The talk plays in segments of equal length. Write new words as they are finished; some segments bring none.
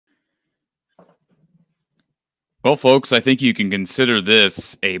Well, folks, I think you can consider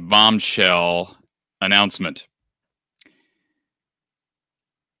this a bombshell announcement.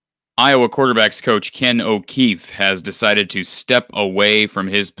 Iowa quarterbacks coach Ken O'Keefe has decided to step away from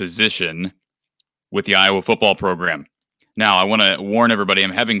his position with the Iowa football program. Now, I want to warn everybody,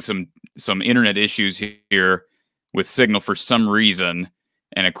 I'm having some internet issues here with signal for some reason.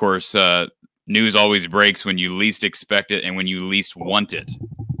 And of course, news always breaks when you least expect it and when you least want it.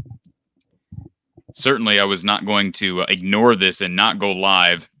 Certainly, I was not going to ignore this and not go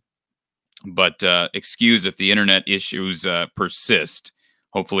live, but excuse if the internet issues persist.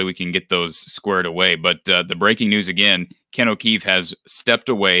 Hopefully, we can get those squared away. But the breaking news again, Ken O'Keefe has stepped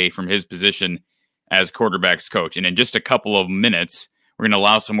away from his position as quarterbacks coach. And in just a couple of minutes, we're going to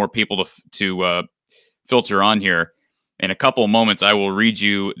allow some more people to filter on here. In a couple of moments, I will read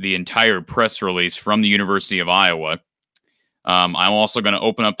you the entire press release from the University of Iowa. I'm also going to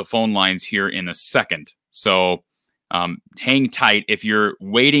open up the phone lines here in a second. So hang tight. If you're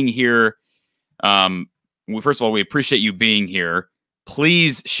waiting here, first of all, we appreciate you being here.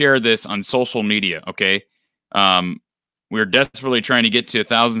 Please share this on social media, okay? We're desperately trying to get to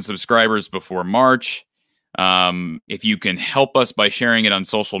 1,000 subscribers before March. If you can help us by sharing it on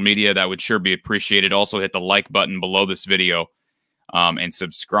social media, that would sure be appreciated. Also, hit the like button below this video and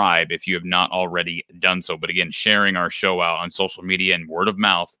subscribe if you have not already done so. But again, sharing our show out on social media and word of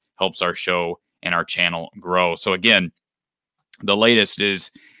mouth helps our show and our channel grow. So again, the latest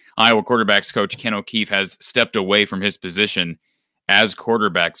is Iowa quarterbacks coach Ken O'Keefe has stepped away from his position as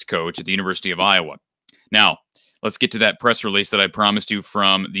quarterbacks coach at the University of Iowa. Now, let's get to that press release that I promised you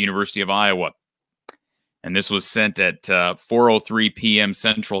from the University of Iowa. And this was sent at 4:03 p.m.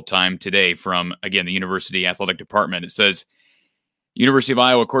 Central Time today from, again, the University Athletic Department. It says, University of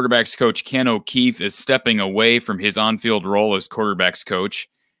Iowa quarterbacks coach Ken O'Keefe is stepping away from his on-field role as quarterbacks coach.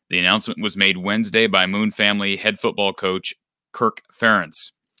 The announcement was made Wednesday by Moon family head football coach Kirk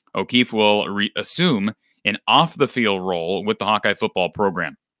Ferentz. O'Keefe will assume an off-the-field role with the Hawkeye football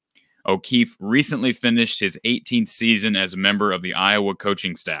program. O'Keefe recently finished his 18th season as a member of the Iowa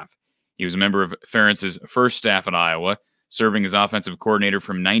coaching staff. He was a member of Ferentz's first staff at Iowa, serving as offensive coordinator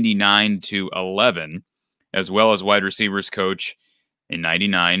from 99 to 11, as well as wide receivers coach in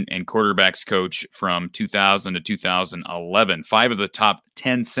 99 and quarterbacks coach from 2000 to 2011. 5 of the top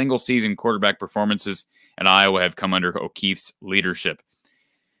 10 single-season quarterback performances at Iowa have come under O'Keefe's leadership.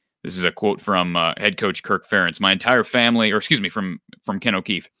 This is a quote from head coach Kirk Ferentz. My entire family, or excuse me, from Ken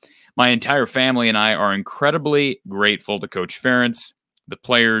O'Keefe. My entire family and I are incredibly grateful to Coach Ferentz, the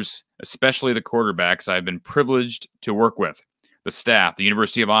players, especially the quarterbacks I've been privileged to work with, the staff, the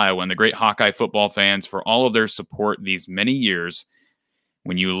University of Iowa, and the great Hawkeye football fans for all of their support these many years.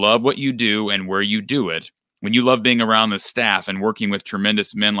 When you love what you do and where you do it, when you love being around the staff and working with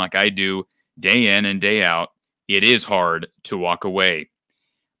tremendous men like I do day in and day out, it is hard to walk away.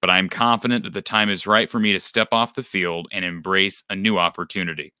 But I'm confident that the time is right for me to step off the field and embrace a new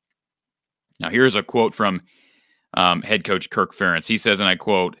opportunity. Now, here's a quote from head coach Kirk Ferentz. He says, and I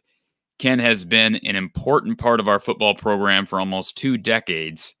quote, Ken has been an important part of our football program for almost 2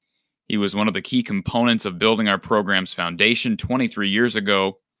 decades. He was one of the key components of building our program's foundation 23 years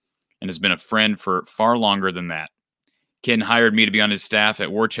ago and has been a friend for far longer than that. Ken hired me to be on his staff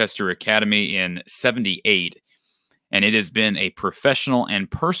at Worcester Academy in '78, and it has been a professional and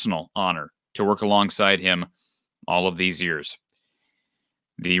personal honor to work alongside him all of these years.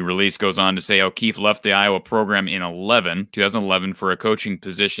 The release goes on to say O'Keefe left the Iowa program in 2011 for a coaching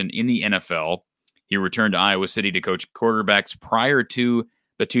position in the NFL. He returned to Iowa City to coach quarterbacks prior to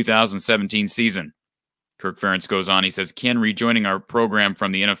the 2017 season. Kirk Ferentz goes on, he says, Ken rejoining our program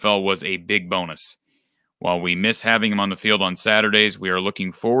from the NFL was a big bonus. While we miss having him on the field on Saturdays, we are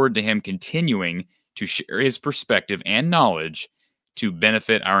looking forward to him continuing to share his perspective and knowledge to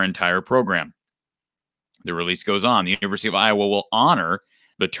benefit our entire program. The release goes on. The University of Iowa will honor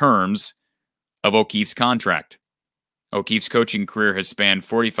the terms of O'Keefe's contract. O'Keefe's coaching career has spanned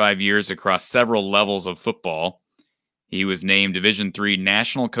 45 years across several levels of football. He was named Division III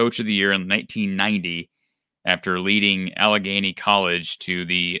National Coach of the Year in 1990 after leading Allegheny College to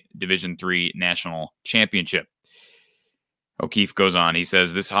the Division III National Championship. O'Keefe goes on. He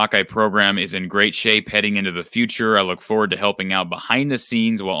says, this Hawkeye program is in great shape heading into the future. I look forward to helping out behind the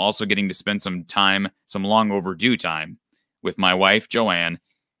scenes while also getting to spend some time, some long overdue time, with my wife, Joanne,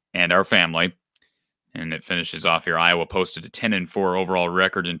 and our family. And it finishes off here. Iowa posted a 10-4 overall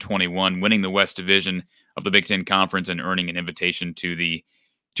record in 21, winning the West Division of the Big Ten Conference and earning an invitation to the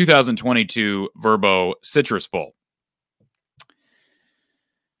 2022 Verbo Citrus Bowl.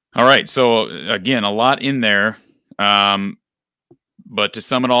 All right, so again, a lot in there. But to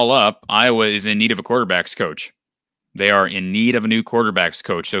sum it all up, Iowa is in need of a quarterbacks coach. They are in need of a new quarterbacks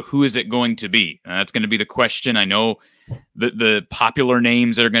coach. So who is it going to be? And that's going to be the question. I know the popular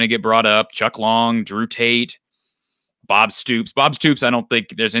names that are going to get brought up: Chuck Long, Drew Tate, Bob Stoops. Bob Stoops, I don't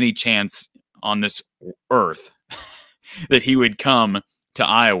think there's any chance on this earth that he would come to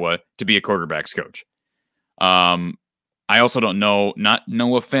Iowa to be a quarterbacks coach. I also don't know,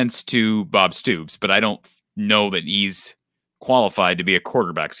 no offense to Bob Stoops, but I don't know that he's qualified to be a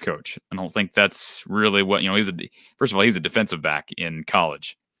quarterbacks coach. I don't think that's really what, first of all, he was a defensive back in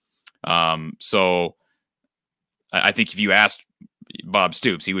college. So I think if you asked Bob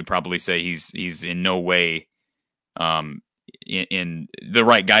Stoops, he would probably say he's in no way in the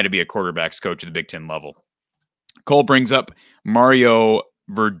right guy to be a quarterbacks coach at the Big Ten level. Cole brings up Mario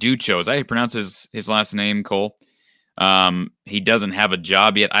Verduccio. Is that how you pronounce his last name, Cole? He doesn't have a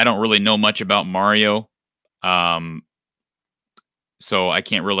job yet. I don't really know much about Mario. So I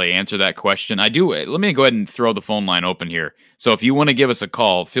can't really answer that question. Let me go ahead and throw the phone line open here. So if you want to give us a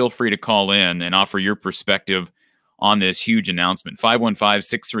call, feel free to call in and offer your perspective on this huge announcement.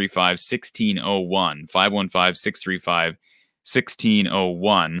 515-635-1601.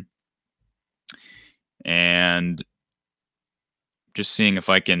 515-635-1601. And just seeing if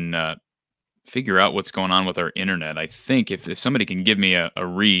I can figure out what's going on with our internet. I think if somebody can give me a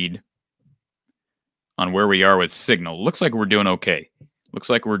read on where we are with signal. Looks like we're doing okay.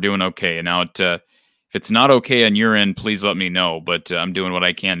 And now if it's not okay on your end, please let me know. But I'm doing what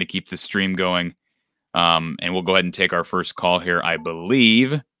I can to keep the stream going. And we'll go ahead and take our first call here, I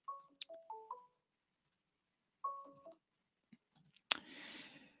believe.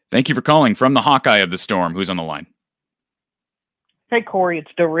 Thank you for calling from the Hawkeye of the Storm. Who's on the line? Hey, Corey,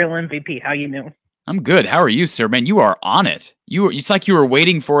 it's the real MVP. How you doing? I'm good. How are you, sir? Man, you are on it. It's like you were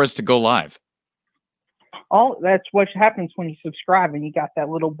waiting for us to go live. Oh, that's what happens when you subscribe and you got that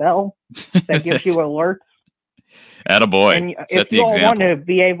little bell that gives you alerts. Attaboy. And if you all want to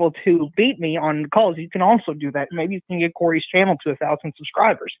be able to beat me on calls, you can also do that. Maybe you can get Corey's channel to 1,000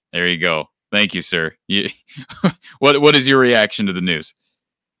 subscribers. There you go. Thank you, sir. What is your reaction to the news?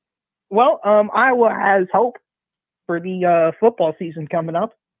 Well, Iowa has hope for the football season coming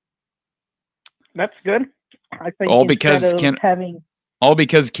up. That's good. I think all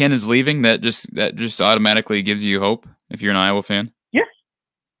because Ken is leaving. That just automatically gives you hope if you're an Iowa fan. Yeah,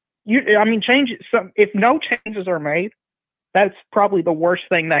 if no changes are made, that's probably the worst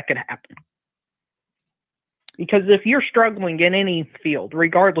thing that could happen. Because if you're struggling in any field,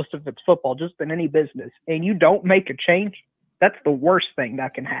 regardless if it's football, just in any business, and you don't make a change, that's the worst thing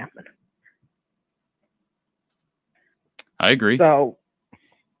that can happen. I agree. So,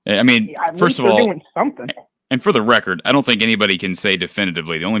 first of all, doing something. And for the record, I don't think anybody can say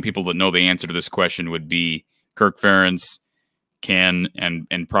definitively. The only people that know the answer to this question would be Kirk Ferentz, Ken, and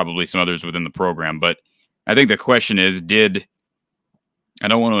probably some others within the program. But I think the question is, I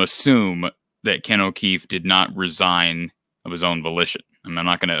don't want to assume that Ken O'Keefe did not resign of his own volition. I'm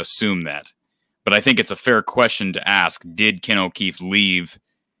not going to assume that. But I think it's a fair question to ask, did Ken O'Keefe leave?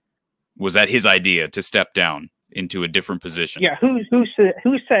 Was that his idea to step down into a different position? Yeah, who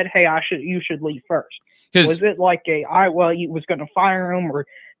said, hey, you should leave first? Was it like he was going to fire him or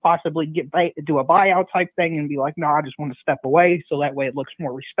possibly do a buyout type thing and be like, no, I just want to step away so that way it looks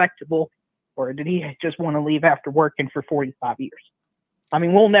more respectable? Or did he just want to leave after working for 45 years?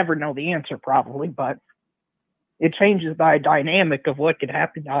 We'll never know the answer probably, but it changes the dynamic of what could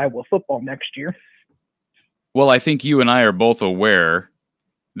happen to Iowa football next year. Well, I think you and I are both aware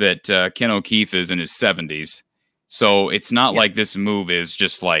that Ken O'Keefe is in his 70s. So it's not like this move is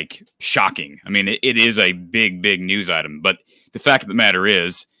just like shocking. It is a big, big news item. But the fact of the matter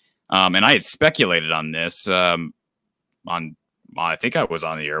is, and I had speculated on this I think I was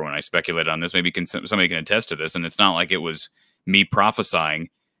on the air when I speculated on this. Maybe somebody can attest to this. And it's not like it was me prophesying.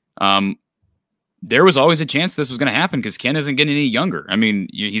 There was always a chance this was going to happen because Ken isn't getting any younger.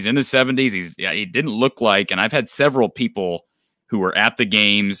 He's in his 70s. He didn't look like, and I've had several people who were at the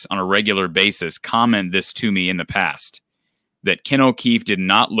games on a regular basis comment this to me in the past, that Ken O'Keefe did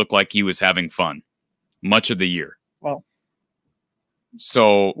not look like he was having fun much of the year.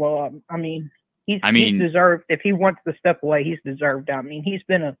 He's deserved. If he wants to step away, he's deserved.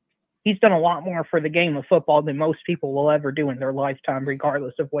 He's done a lot more for the game of football than most people will ever do in their lifetime,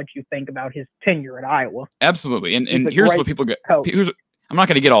 regardless of what you think about his tenure at Iowa. Absolutely. And here's what people get. I'm not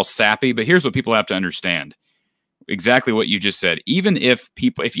going to get all sappy, but here's what people have to understand. Exactly what you just said. Even if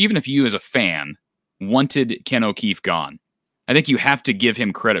you as a fan wanted Ken O'Keefe gone, I think you have to give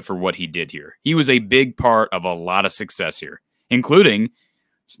him credit for what he did here. He was a big part of a lot of success here, including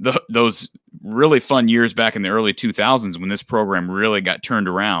those really fun years back in the early 2000s when this program really got turned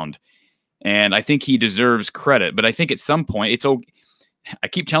around. And I think he deserves credit. But I think at some point, it's okay. I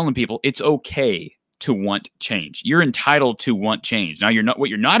keep telling people it's okay to want change. You're entitled to want change. Now, what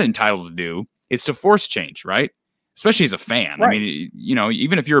you're not entitled to do is to force change, right? Especially as a fan. Right. I mean, you know,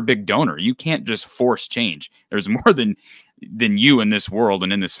 even if you're a big donor, you can't just force change. There's more than you in this world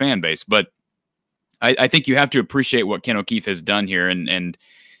and in this fan base. But I think you have to appreciate what Ken O'Keefe has done here. And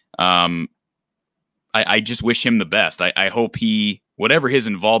I just wish him the best. I hope whatever his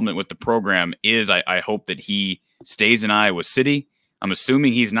involvement with the program is, I hope that he stays in Iowa City. I'm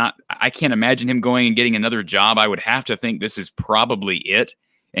assuming he's not. I can't imagine him going and getting another job. I would have to think this is probably it,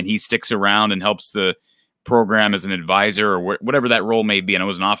 and he sticks around and helps the program as an advisor or whatever that role may be. And it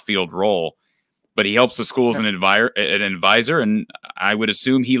was an off-field role, but he helps the school as an advisor, and I would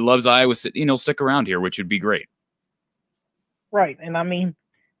assume he loves Iowa City and he'll stick around here, which would be great. Right, and I mean,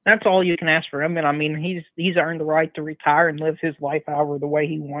 that's all you can ask for him. And I mean, he's earned the right to retire and live his life however the way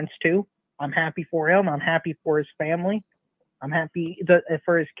he wants to. I'm happy for him. I'm happy for his family. I'm happy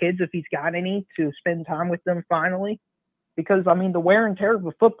for his kids, if he's got any, to spend time with them finally. Because, I mean, the wear and tear of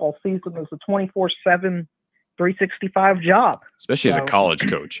a football season is a 24/7, 365 job. Especially as a college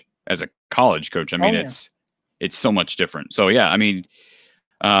coach. As a college coach, I mean, it's so much different. So, yeah, I mean,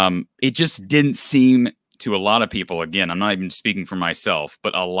 it just didn't seem to a lot of people, again, I'm not even speaking for myself,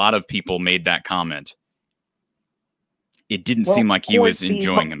 but a lot of people made that comment. It didn't seem like he was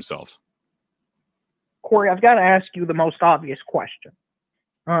enjoying himself. Corey, I've got to ask you the most obvious question.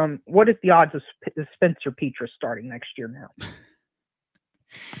 What is the odds of Spencer Petras starting next year now?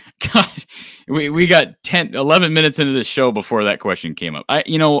 God, we got 11 minutes into the show before that question came up.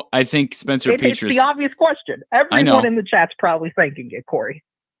 I think Spencer Petras. It's the obvious question. Everyone in the chat's probably thinking it, Corey.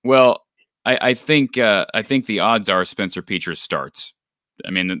 Well, I think the odds are Spencer Petras starts. I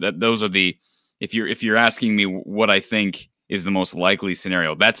mean, those are the. If you're asking me what I think is the most likely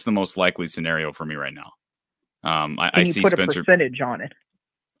scenario, that's the most likely scenario for me right now. I see put Spencer. A percentage on it.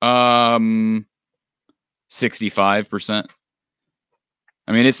 65%.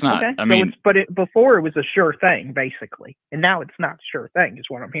 I mean, it's not. Okay. I mean, before it was a sure thing, basically, and now it's not a sure thing, is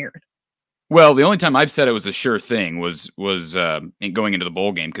what I'm hearing. Well, the only time I've said it was a sure thing was going into the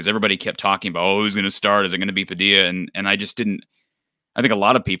bowl game, because everybody kept talking about, oh, who's going to start? Is it going to be Padilla? And I just didn't. I think a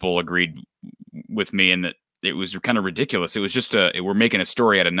lot of people agreed with me in that it was kind of ridiculous. It was just we're making a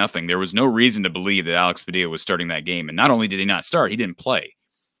story out of nothing. There was no reason to believe that Alex Padilla was starting that game, and not only did he not start, he didn't play.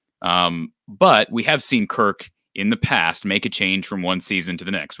 But we have seen Kirk in the past make a change from one season to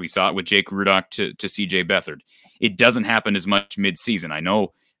the next. We saw it with Jake Rudock to CJ Beathard. It doesn't happen as much mid-season. I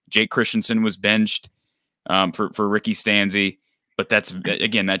know Jake Christensen was benched for Ricky Stanzi, but that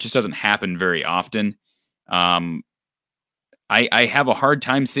just doesn't happen very often. I have a hard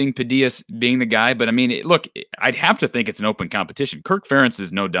time seeing Padilla being the guy, but I mean, look, I'd have to think it's an open competition. Kirk Ferentz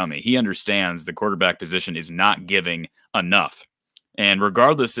is no dummy. He understands the quarterback position is not giving enough. And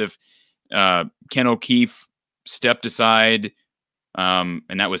regardless if Ken O'Keefe stepped aside and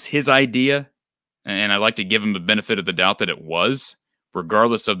that was his idea, and I like to give him the benefit of the doubt that it was,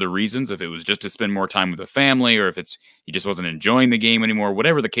 regardless of the reasons, if it was just to spend more time with the family or if he just wasn't enjoying the game anymore,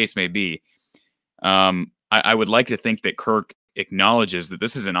 whatever the case may be, I would like to think that Kirk acknowledges that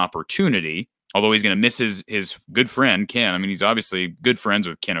this is an opportunity, although he's going to miss his good friend, Ken. I mean, he's obviously good friends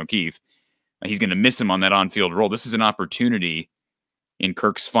with Ken O'Keefe. He's going to miss him on that on-field role. This is an opportunity in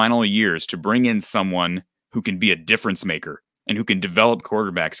Kirk's final years to bring in someone who can be a difference maker and who can develop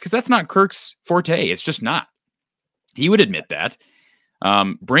quarterbacks, because that's not Kirk's forte. It's just not. He would admit that.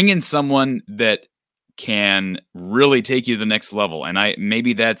 Bring in someone that can really take you to the next level. And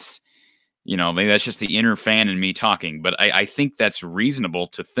maybe that's just the inner fan in me talking, but I think that's reasonable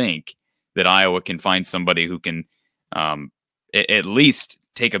to think that Iowa can find somebody who can at least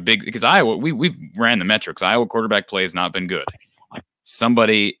take a big, because Iowa, we've ran the metrics. Iowa quarterback play has not been good.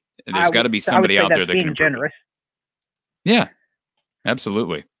 There's got to be somebody out there that can improve. Generous. Yeah,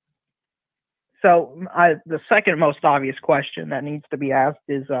 absolutely. So the second most obvious question that needs to be asked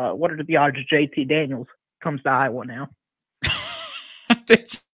is, what are the odds JT Daniels comes to Iowa now?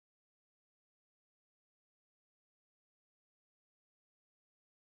 Did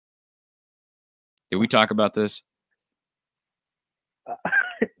we talk about this?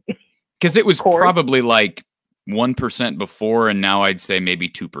 Because it was probably like 1% before, and now I'd say maybe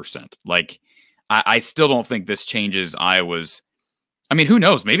 2%. Like, I still don't think this changes Iowa's. I mean, who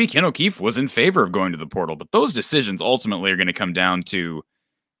knows? Maybe Ken O'Keefe was in favor of going to the portal, but those decisions ultimately are going to come down to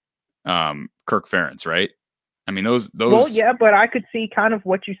Kirk Ferentz, right? I mean, those. Well, yeah, but I could see kind of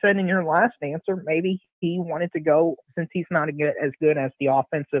what you said in your last answer. Maybe he wanted to go, since he's not as good as the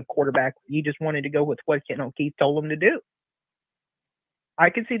offensive quarterback, he just wanted to go with what Ken O'Keefe told him to do. I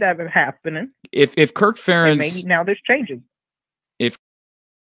could see that happening. If Kirk Ferentz, maybe now this changes. If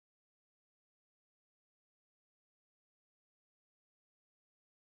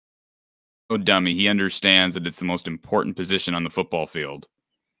dummy, he understands that it's the most important position on the football field.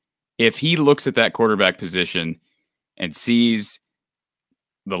 If he looks at that quarterback position and sees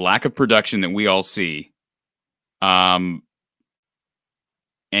the lack of production that we all see, and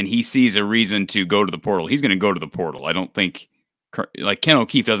he sees a reason to go to the portal, he's going to go to the portal. I don't think, like, Ken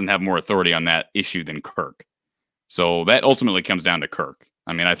O'Keefe doesn't have more authority on that issue than Kirk. So that ultimately comes down to Kirk.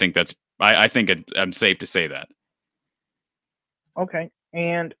 I mean, I think I'm safe to say that. Okay.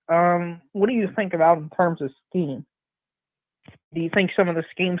 And what do you think about in terms of scheme? Do you think some of the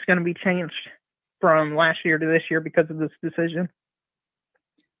scheme's going to be changed from last year to this year because of this decision?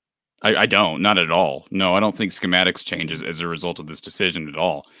 I don't, not at all. No, I don't think schematics changes as a result of this decision at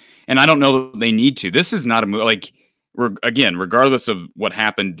all. And I don't know that they need to. This is not a move. Like, again, regardless of what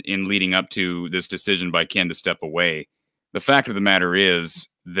happened in leading up to this decision by Ken to step away, the fact of the matter is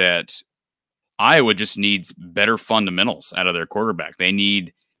that Iowa just needs better fundamentals out of their quarterback. They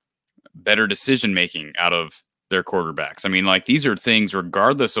need better decision-making out of their quarterbacks. I mean, like, these are things,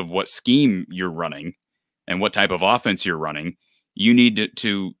 regardless of what scheme you're running and what type of offense you're running, you need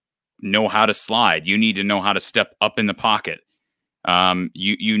to know how to slide. You need to know how to step up in the pocket.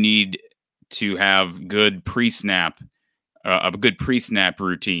 You need to have good pre-snap, a good pre-snap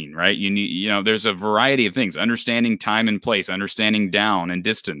routine, right? You need, there's a variety of things, understanding time and place, understanding down and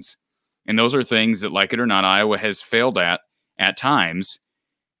distance. And those are things that, like it or not, Iowa has failed at times,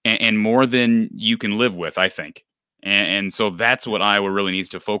 and more than you can live with, I think. And so that's what Iowa really needs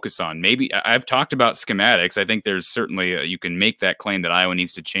to focus on. Maybe I've talked about schematics. I think there's certainly you can make that claim that Iowa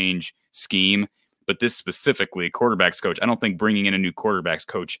needs to change scheme, but this specifically, quarterbacks coach, I don't think bringing in a new quarterbacks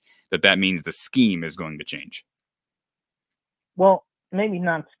coach that means the scheme is going to change. Well, maybe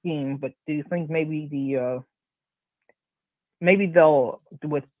not scheme, but do you think maybe maybe they'll,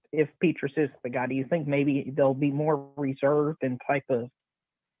 if Petrus is the guy, do you think maybe they'll be more reserved and type of,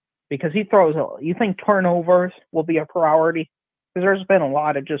 because he throws, you think turnovers will be a priority? Because there's been a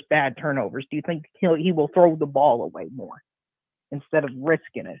lot of just bad turnovers. Do you think he will throw the ball away more instead of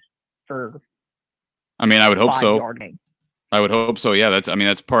risking it for? I mean, I would hope so. I would hope so. Yeah,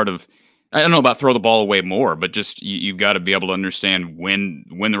 that's part of. I don't know about throw the ball away more, but just you've got to be able to understand when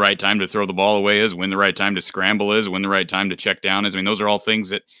the right time to throw the ball away is, when the right time to scramble is, when the right time to check down is. I mean, those are all things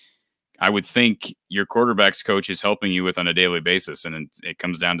that I would think your quarterback's coach is helping you with on a daily basis, and it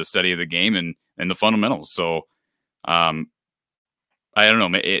comes down to study of the game and the fundamentals. So, I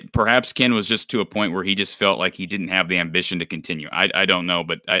don't know. Perhaps Ken was just to a point where he just felt like he didn't have the ambition to continue. I don't know,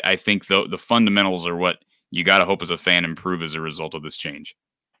 but I think the fundamentals are what you got to hope as a fan improve as a result of this change.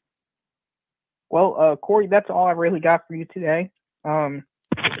 Well, Corey, that's all I really got for you today.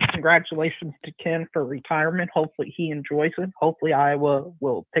 Congratulations to Ken for retirement. Hopefully he enjoys it. Hopefully Iowa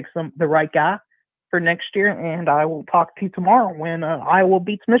will pick the right guy for next year, and I will talk to you tomorrow when Iowa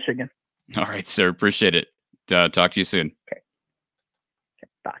beats Michigan. All right, sir. Appreciate it. Talk to you soon. Okay.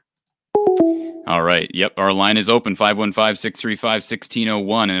 Bye. All right. Yep. Our line is open,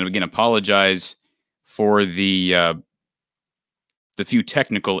 515-635-1601. And again, apologize for the few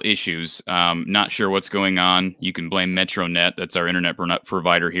technical issues. Not sure what's going on. You can blame MetroNet. That's our internet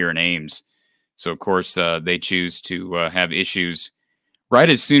provider here in Ames. So, of course, they choose to have issues right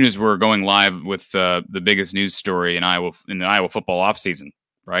as soon as we're going live with the biggest news story in the Iowa football offseason,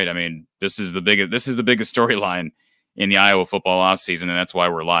 right? I mean, this is the biggest storyline in the Iowa football offseason, and that's why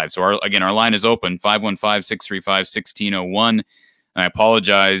we're live. So, our line is open, 515-635-1601. And I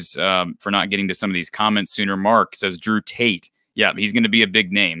apologize for not getting to some of these comments sooner. Mark says Drew Tate. Yeah, he's going to be a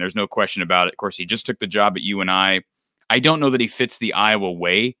big name. There's no question about it. Of course, he just took the job at UNI. I don't know that he fits the Iowa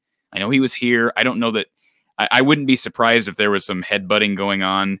way. I know he was here. I don't know that I wouldn't be surprised if there was some headbutting going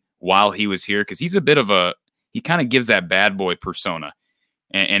on while he was here, because he's a bit of he kind of gives that bad boy persona.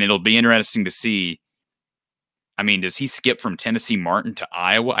 And it'll be interesting to see. I mean, does he skip from Tennessee Martin to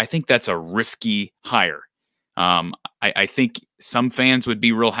Iowa? I think that's a risky hire. I think some fans would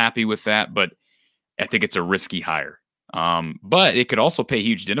be real happy with that, but I think it's a risky hire. But it could also pay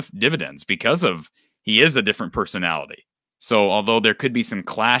huge dividends because he is a different personality. So although there could be some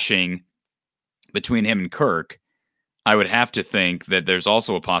clashing between him and Kirk, I would have to think that there's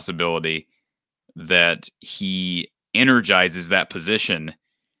also a possibility that he energizes that position.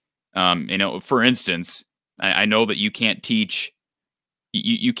 For instance, I know that you can't teach,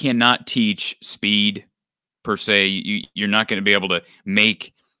 you cannot teach speed per se. You're not going to be able to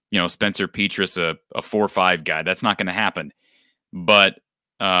make Spencer Petras a 4.5 guy. That's not going to happen. But,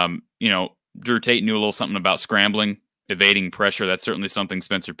 Drew Tate knew a little something about scrambling. evading pressure. That's certainly something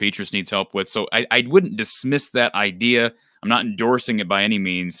Spencer Petras needs help with. So I wouldn't dismiss that idea. I'm not endorsing it by any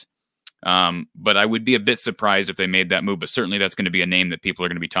means, but I would be a bit surprised if they made that move. But certainly that's going to be a name that people are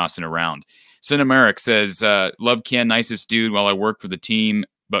going to be tossing around. Cinemeric says, love Ken, nicest dude while I work for the team,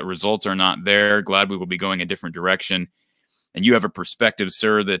 but results are not there. Glad we will be going a different direction. And you have a perspective,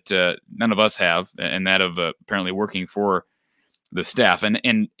 sir, that none of us have, and that of apparently working for the staff.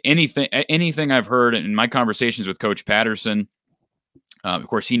 And anything I've heard in my conversations with Coach Patterson, of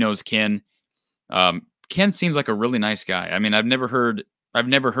course, he knows Ken. Ken seems like a really nice guy. I mean, I've never heard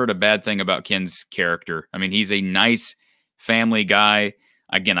a bad thing about Ken's character. I mean, he's a nice family guy.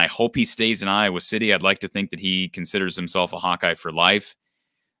 Again, I hope he stays in Iowa City. I'd like to think that he considers himself a Hawkeye for life.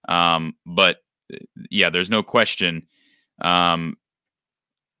 But yeah, there's no question.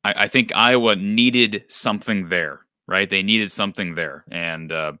 I think Iowa needed something there, right? They needed something there.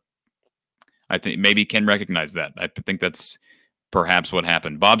 And I think maybe Ken recognized that. I think that's perhaps what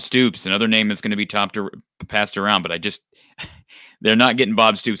happened. Bob Stoops, another name that's going to be passed around, but they're not getting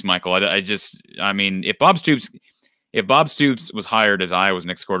Bob Stoops, Michael. I mean, if Bob Stoops was hired as Iowa's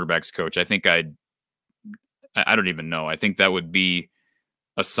next quarterback's coach, I think I don't even know. I think that would be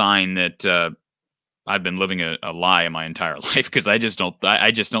a sign that I've been living a lie my entire life, because I just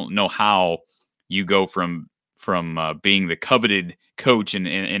don't know how you go from being the coveted coach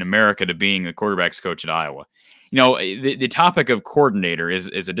in America to being the quarterback's coach at Iowa. You know, the topic of coordinator is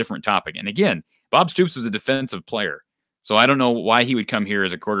a different topic. And again, Bob Stoops was a defensive player, so I don't know why he would come here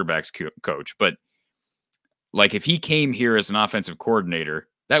as a quarterback's coach. But like, if he came here as an offensive coordinator,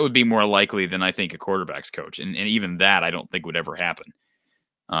 that would be more likely than I think a quarterback's coach. And even that, I don't think would ever happen.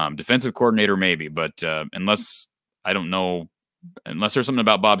 Defensive coordinator, maybe, but unless there's something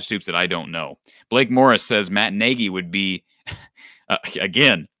about Bob Stoops that I don't know. Blake Morris says Matt Nagy would be,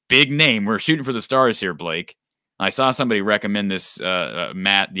 again, big name. We're shooting for the stars here, Blake. I saw somebody recommend this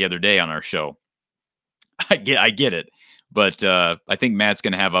Matt the other day on our show. I get it, but I think Matt's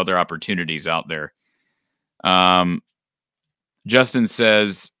going to have other opportunities out there. Justin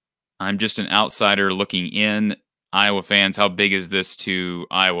says, I'm just an outsider looking in. Iowa fans, how big is this to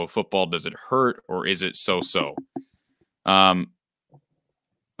Iowa football? Does it hurt, or is it so-so? I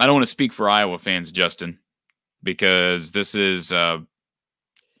don't want to speak for Iowa fans, Justin, because this is I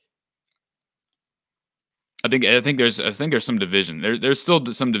think there's some division. There's still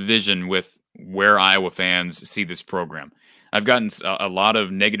some division with where Iowa fans see this program. I've gotten a lot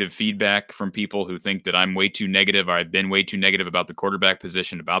of negative feedback from people who think that I'm way too negative, or I've been way too negative about the quarterback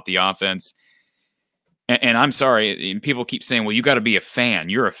position, about the offense. And I'm sorry, and people keep saying, well, you got to be a fan.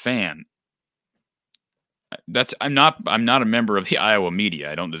 You're a fan. I'm not a member of the Iowa media.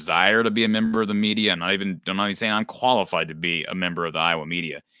 I don't desire to be a member of the media. I'm not even saying I'm qualified to be a member of the Iowa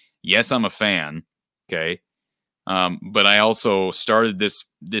media. Yes, I'm a fan. Okay. But I also started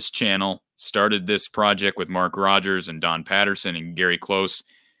this channel, started this project with Mark Rogers and Don Patterson and Gary Close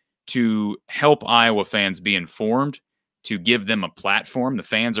to help Iowa fans be informed, to give them a platform. The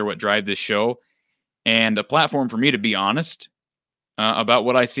fans are what drive this show, and a platform for me to be honest about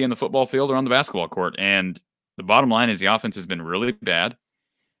what I see in the football field or on the basketball court. And the bottom line is the offense has been really bad.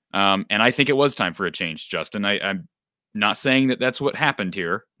 And I think it was time for a change, Justin. I'm not saying that that's what happened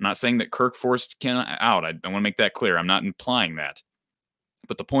here. I'm not saying that Kirk forced Ken out. I want to make that clear. I'm not implying that.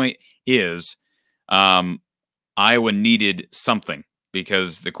 But the point is, Iowa needed something,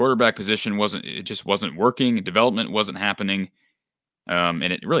 because the quarterback position just wasn't working. Development wasn't happening. And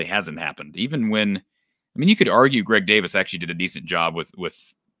it really hasn't happened. Even when, I mean, you could argue Greg Davis actually did a decent job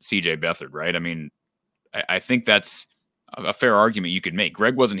with CJ Beathard, right? I mean, I think that's a fair argument you could make.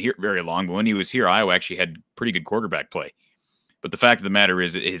 Greg wasn't here very long, but when he was here, Iowa actually had pretty good quarterback play. But the fact of the matter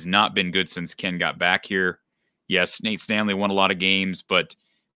is, it has not been good since Ken got back here. Yes, Nate Stanley won a lot of games, but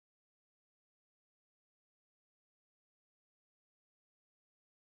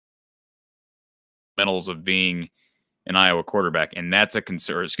fundamentals of being an Iowa quarterback, and that's a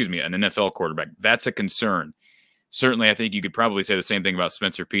concern. Excuse me, an NFL quarterback. That's a concern. Certainly, I think you could probably say the same thing about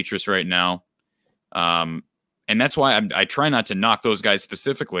Spencer Petras right now. And that's why I try not to knock those guys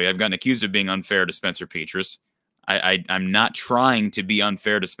specifically. I've gotten accused of being unfair to Spencer Petras. I'm not trying to be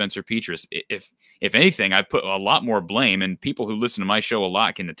unfair to Spencer Petras. If anything, I've put a lot more blame, and people who listen to my show a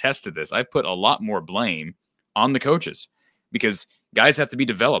lot can attest to this. I've put a lot more blame on the coaches, because guys have to be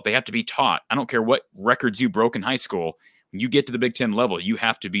developed. They have to be taught. I don't care what records you broke in high school. When you get to the Big Ten level, you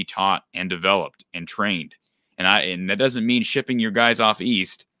have to be taught and developed and trained. And that doesn't mean shipping your guys off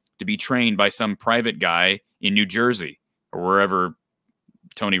east to be trained by some private guy in New Jersey or wherever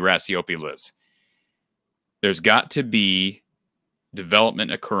Tony Racioppi lives. There's got to be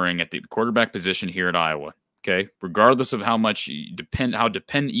development occurring at the quarterback position here at Iowa. Okay, regardless of how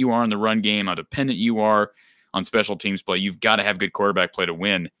dependent you are on the run game, how dependent you are on special teams play, you've got to have good quarterback play to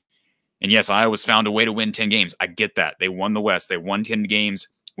win. And yes, Iowa's found a way to win 10 games. I get that. They won the West. They won 10 games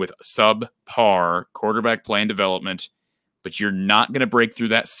with subpar quarterback play and development, but you're not going to break through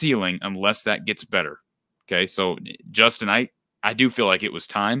that ceiling unless that gets better. Okay, so Justin, I do feel like it was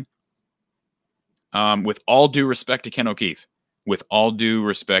time. With all due respect to Ken O'Keefe. With all due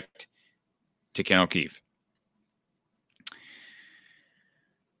respect to Ken O'Keefe.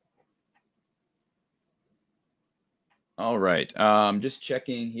 All right. Just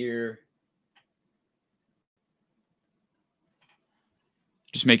checking here.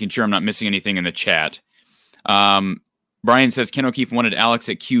 Just making sure I'm not missing anything in the chat. Brian says Ken O'Keefe wanted Alex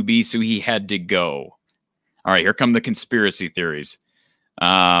at QB, so he had to go. All right, here come the conspiracy theories.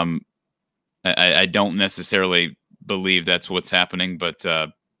 I don't necessarily believe that's what's happening, but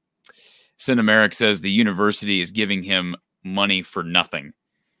Cinemeric says the university is giving him money for nothing.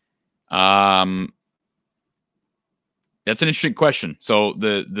 That's an interesting question. So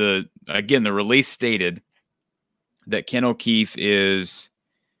again, the release stated that Ken O'Keefe is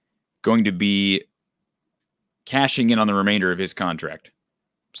going to be cashing in on the remainder of his contract.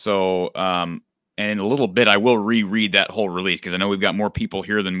 So, and in a little bit, I will reread that whole release because I know we've got more people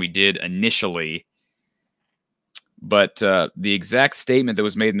here than we did initially. But the exact statement that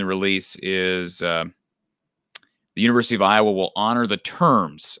was made in the release is the University of Iowa will honor the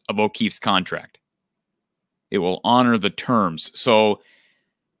terms of O'Keefe's contract. It will honor the terms. So,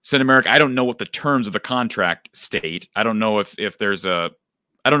 Cinemeric, I don't know what the terms of the contract state. I don't know if there's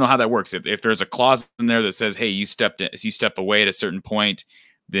I don't know how that works. If there's a clause in there that says, hey, you step away at a certain point,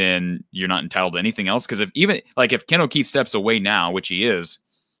 then you're not entitled to anything else. Because if Ken O'Keefe steps away now, which he is,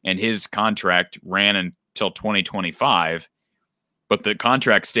 and his contract ran until 2025, but the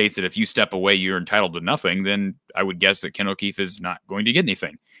contract states that if you step away, you're entitled to nothing, then I would guess that Ken O'Keefe is not going to get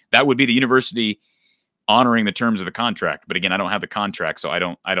anything. That would be the university honoring the terms of the contract. But again, I don't have the contract, so I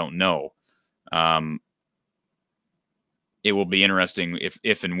don't know. It will be interesting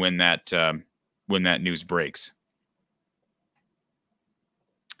if and when that news breaks.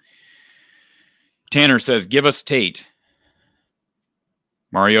 Tanner says, give us Tate.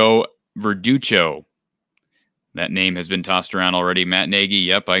 Mario Verduccio. That name has been tossed around already. Matt Nagy.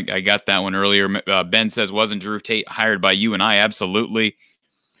 Yep, I got that one earlier. Ben says, wasn't Drew Tate hired by you and I? Absolutely.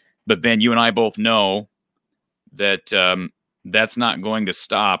 But Ben, you and I both know that that's not going to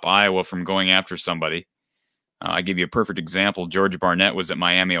stop Iowa from going after somebody. I give you a perfect example. George Barnett was at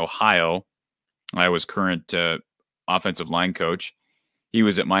Miami, Ohio. Iowa's current offensive line coach. He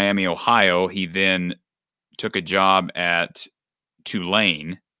was at Miami, Ohio. He then took a job at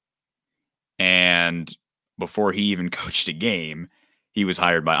Tulane. And before he even coached a game, he was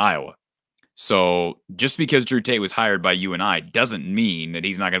hired by Iowa. So just because Drew Tate was hired by you and I doesn't mean that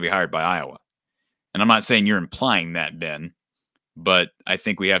he's not going to be hired by Iowa. And I'm not saying you're implying that, Ben, but I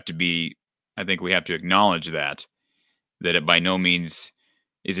think we have to acknowledge that it by no means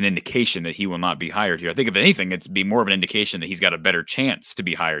is an indication that he will not be hired here. I think if anything, it's be more of an indication that he's got a better chance to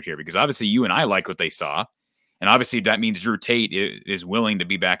be hired here, because obviously you and I like what they saw. And obviously that means Drew Tate is willing to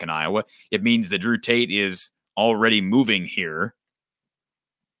be back in Iowa. It means that Drew Tate is already moving here.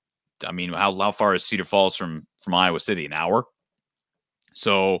 I mean, how far is Cedar Falls from Iowa City? An hour?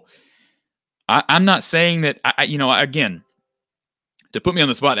 So I'm not saying that, again, to put me on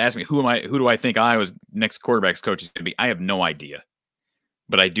the spot and ask me who do I think Iowa's next quarterback's coach is going to be, I have no idea.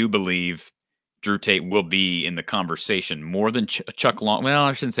 But I do believe Drew Tate will be in the conversation more than Chuck Long. Well,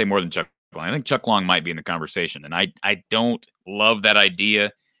 I shouldn't say more than Chuck Long. I think Chuck Long might be in the conversation. And I don't love that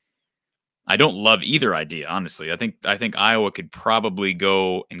idea. I don't love either idea, honestly. I think Iowa could probably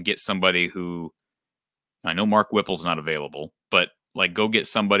go and get somebody who, I know Mark Whipple's not available, but like go get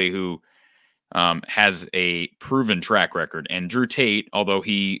somebody who has a proven track record. And Drew Tate, although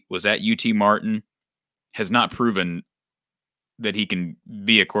he was at UT Martin, has not proven that he can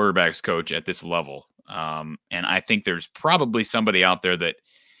be a quarterback's coach at this level. And I think there's probably somebody out there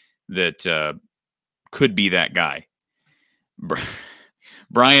that could be that guy.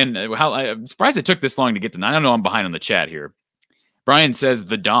 Brian, I'm surprised it took this long to get to. I don't know, I'm behind on the chat here. Brian says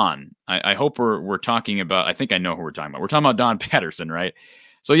the Don. I hope we're talking about. I think I know who we're talking about. We're talking about Don Patterson, right?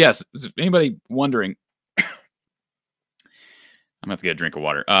 So yes, is anybody wondering? I'm gonna have to get a drink of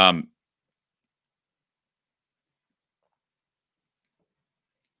water.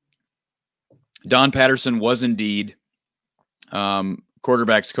 Don Patterson was indeed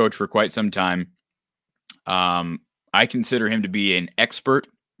quarterback's coach for quite some time. I consider him to be an expert.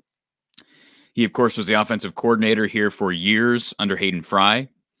 He, of course, was the offensive coordinator here for years under Hayden Fry.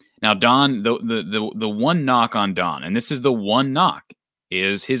 Now, Don, the one knock on Don, and this is the one knock,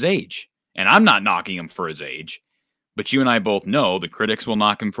 is his age. And I'm not knocking him for his age, but you and I both know the critics will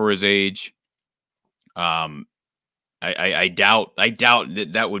knock him for his age. I doubt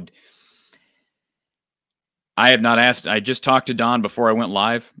that would. I have not asked. I just talked to Don before I went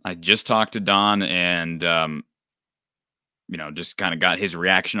live. I just talked to Don, and just kind of got his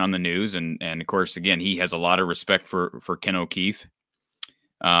reaction on the news. And of course, again, he has a lot of respect for Ken O'Keefe.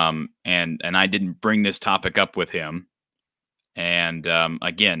 And I didn't bring this topic up with him. And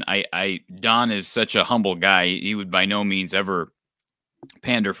again, Don is such a humble guy. He would by no means ever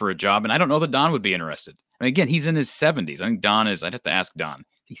pander for a job, and I don't know that Don would be interested. I mean, again, he's in his 70s. I think Don is. I'd have to ask Don.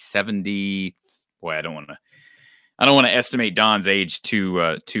 He's 70. Boy, I don't want to estimate Don's age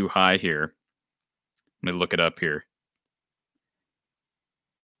too high here. Let me look it up here.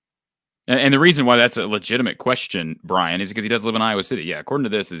 And the reason why that's a legitimate question, Brian, is because he does live in Iowa City. Yeah, according to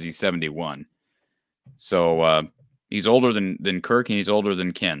this, he's 71. So he's older than Kirk, and he's older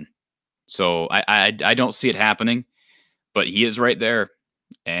than Ken. So I don't see it happening, but he is right there.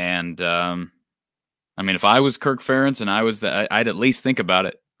 And I mean, if I was Kirk Ferentz and I was I'd at least think about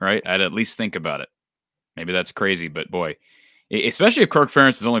it, right? I'd at least think about it. Maybe that's crazy, but boy, especially if Kirk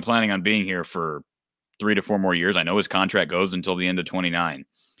Ferentz is only planning on being here for 3 to 4 more years. I know his contract goes until the end of 29.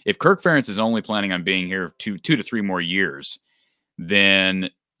 If Kirk Ferentz is only planning on being here 2 to 3 more years,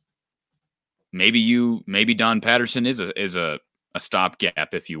 then maybe Don Patterson is a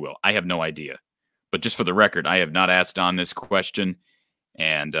stopgap, if you will. I have no idea. But just for the record, I have not asked Don this question,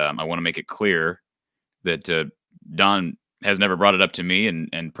 and I want to make it clear that Don has never brought it up to me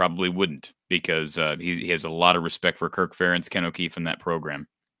and probably wouldn't, because he has a lot of respect for Kirk Ferentz, Ken O'Keefe, and that program.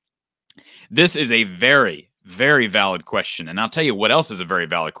 This is a very, very valid question. And I'll tell you what else is a very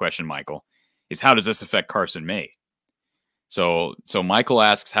valid question, Michael, is how does this affect Carson May? So Michael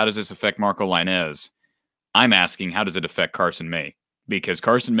asks, how does this affect Marco Lainez? I'm asking, how does it affect Carson May? Because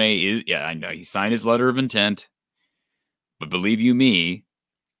Carson May is, yeah, I know he signed his letter of intent, but believe you me,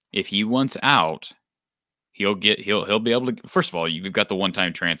 if he wants out, he'll be able to. First of all, you've got the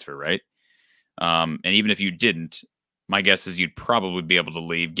one-time transfer, right? And even if you didn't, my guess is you'd probably be able to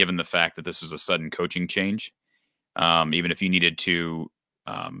leave, given the fact that this was a sudden coaching change. Even if you needed to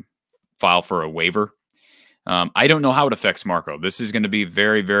file for a waiver. I don't know how it affects Marco. This is going to be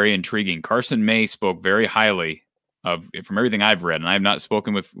very, very intriguing. Carson May spoke very highly of, from everything I've read, and I have not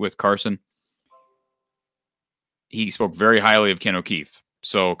spoken with Carson. He spoke very highly of Ken O'Keefe.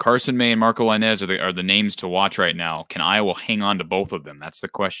 So Carson May and Marco Lainez are the names to watch right now. Can Iowa hang on to both of them? That's the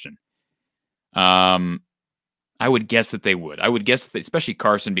question. I would guess that they would. I would guess that, especially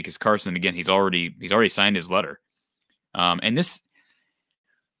Carson, because Carson, again, he's already signed his letter. And this,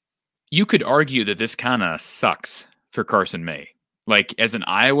 you could argue that this kind of sucks for Carson May. Like, as an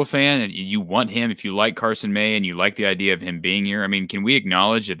Iowa fan, and you want him, if you like Carson May and you like the idea of him being here, I mean, can we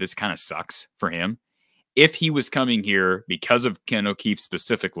acknowledge that this kind of sucks for him? If he was coming here because of Ken O'Keefe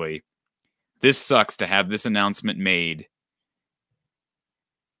specifically, this sucks to have this announcement made.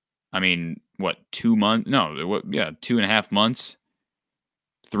 I mean, what, 2 months? No, what? Yeah, 2.5 months,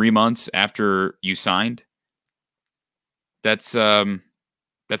 3 months after you signed. That's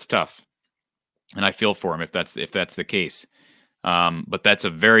tough, and I feel for him if that's the case. But that's a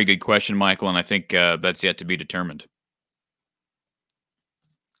very good question, Michael, and I think that's yet to be determined.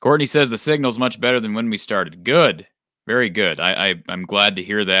 Courtney says the signal's much better than when we started. Good, very good. I'm glad to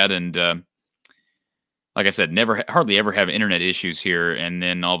hear that, and like I said, hardly ever have internet issues here, and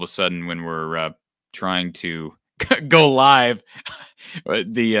then all of a sudden, when we're trying to go live,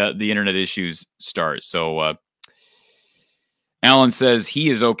 the internet issues start. So Alan says he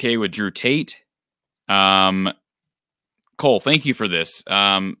is okay with Drew Tate. Cole, thank you for this.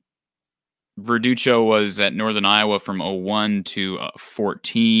 Verduccio was at Northern Iowa from 01 to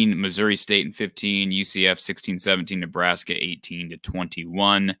 14, Missouri State in 15, UCF 16, 17, Nebraska 18 to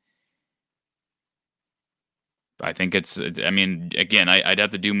 21. I think it's, I mean, again, I'd have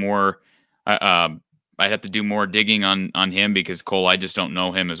to do more. I'd have to do more digging on him, because Cole, I just don't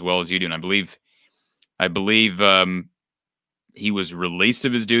know him as well as you do. And I believe he was released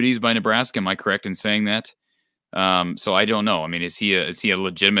of his duties by Nebraska. Am I correct in saying that? So I don't know. I mean, is he a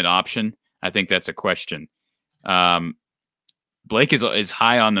legitimate option? I think that's a question. Blake is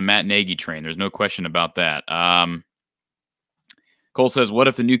high on the Matt Nagy train. There's no question about that. Cole says, what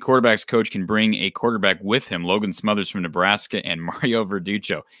if the new quarterbacks coach can bring a quarterback with him, Logan Smothers from Nebraska and Mario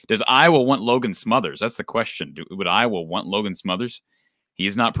Verduccio? Does Iowa want Logan Smothers? That's the question. Would Iowa want Logan Smothers? He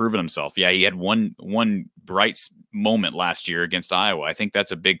has not proven himself. Yeah, he had one bright moment last year against Iowa. I think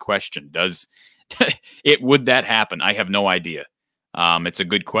that's a big question. Would that happen? I have no idea. It's a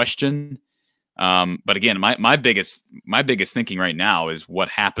good question. But again, my biggest thinking right now is what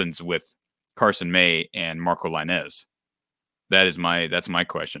happens with Carson May and Marco Lainez. That's my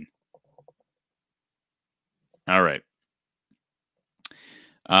question. All right.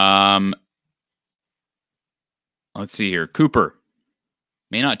 Let's see here. Cooper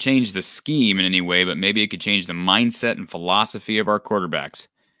may not change the scheme in any way, but maybe it could change the mindset and philosophy of our quarterbacks.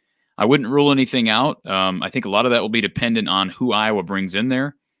 I wouldn't rule anything out. I think a lot of that will be dependent on who Iowa brings in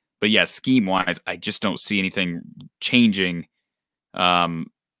there. But yeah, scheme-wise, I just don't see anything changing. I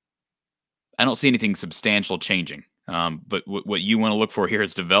don't see anything substantial changing. But what you want to look for here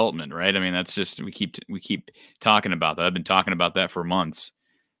is development, right? I mean, that's just we keep talking about that. I've been talking about that for months.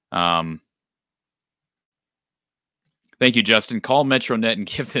 Thank you, Justin. Call MetroNet and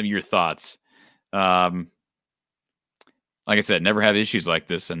give them your thoughts. Like I said, never had issues like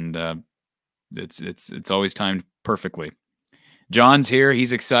this, and it's always timed perfectly. John's here.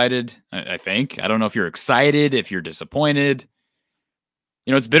 He's excited, I think. I don't know if you're excited, if you're disappointed.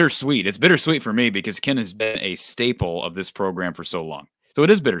 You know, it's bittersweet. It's bittersweet for me because Ken has been a staple of this program for so long. So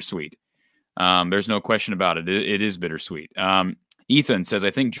it is bittersweet. There's no question about it. It is bittersweet. Ethan says,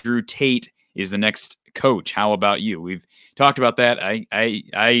 I think Drew Tate is the next coach. How about you? We've talked about that.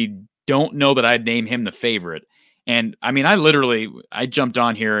 I don't know that I'd name him the favorite. And I mean, I jumped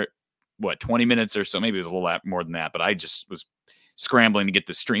on here, 20 minutes or so, maybe it was a little more than that, but I just was scrambling to get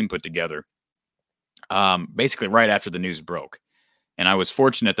the stream put together. Basically right after the news broke. And I was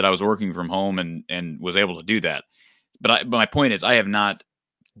fortunate that I was working from home and was able to do that. But my point is, I have not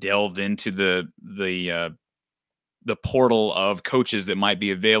delved into the portal of coaches that might be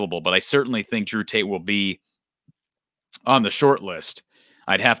available, but I certainly think Drew Tate will be on the short list.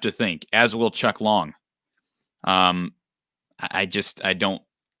 I'd have to think, as will Chuck Long. I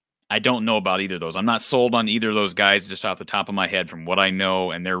don't know about either of those. I'm not sold on either of those guys just off the top of my head from what I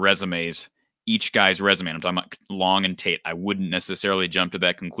know and their resumes, each guy's resume. I'm talking about Long and Tate. I wouldn't necessarily jump to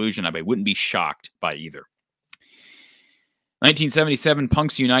that conclusion. I wouldn't be shocked by either. 1977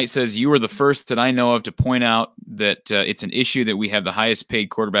 Punks Unite says, you are the first that I know of to point out that it's an issue that we have the highest paid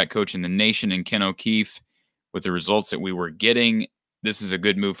quarterback coach in the nation in Ken O'Keefe with the results that we were getting. This is a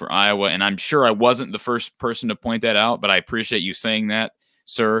good move for Iowa. And I'm sure I wasn't the first person to point that out, but I appreciate you saying that,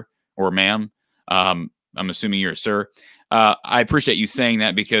 sir or ma'am. I'm assuming you're a sir. I appreciate you saying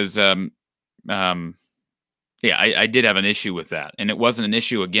that because, yeah, I did have an issue with that. And it wasn't an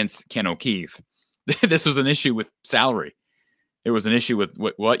issue against Ken O'Keefe. This was an issue with salary. It was an issue with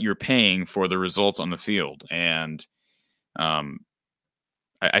what you're paying for the results on the field. And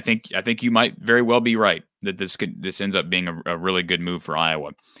I think you might very well be right that this ends up being a really good move for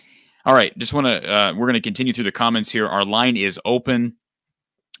Iowa. All right, just want to we're going to continue through the comments here. Our line is open,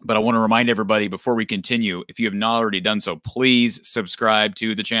 but I want to remind everybody before we continue, if you have not already done so, please subscribe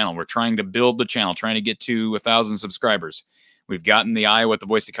to the channel. We're trying to build the channel, trying to get to 1,000 subscribers. We've gotten the Iowa at the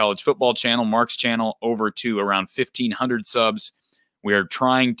Voice of College Football channel, Mark's channel, over to around 1,500 subs. We are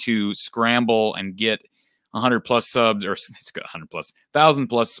trying to scramble and get 100 plus subs, or it's got 100 plus, 1,000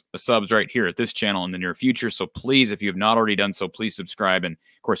 plus subs right here at this channel in the near future. So please, if you have not already done so, please subscribe and,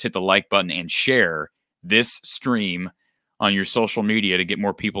 of course, hit the like button and share this stream on your social media to get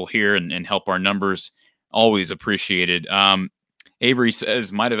more people here and help our numbers. Always appreciated. Avery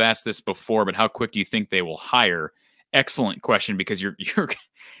says, might have asked this before, but how quick do you think they will hire? Excellent question, because you're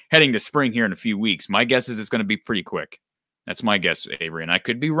heading to spring here in a few weeks. My guess is it's going to be pretty quick. That's my guess, Avery, and I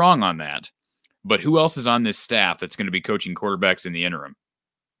could be wrong on that. But who else is on this staff that's going to be coaching quarterbacks in the interim?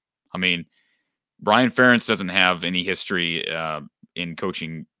 I mean, Brian Ferentz doesn't have any history in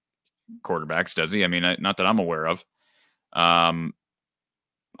coaching quarterbacks, does he? I mean, not that I'm aware of.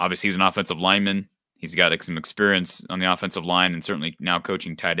 Obviously, he's an offensive lineman. He's got some experience on the offensive line and certainly now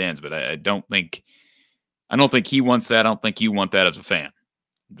coaching tight ends. But I don't think he wants that. I don't think you want that as a fan.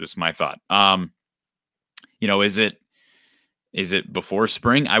 Just my thought. You know, is it before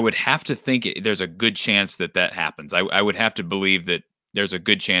spring? I would have to think there's a good chance that happens. I would have to believe that there's a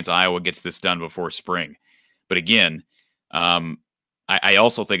good chance Iowa gets this done before spring. But again, I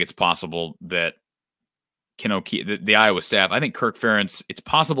also think it's possible that Ken O'Keefe, the Iowa staff, I think Kirk Ferentz, it's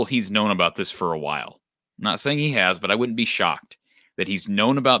possible he's known about this for a while. I'm not saying he has, but I wouldn't be shocked that he's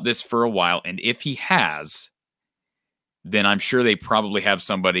known about this for a while. And if he has, then I'm sure they probably have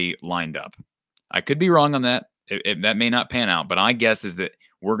somebody lined up. I could be wrong on that. That may not pan out, but my guess is that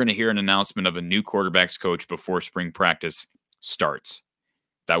we're going to hear an announcement of a new quarterbacks coach before spring practice starts.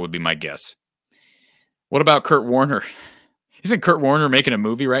 That would be my guess. What about Kurt Warner? Isn't Kurt Warner making a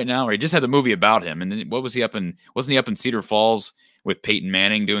movie right now? Or he just had a movie about him. And then what was he up in? Wasn't he up in Cedar Falls with Peyton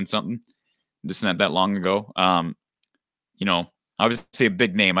Manning doing something? Just not that long ago. You know, Obviously, a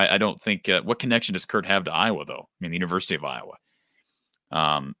big name. I don't think what connection does Kurt have to Iowa, though? I mean, the University of Iowa.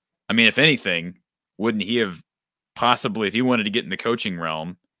 I mean, if anything, wouldn't he have possibly, if he wanted to get in the coaching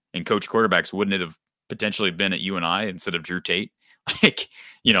realm and coach quarterbacks, wouldn't it have potentially been at UNI instead of Drew Tate? Like,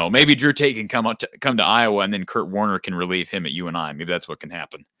 you know, maybe Drew Tate can come to Iowa, and then Kurt Warner can relieve him at UNI. Maybe that's what can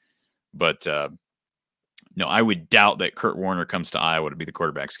happen. But no, I would doubt that Kurt Warner comes to Iowa to be the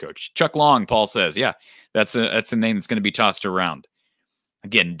quarterback's coach. Chuck Long, Paul says, yeah, that's a name that's going to be tossed around.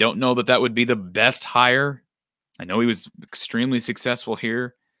 Again, don't know that would be the best hire. I know he was extremely successful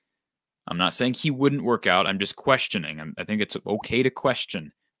here. I'm not saying he wouldn't work out. I'm just questioning. I think it's okay to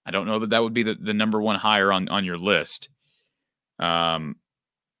question. I don't know that would be the number one hire on your list. But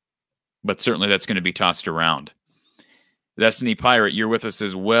certainly that's going to be tossed around. Destiny Pirate, you're with us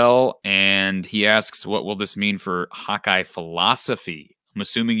as well. And he asks, what will this mean for Hawkeye philosophy? I'm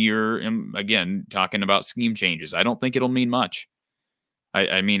assuming you're, again, talking about scheme changes. I don't think it'll mean much.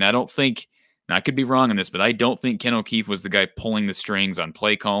 I mean, I don't think, and I could be wrong on this, but I don't think Ken O'Keefe was the guy pulling the strings on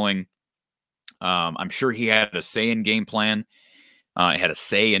play calling. I'm sure he had a say in game plan. He had a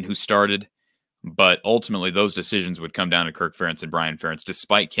say in who started. But ultimately, those decisions would come down to Kirk Ferentz and Brian Ferentz,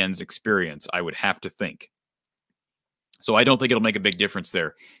 despite Ken's experience, I would have to think. So I don't think it'll make a big difference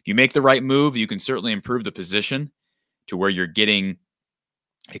there. If you make the right move, you can certainly improve the position to where you're getting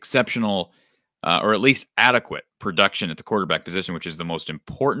exceptional or at least adequate production at the quarterback position, which is the most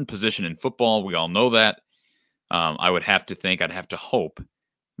important position in football. We all know that. I would have to think, I'd have to hope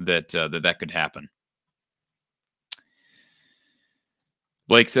that that could happen.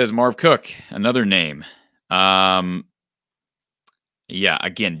 Blake says Marv Cook, another name. Yeah,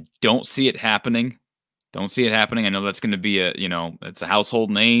 again, don't see it happening. Don't see it happening. I know that's going to be it's a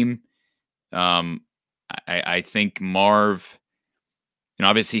household name. I think Marv,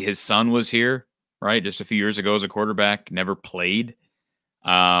 obviously his son was here, right? Just a few years ago as a quarterback, never played.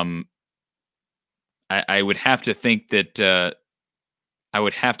 I would have to think that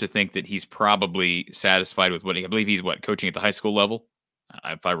he's probably satisfied with I believe he's coaching at the high school level,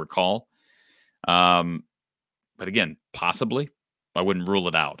 if I recall. But again, possibly. I wouldn't rule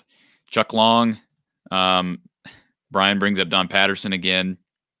it out. Chuck Long. Brian brings up Don Patterson again.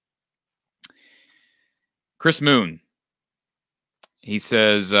 Chris Moon. He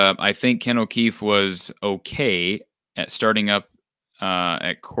says, I think Ken O'Keefe was okay at starting up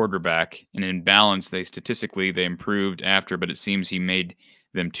at quarterback, and in balance, they improved after, but it seems he made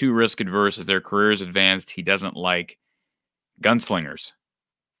them too risk adverse as their careers advanced. He doesn't like gunslingers.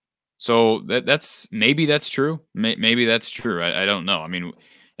 So maybe that's true. Maybe that's true. I don't know. I mean,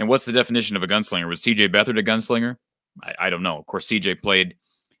 and what's the definition of a gunslinger? Was C.J. Beathard a gunslinger? I don't know. Of course, C.J. played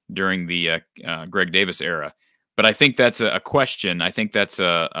during the Greg Davis era. But I think that's a question. I think that's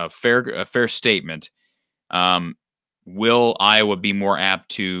a fair statement. Will Iowa be more apt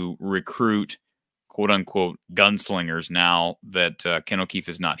to recruit, quote unquote, gunslingers now that Ken O'Keefe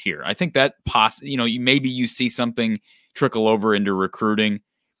is not here? I think that maybe you see something trickle over into recruiting.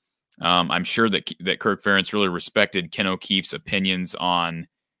 I'm sure that Kirk Ferentz really respected Ken O'Keefe's opinions on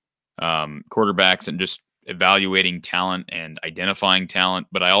quarterbacks and just evaluating talent and identifying talent.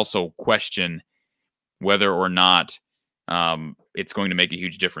 But I also question whether or not it's going to make a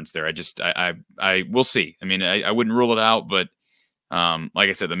huge difference there. I will see. I mean, I wouldn't rule it out, but like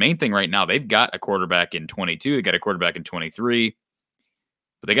I said, the main thing right now, they've got a quarterback in 22, they got a quarterback in 23,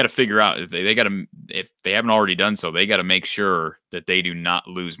 but they got to figure out if they haven't already done so, they got to make sure that they do not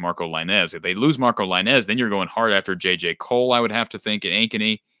lose Marco Lainez. If they lose Marco Lainez, then you're going hard after JJ Cole, I would have to think, at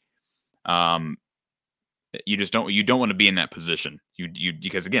Ankeny. You don't want to be in that position.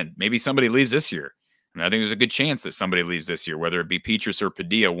 Because again, maybe somebody leaves this year. And I think there's a good chance that somebody leaves this year, whether it be Petrus or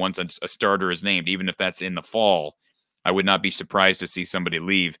Padilla once a starter is named, even if that's in the fall. I would not be surprised to see somebody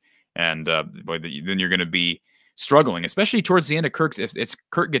leave. And then you're going to be struggling, especially towards the end of Kirk's. If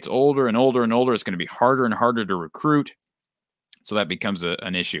Kirk gets older and older and older, it's going to be harder and harder to recruit. So that becomes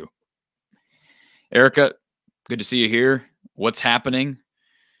an issue. Erica, good to see you here. What's happening?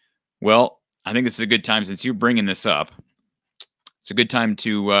 Well, I think this is a good time, since you're bringing this up. It's a good time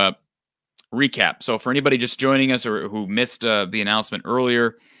to recap. So for anybody just joining us or who missed the announcement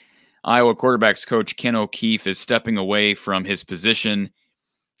earlier, Iowa quarterbacks coach Ken O'Keefe is stepping away from his position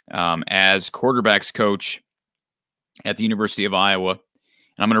as quarterbacks coach at the University of Iowa. And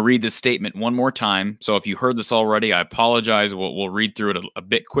I'm going to read this statement one more time. So if you heard this already, I apologize. We'll read through it a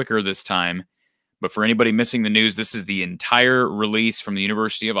bit quicker this time. But for anybody missing the news, this is the entire release from the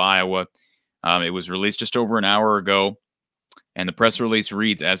University of Iowa. It was released just over an hour ago. And the press release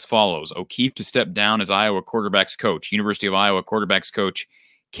reads as follows. O'Keefe to step down as Iowa quarterbacks coach. University of Iowa quarterbacks coach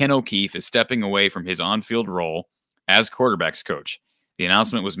Ken O'Keefe is stepping away from his on-field role as quarterbacks coach. The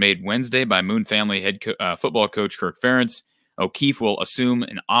announcement was made Wednesday by Moon family head football coach Kirk Ferentz. O'Keefe will assume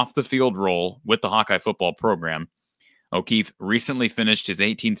an off-the-field role with the Hawkeye football program. O'Keefe recently finished his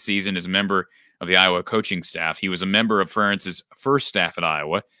 18th season as a member of the Iowa coaching staff. He was a member of Ferentz's first staff at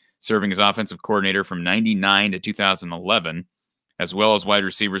Iowa, serving as offensive coordinator from 99 to 2011, as well as wide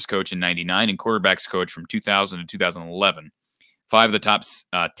receivers coach in 99 and quarterbacks coach from 2000 to 2011. 5 of the top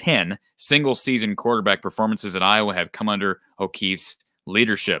 10 single-season quarterback performances at Iowa have come under O'Keefe's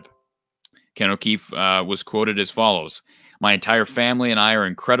leadership. Ken O'Keefe was quoted as follows: "My entire family and I are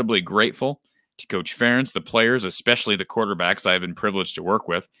incredibly grateful to Coach Ferentz, the players, especially the quarterbacks I have been privileged to work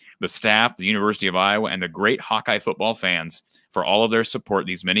with, the staff, the University of Iowa, and the great Hawkeye football fans for all of their support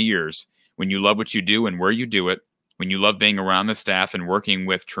these many years. When you love what you do and where you do it, when you love being around the staff and working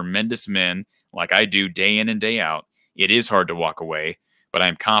with tremendous men like I do day in and day out, it is hard to walk away, but I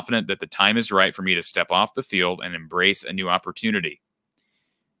am confident that the time is right for me to step off the field and embrace a new opportunity."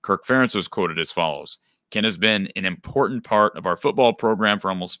 Kirk Ferentz was quoted as follows: "Ken has been an important part of our football program for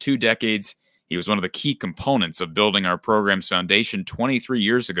almost 2 decades. He was one of the key components of building our program's foundation 23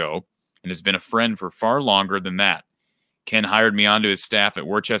 years ago and has been a friend for far longer than that. Ken hired me onto his staff at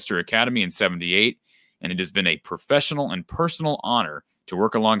Worcester Academy in '78, and it has been a professional and personal honor to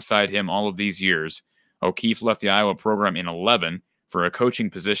work alongside him all of these years. O'Keefe left the Iowa program in '11 for a coaching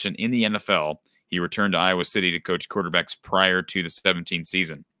position in the NFL. He returned to Iowa City to coach quarterbacks prior to the '17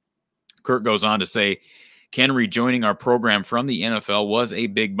 season." Kirk goes on to say, "Ken rejoining our program from the NFL was a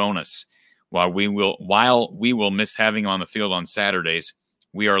big bonus. While we will miss having him on the field on Saturdays,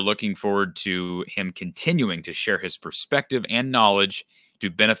 we are looking forward to him continuing to share his perspective and knowledge to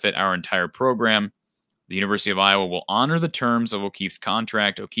benefit our entire program. The University of Iowa will honor the terms of O'Keefe's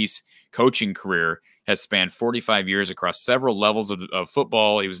contract. O'Keefe's coaching career has spanned 45 years across several levels of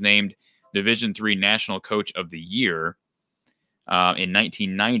football. He was named Division III National Coach of the Year in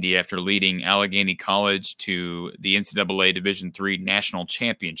 1990 after leading Allegheny College to the NCAA Division III National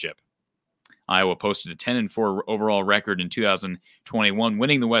Championship. Iowa posted a 10-4 overall record in 2021,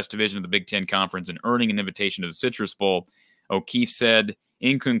 winning the West Division of the Big Ten Conference and earning an invitation to the Citrus Bowl. O'Keefe said,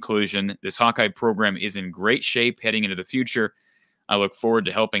 in conclusion, this Hawkeye program is in great shape heading into the future. I look forward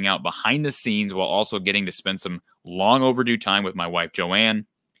to helping out behind the scenes while also getting to spend some long overdue time with my wife, Joanne,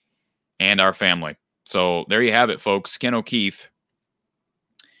 and our family." So there you have it, folks. Ken O'Keefe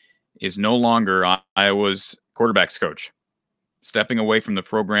is no longer Iowa's quarterbacks coach, stepping away from the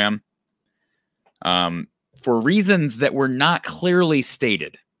program for reasons that were not clearly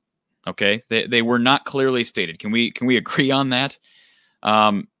stated. Okay, they were not clearly stated. Can we agree on that?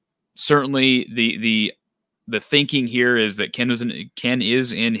 Certainly, the thinking here is that Ken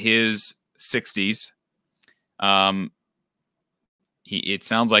is in his 60s. It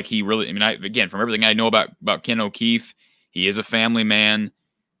sounds like he really. I mean, again, from everything I know about Ken O'Keefe, he is a family man.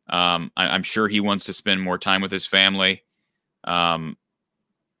 I'm sure he wants to spend more time with his family.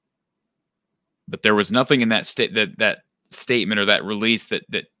 But there was nothing in that statement or that release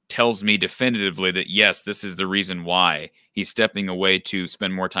that tells me definitively that, yes, this is the reason why he's stepping away to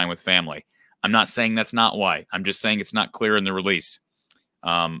spend more time with family. I'm not saying that's not why. I'm just saying it's not clear in the release.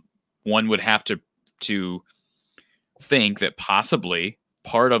 One would have to think that possibly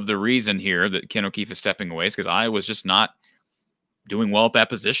part of the reason here that Ken O'Keefe is stepping away is because Iowa's just not doing well at that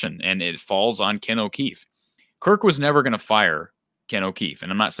position, and it falls on Ken O'Keefe. Kirk was never going to fire Ken O'Keefe,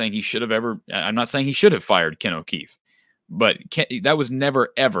 and I'm not saying he should have fired Ken O'Keefe, but that was never,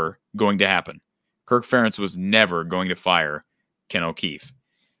 ever going to happen. Kirk Ferentz was never going to fire Ken O'Keefe.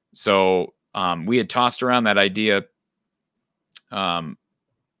 So we had tossed around that idea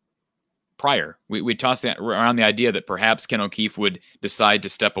prior. We tossed around the idea that perhaps Ken O'Keefe would decide to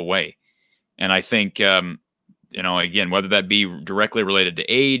step away. And I think, again, whether that be directly related to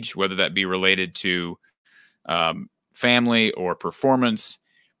age, whether that be related to family or performance,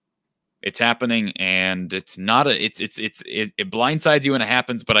 it's happening, and it's not it blindsides you when it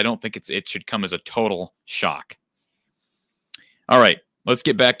happens, but I don't think it should come as a total shock. All right, let's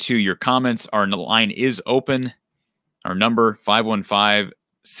get back to your comments. Our line is open. Our number 515-635-1601.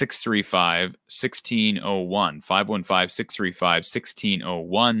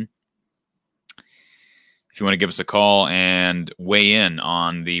 515-635-1601. If you want to give us a call and weigh in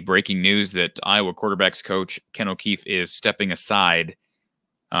on the breaking news that Iowa quarterbacks coach Ken O'Keefe is stepping aside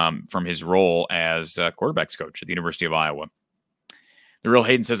from his role as quarterbacks coach at the University of Iowa. The Real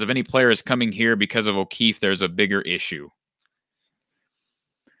Hayden says, if any player is coming here because of O'Keefe, there's a bigger issue.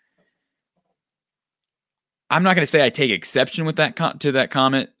 I'm not going to say I take exception with to that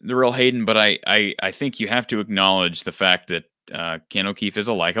comment, the Real Hayden, but I think you have to acknowledge the fact that Ken O'Keefe is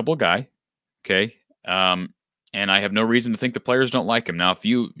a likable guy. Okay. and I have no reason to think the players don't like him. Now,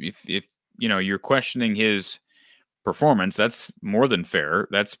 if you're questioning his performance, that's more than fair.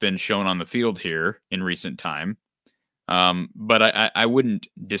 That's been shown on the field here in recent time. But I wouldn't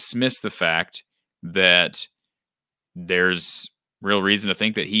dismiss the fact that there's real reason to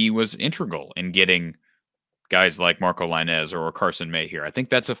think that he was integral in getting guys like Marco Lainez or Carson May here. I think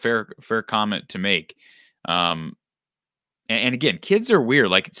that's a fair comment to make. And again, kids are weird.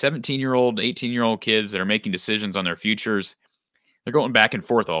 Like 17-year-old, 18-year-old kids that are making decisions on their futures, they're going back and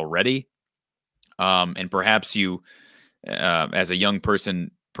forth already. And perhaps you, as a young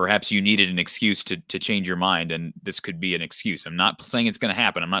person, perhaps you needed an excuse to change your mind, and this could be an excuse. I'm not saying it's going to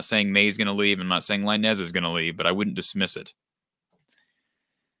happen. I'm not saying May's going to leave. I'm not saying Lainez is going to leave, but I wouldn't dismiss it.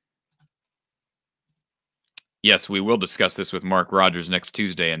 Yes, we will discuss this with Mark Rogers next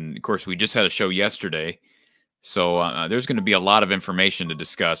Tuesday. And, of course, we just had a show yesterday. So there's going to be a lot of information to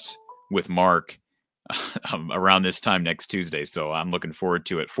discuss with Mark around this time next Tuesday. So I'm looking forward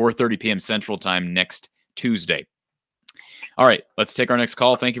to it. 4:30 p.m. Central Time next Tuesday. All right, let's take our next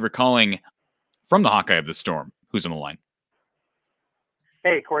call. Thank you for calling from the Hawkeye of the Storm. Who's on the line?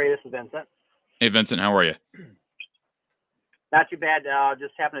 Hey, Corey, this is Vincent. Hey, Vincent, how are you? Not too bad.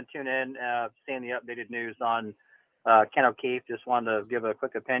 Just happened to tune in, seeing the updated news on Ken O'Keefe. Just wanted to give a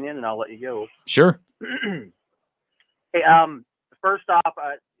quick opinion, and I'll let you go. Sure. Hey, first off,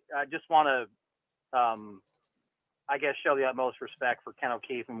 I just want to, I guess, show the utmost respect for Ken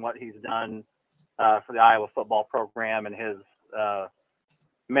O'Keefe and what he's done for the Iowa football program and his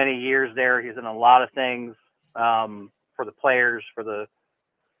many years there. He's done a lot of things for the players, for the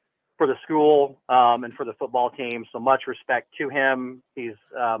school, and for the football team. So much respect to him. He's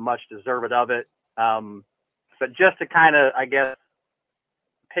much deserved of it. But just to kind of, I guess,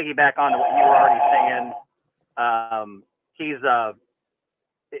 piggyback on what you were already saying,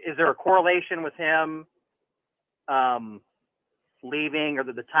 is there a correlation with him leaving, or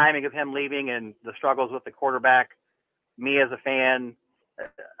the timing of him leaving and the struggles with the quarterback? Me as a fan,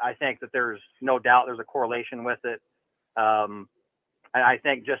 I think that there's no doubt there's a correlation with it. I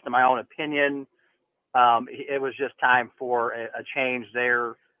think, just in my own opinion, it was just time for a change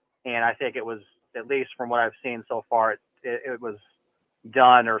there. And I think it was, at least from what I've seen so far, it was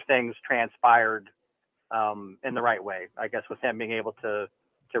done, or things transpired in the right way, I guess, with him being able to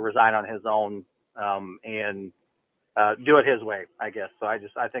resign on his own and do it his way, I guess. So I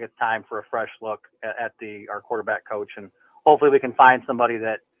think it's time for a fresh look at our quarterback coach, and hopefully we can find somebody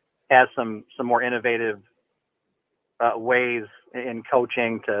that has some more innovative ways in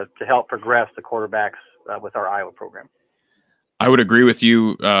coaching to help progress the quarterbacks with our Iowa program. I would agree with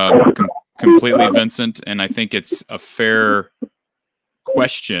you completely, Vincent, and I think it's a fair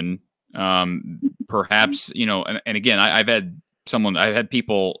question. Perhaps, and again, I've had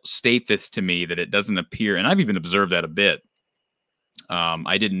people state this to me, that it doesn't appear, and I've even observed that a bit.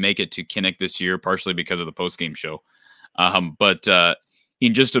 I didn't make it to Kinnick this year, partially because of the postgame show. But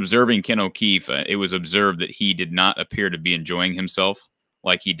in just observing Ken O'Keefe, it was observed that he did not appear to be enjoying himself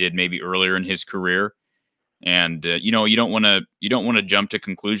like he did maybe earlier in his career. And you don't want to jump to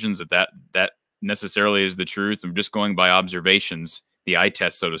conclusions that necessarily is the truth. I'm just going by observations, the eye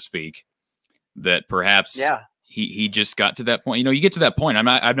test, so to speak, that perhaps he just got to that point. You get to that point.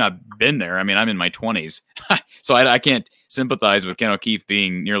 I've not been there. I mean, I'm in my 20s, so I can't sympathize with Ken O'Keefe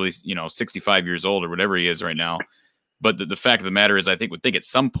being nearly 65 years old or whatever he is right now. But the fact of the matter is, I think at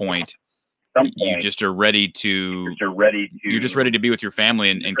some point you just are ready to you're just ready to be with your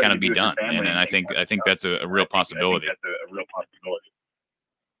family and kind of be done. And I think that's a real possibility.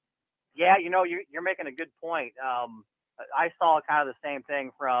 Yeah, you're making a good point. I saw kind of the same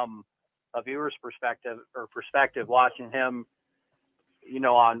thing from a viewer's perspective watching him,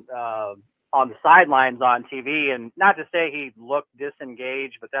 on the sidelines on TV. And not to say he looked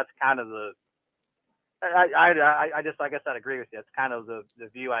disengaged, but that's kind of I guess I'd agree with you. It's kind of the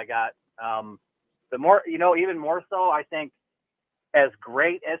view I got. But more, even more so, I think, as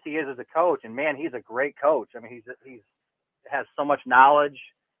great as he is as a coach, and man, he's a great coach. I mean, he's has so much knowledge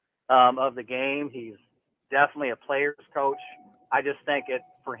of the game. He's definitely a player's coach. I just think it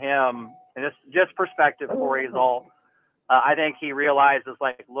for him, and it's just perspective, Corey, is all. I think he realizes,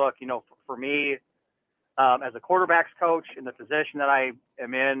 like, look, for me, as a quarterback's coach in the position that I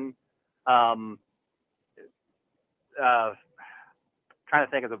am in, trying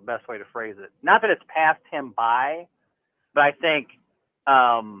to think of the best way to phrase it. Not that it's passed him by, but I think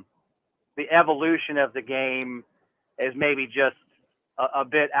the evolution of the game is maybe just a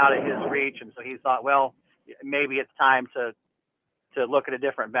bit out of his reach. And so he thought, well, maybe it's time to look at a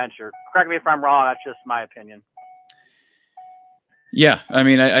different venture. Correct me if I'm wrong. That's just my opinion. Yeah, I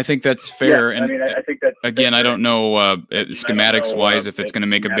mean, I think that's fair. And I think that, again, I don't know schematics wise if it's going to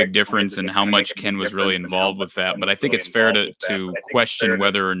make a big difference and how much Ken was really involved with that. But I think it's fair to question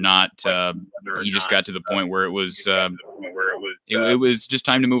whether or not he just got to the point where it was just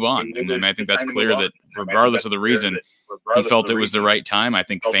time to move on. And I think that's clear that regardless of the reason, he felt it was the right time. I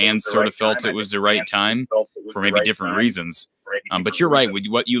think fans sort of felt it was the right time for maybe different reasons. But you're right with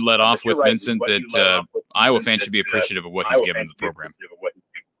what you led off with, Vincent, that Iowa fans should be appreciative of what he's given the program.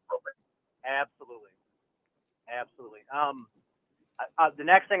 Absolutely. Absolutely. The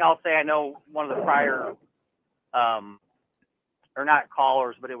next thing I'll say, I know one of the prior, or not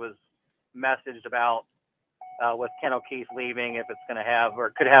callers, but it was messaged about with Ken O'Keefe leaving, if it's going to have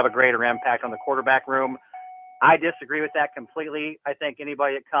or could have a greater impact on the quarterback room. I disagree with that completely. I think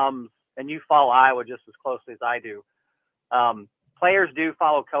anybody that comes, and you follow Iowa just as closely as I do, players do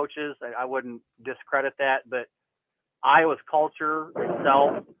follow coaches. I wouldn't discredit that, but Iowa's culture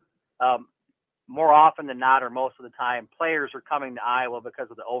itself, more often than not, or most of the time, players are coming to Iowa because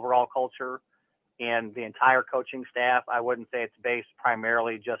of the overall culture and the entire coaching staff. I wouldn't say it's based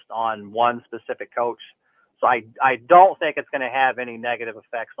primarily just on one specific coach. So I don't think it's going to have any negative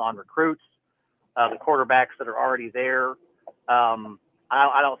effects on recruits, the quarterbacks that are already there.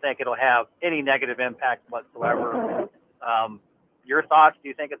 I don't think it'll have any negative impact whatsoever. Your thoughts? Do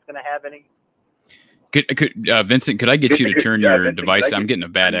you think it's going to have any? Vincent, could I get you to turn your device? I'm getting a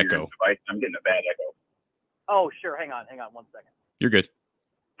bad echo. Oh, sure. Hang on 1 second. You're good.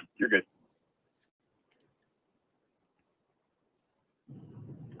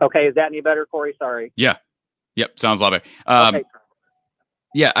 Okay. Is that any better, Corey? Sorry. Yeah. Yep. Sounds a lot better. Okay.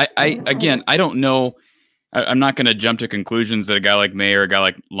 Yeah. Again, I don't know. I'm not going to jump to conclusions that a guy like May or a guy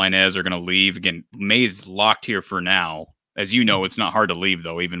like Linez are going to leave. Again, May's locked here for now. As you know, it's not hard to leave,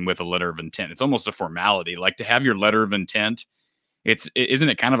 though, even with a letter of intent. It's almost a formality. Like, to have your letter of intent, isn't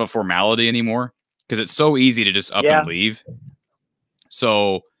it kind of a formality anymore? Because it's so easy to just up and leave.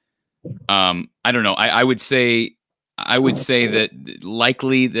 So, I don't know. I would say that it's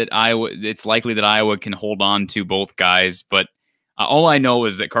likely that Iowa can hold on to both guys, but all I know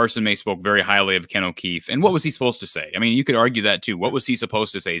is that Carson May spoke very highly of Ken O'Keefe. And what was he supposed to say? I mean, you could argue that too. What was he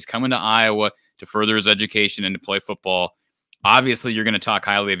supposed to say? He's coming to Iowa to further his education and to play football. Obviously, you're going to talk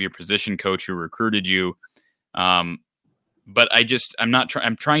highly of your position coach who recruited you. But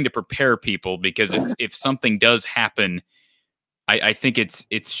I'm trying to prepare people, because if something does happen, I think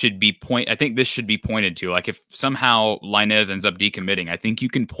this should be pointed to. Like, if somehow Linez ends up decommitting, I think you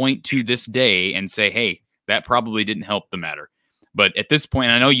can point to this day and say, hey, that probably didn't help the matter. But at this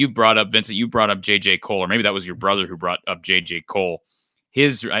point, I know you've brought up, Vincent, you brought up J.J. Cole, or maybe that was your brother who brought up J.J. Cole.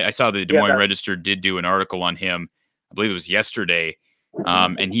 I saw the Des Moines Register did do an article on him, I believe it was yesterday,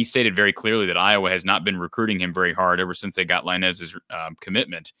 and he stated very clearly that Iowa has not been recruiting him very hard ever since they got Linez's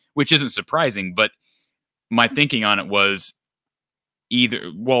commitment, which isn't surprising. But my thinking on it was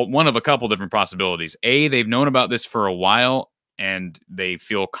one of a couple different possibilities. A, they've known about this for a while, and they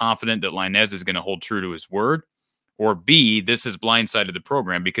feel confident that Linez is going to hold true to his word. Or B, this has blindsided the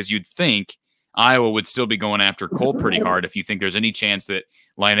program, because you'd think Iowa would still be going after Cole pretty hard if you think there's any chance that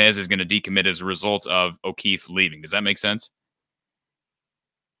Linez is going to decommit as a result of O'Keefe leaving. Does that make sense?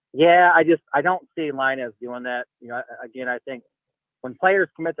 Yeah, I don't see Linez doing that. Again, I think when players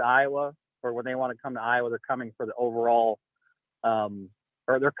commit to Iowa, or when they want to come to Iowa, they're coming for the overall,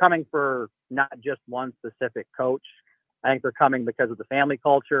 or they're coming for not just one specific coach. I think they're coming because of the family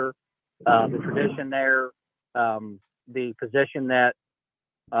culture, the tradition there, the position that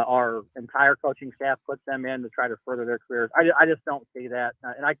our entire coaching staff puts them in to try to further their careers. I just don't see that,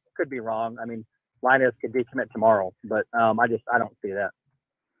 and I could be wrong. I mean, Linez could decommit tomorrow, but I don't see that.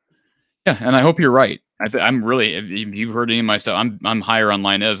 Yeah, and I hope you're right. I'm really, if you've heard any of my stuff, I'm higher on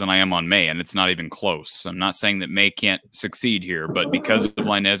Linez than I am on May, and it's not even close. I'm not saying that May can't succeed here, but because of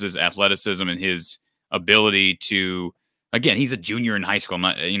Linez's athleticism and his ability to, again, he's a junior in high school.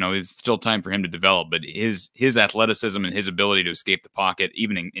 It's still time for him to develop, but his athleticism and his ability to escape the pocket,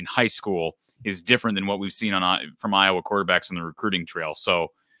 even in high school, is different than what we've seen from Iowa quarterbacks on the recruiting trail. So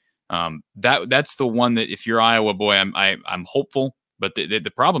that's the one that, if you're Iowa boy, I'm hopeful. But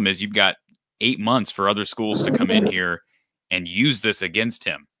the problem is you've got 8 months for other schools to come in here and use this against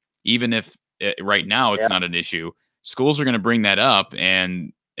him. Even if right now it's not an issue, schools are going to bring that up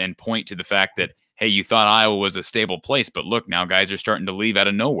and point to the fact that, hey, you thought Iowa was a stable place, but look, now guys are starting to leave out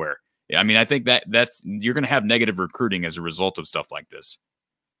of nowhere. I mean, I think that's you're going to have negative recruiting as a result of stuff like this.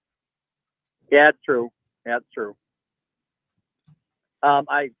 Yeah, it's true. That's true. I'm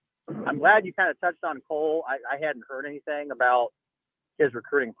glad you kind of touched on Cole. I hadn't heard anything about his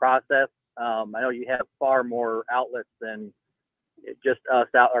recruiting process. I know you have far more outlets than just us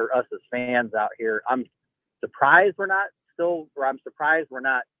as fans out here. I'm surprised we're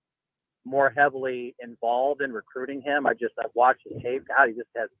not more heavily involved in recruiting him. I've watched his tape. God,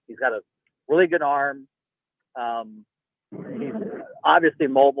 he's got a really good arm. He's obviously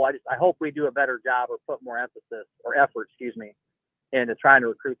mobile. I hope we do a better job or put more emphasis or effort, into trying to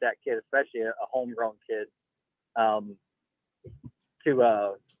recruit that kid, especially a homegrown kid,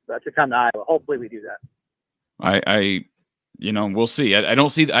 to come to Iowa. Hopefully we do that. We'll see. I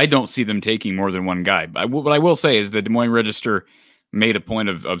don't see them taking more than one guy. But what I will say is the Des Moines Register made a point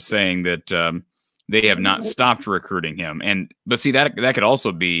of saying that they have not stopped recruiting him. But see, that could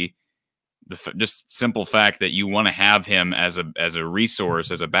also be just simple fact that you want to have him as a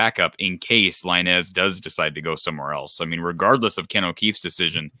resource, as a backup in case Lainez does decide to go somewhere else. I mean, regardless of Ken O'Keefe's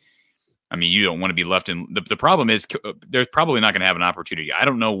decision, I mean, you don't want to be left in. The problem is they're probably not going to have an opportunity. I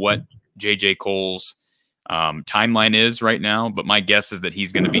don't know what J.J. Cole's timeline is right now, but my guess is that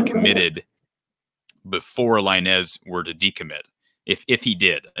he's going to be committed before Lainez were to decommit. If he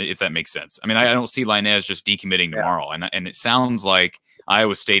did, if that makes sense. I mean, I don't see Lainez just decommitting tomorrow, and it sounds like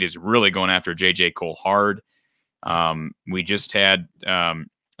Iowa State is really going after J.J. Cole hard. We just had a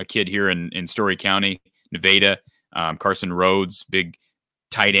kid here in Story County, Nevada, Carson Rhodes, big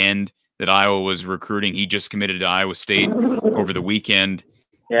tight end that Iowa was recruiting. He just committed to Iowa State over the weekend.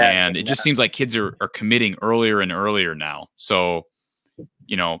 Yeah, and it just seems like kids are committing earlier and earlier now. So,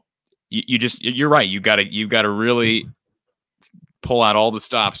 you're right. You got to really pull out all the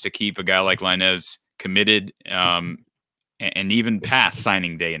stops to keep a guy like Lainez committed, and even past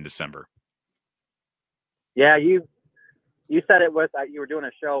signing day in December. Yeah, you said it with you were doing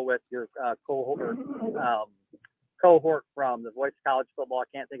a show with your cohort from the Voice of College Football.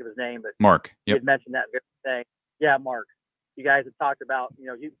 I can't think of his name, but Mark. Yep. You mentioned that very thing. Yeah, Mark. You guys have talked about,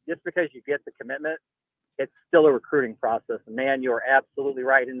 just because you get the commitment, it's still a recruiting process. And man, you are absolutely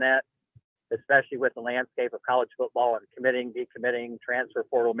right in that, especially with the landscape of college football and committing, decommitting, transfer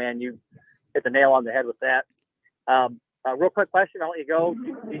portal. Man, you hit the nail on the head with that. Real quick question, I'll let you go.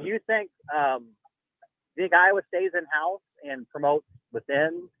 Do you think Iowa stays in-house and promotes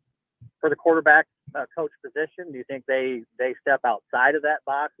within for the quarterback coach position? Do you think they step outside of that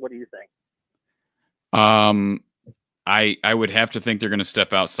box? What do you think? I would have to think they're going to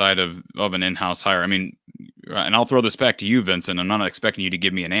step outside of an in-house hire. I mean, and I'll throw this back to you, Vincent. I'm not expecting you to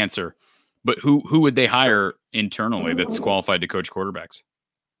give me an answer, but who would they hire internally that's qualified to coach quarterbacks?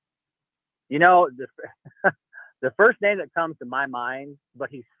 The first name that comes to my mind, but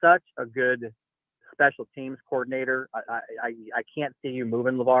he's such a good special teams coordinator. I can't see you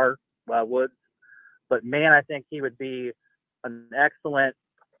moving LeVar Woods, but man, I think he would be an excellent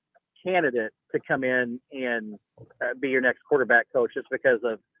candidate to come in and be your next quarterback coach, just because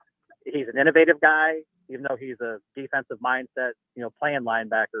he's an innovative guy, even though he's a defensive mindset, playing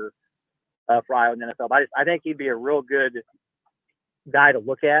linebacker for Iowa in the NFL. But I think he'd be a real good guy to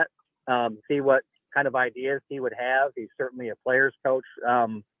look at, see what kind of ideas he would have. He's certainly a player's coach.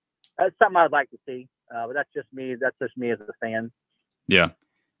 That's something I'd like to see, but that's just me. That's just me as a fan. Yeah.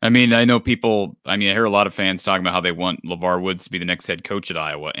 I mean, I know people, I hear a lot of fans talking about how they want LeVar Woods to be the next head coach at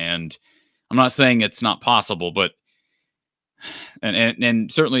Iowa. And I'm not saying it's not possible, but,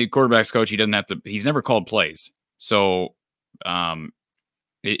 and certainly quarterback's coach, he's never called plays. So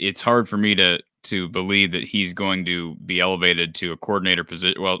it's hard for me to believe that he's going to be elevated to a coordinator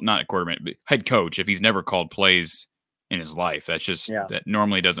position. Well, not a coordinator, but head coach, if he's never called plays in his life. That's just, that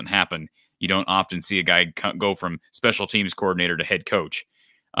normally doesn't happen. You don't often see a guy go from special teams coordinator to head coach.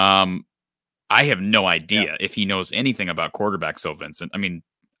 I have no idea if he knows anything about quarterbacks, so Vincent. I mean,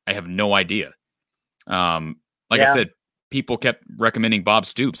 I have no idea. I said, people kept recommending Bob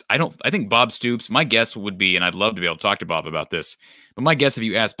Stoops. I think Bob Stoops, my guess would be, and I'd love to be able to talk to Bob about this, but my guess, if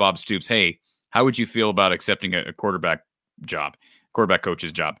you ask Bob Stoops, hey, how would you feel about accepting a quarterback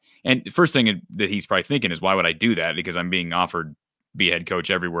coach's job? And the first thing that he's probably thinking is, why would I do that? Because I'm being offered be a head coach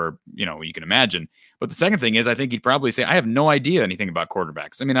everywhere, you can imagine. But the second thing is, I think he'd probably say, I have no idea anything about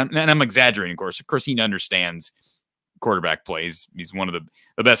quarterbacks. I mean, I'm exaggerating, of course. Of course, he understands quarterback plays. He's one of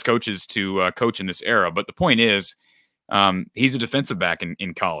the best coaches to coach in this era. But the point is, he's a defensive back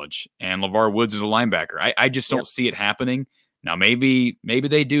in college, and LeVar Woods is a linebacker. I just don't see it happening. Now, maybe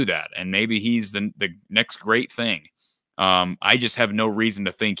they do that, and maybe he's the next great thing. I just have no reason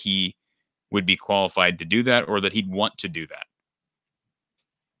to think he would be qualified to do that, or that he'd want to do that.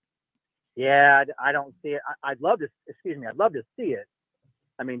 Yeah, I don't see it. I'd love to see it.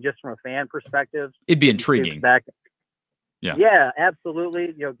 I mean, just from a fan perspective, it'd be intriguing. Back. Yeah,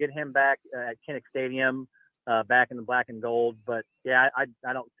 absolutely. Get him back at Kinnick Stadium, back in the black and gold. But yeah,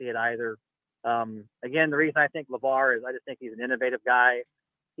 I don't see it either. Again, the reason I think LeVar is I just think he's an innovative guy.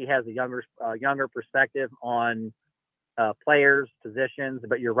 He has a younger perspective on players, positions.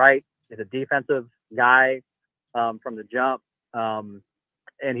 But you're right, he's a defensive guy from the jump,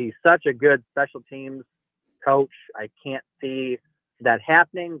 and he's such a good special teams coach. I can't see that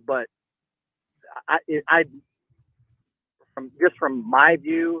happening, but from my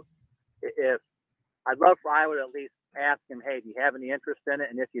view, if I'd love for Iowa to at least ask him, hey, do you have any interest in it?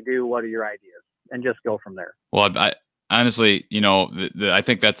 And if you do, what are your ideas? And just go from there. Well, I honestly, I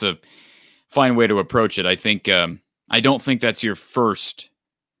think that's a fine way to approach it. I think I don't think that's your first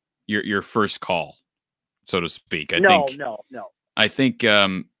call, so to speak. No. I think,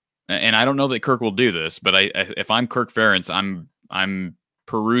 and I don't know that Kirk will do this, but if I'm Kirk Ferentz, I'm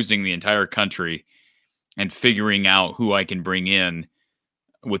perusing the entire country and figuring out who I can bring in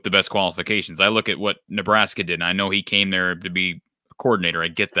with the best qualifications. I look at what Nebraska did, and I know he came there to be a coordinator. I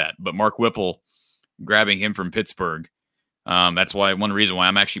get that. But Mark Whipple, grabbing him from Pittsburgh, that's one reason why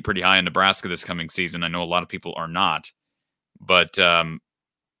I'm actually pretty high in Nebraska this coming season. I know a lot of people are not. But,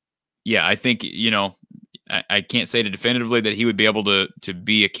 yeah, I think, I can't say definitively that he would be able to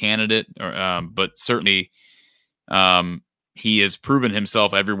be a candidate, but certainly he has proven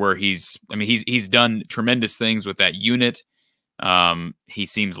himself everywhere. He's done tremendous things with that unit. He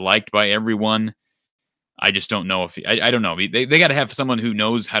seems liked by everyone. I just don't know if I don't know. They got to have someone who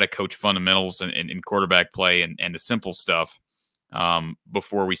knows how to coach fundamentals and quarterback play and the simple stuff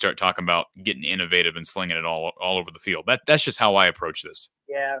before we start talking about getting innovative and slinging it all over the field. That's just how I approach this.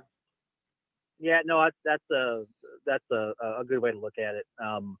 Yeah, no, that's a good way to look at it.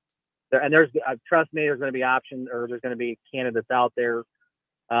 And there's trust me, there's going to be options, or there's going to be candidates out there.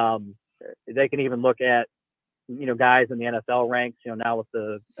 They can even look at guys in the NFL ranks. Now with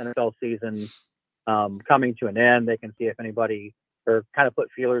the NFL season coming to an end, they can see if anybody, or kind of put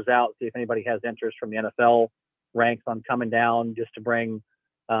feelers out, see if anybody has interest from the NFL ranks on coming down, just to bring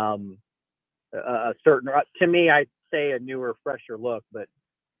a certain, to me, I'd say a newer, fresher look. But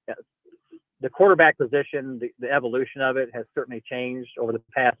the quarterback position, the evolution of it has certainly changed over the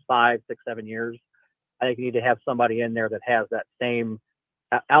past 5, 6, 7 years. I think you need to have somebody in there that has that same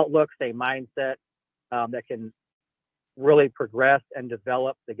outlook, same mindset, that can really progress and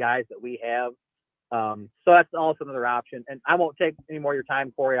develop the guys that we have. So that's also another option. And I won't take any more of your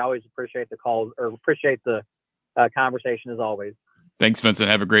time, Corey. I always appreciate the calls, or appreciate the conversation as always. Thanks, Vincent.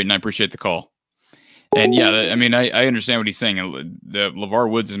 Have a great night. Appreciate the call. And yeah, I mean, I understand what he's saying. The LeVar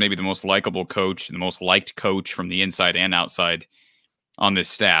Woods is maybe the most likable coach, the most liked coach from the inside and outside on this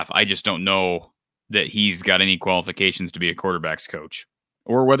staff. I just don't know that he's got any qualifications to be a quarterback's coach,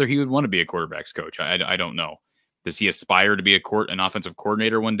 or whether he would want to be a quarterback's coach. I don't know. Does he aspire to be an offensive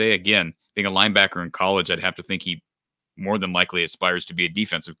coordinator one day? Again, being a linebacker in college, I'd have to think he more than likely aspires to be a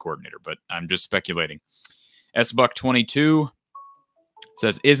defensive coordinator, but I'm just speculating. SBuck22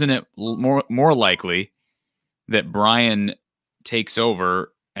 says, isn't it more likely that Brian takes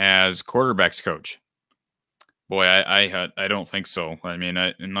over as quarterback's coach? Boy, I don't think so. I mean,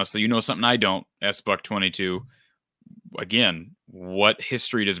 unless you know something I don't, SBuck22. Again, what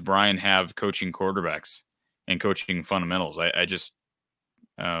history does Brian have coaching quarterbacks and coaching fundamentals? I just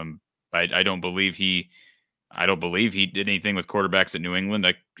I don't believe he did anything with quarterbacks at New England.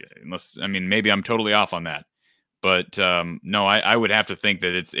 Maybe I'm totally off on that. But no, I would have to think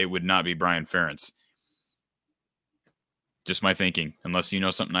that it would not be Brian Ferentz. Just my thinking, unless you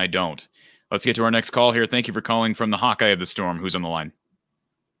know something I don't. Let's get to our next call here. Thank you for calling from the Hawkeye of the Storm. Who's on the line?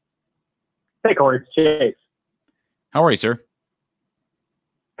 Hey, Corey. It's Chase. How are you, sir?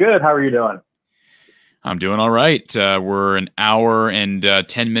 Good. How are you doing? I'm doing all right. We're an hour and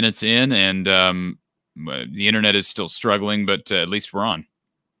 10 minutes in, and the internet is still struggling, but at least we're on.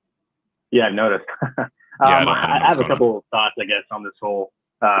 Yeah, I've noticed. I have a couple of thoughts, I guess, on this whole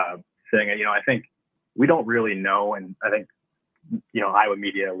thing. I think we don't really know, and I think, Iowa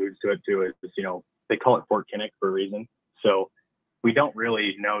media alludes to it too, is, they call it Fort Kinnick for a reason. So we don't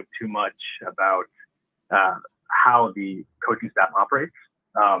really know too much about how the coaching staff operates.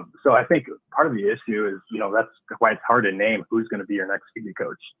 So I think part of the issue is, that's why it's hard to name who's going to be your next QB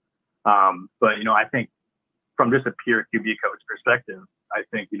coach. But, I think from just a pure QB coach perspective, I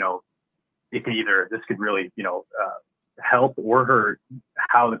think, it could this could really, help or hurt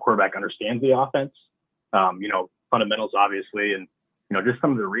how the quarterback understands the offense, fundamentals, obviously. And, just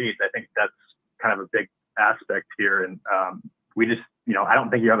some of the reads, I think that's kind of a big aspect here. And we just, I don't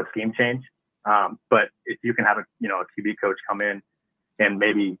think you have a scheme change. But if you can have a QB coach come in and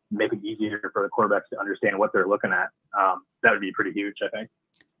maybe make it easier for the quarterbacks to understand what they're looking at, that would be pretty huge, I think.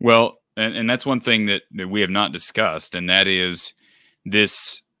 Well, and that's one thing that we have not discussed, and that is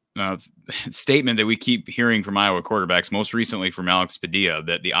this statement that we keep hearing from Iowa quarterbacks, most recently from Alex Padilla,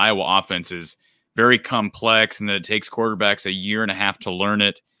 that the Iowa offense is very complex and that it takes quarterbacks a year and a half to learn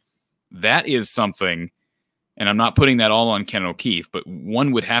it. That is something, and I'm not putting that all on Ken O'Keefe, but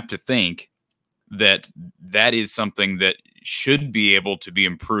one would have to think that that is something that should be able to be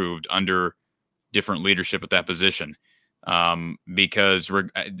improved under different leadership at that position. Because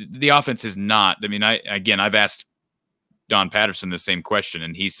the offense is not, I mean, I've asked Don Patterson the same question,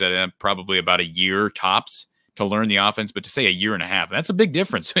 and he said probably about a year tops to learn the offense, but to say a year and a half, that's a big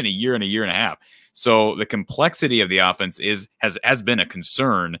difference in a year and a half. So the complexity of the offense has been a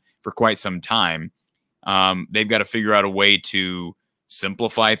concern for quite some time. They've got to figure out a way to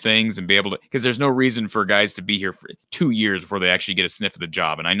simplify things and be able to, because there's no reason for guys to be here for 2 years before they actually get a sniff of the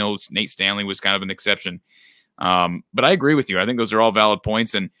job. And I know Nate Stanley was kind of an exception. But I agree with you. I think those are all valid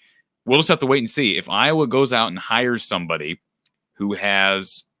points, and we'll just have to wait and see. If Iowa goes out and hires somebody who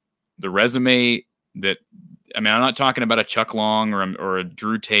has the resume that, I mean, I'm not talking about a Chuck Long or a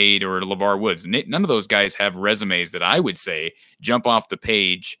Drew Tate or a LeVar Woods. None of those guys have resumes that I would say jump off the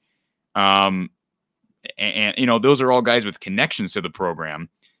page. And you know, those are all guys with connections to the program.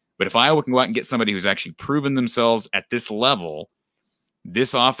 But if Iowa can go out and get somebody who's actually proven themselves at this level,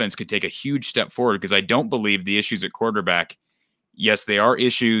 this offense could take a huge step forward, because I don't believe the issues at quarterback, yes, they are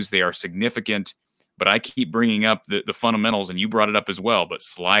issues, they are significant, but I keep bringing up the fundamentals, and you brought it up as well, but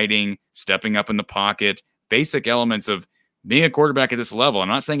sliding, stepping up in the pocket, basic elements of being a quarterback at this level. I'm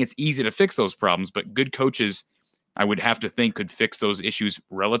not saying it's easy to fix those problems, but good coaches, I would have to think, could fix those issues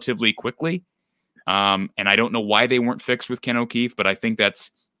relatively quickly. And I don't know why they weren't fixed with Ken O'Keefe, but I think that's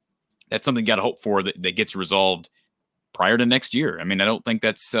something you got to hope for that gets resolved prior to next year. I mean, I don't think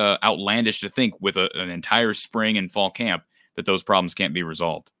that's outlandish to think with an entire spring and fall camp that those problems can't be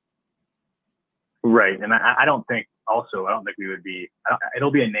resolved. Right. And I don't think we would be,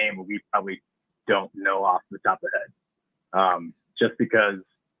 it'll be a name we probably don't know off the top of the head. Just because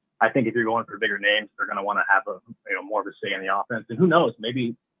I think if you're going for bigger names, they're going to want to have more of a say in the offense. And who knows,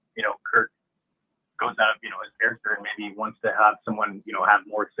 maybe, Kirk goes out of, his character and maybe wants to have someone, have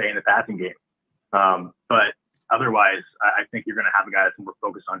more say in the passing game. But otherwise, I think you're going to have a guy that's more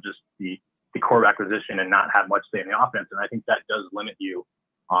focused on just the core acquisition and not have much say in the offense. And I think that does limit you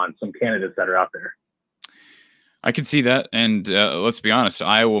on some candidates that are out there. I can see that. And let's be honest,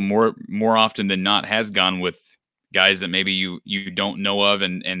 Iowa more often than not has gone with guys that maybe you don't know of,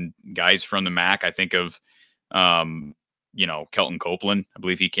 and guys from the MAC. I think of, Kelton Copeland. I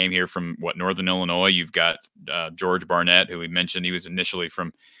believe he came here from Northern Illinois. You've got George Barnett, who we mentioned. He was initially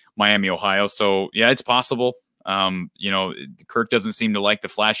from Miami, Ohio. So yeah, it's possible. Kirk doesn't seem to like the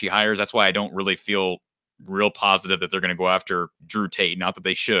flashy hires. That's why I don't really feel real positive that they're going to go after Drew Tate. Not that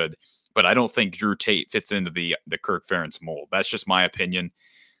they should, but I don't think Drew Tate fits into the Kirk Ferentz mold. That's just my opinion.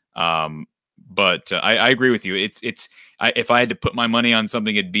 But I agree with you. If I had to put my money on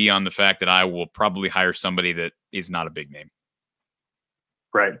something, it'd be on the fact that I will probably hire somebody that is not a big name.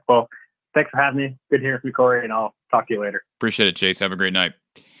 Right. Well, thanks for having me. Good hearing from you, Corey, and I'll talk to you later. Appreciate it, Chase. Have a great night.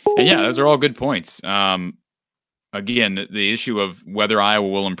 And yeah, those are all good points. Again, the issue of whether Iowa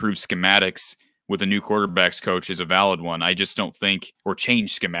will improve schematics with a new quarterbacks coach is a valid one. I just don't think, or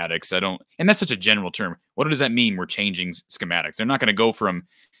change schematics. And that's such a general term. What does that mean? We're changing schematics. They're not going to go from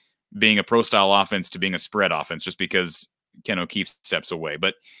being a pro style offense to being a spread offense just because Ken O'Keefe steps away.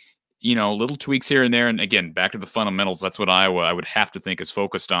 But, little tweaks here and there. And again, back to the fundamentals. That's what Iowa, I would have to think, is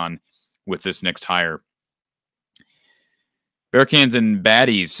focused on with this next hire. Bearcans and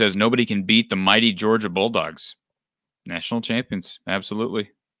Baddies says nobody can beat the mighty Georgia Bulldogs. National champions.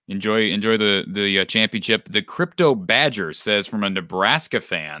 Absolutely. Enjoy the championship. The Crypto Badger says, from a Nebraska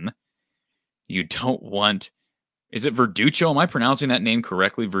fan, you don't want, is it Verduccio? Am I pronouncing that name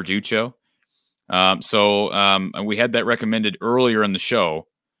correctly? Verduccio. We had that recommended earlier in the show.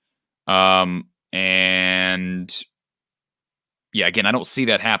 And yeah, again, I don't see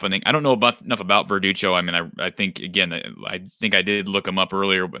that happening. I don't know enough about Verduccio. I mean, I think, again, I think I did look him up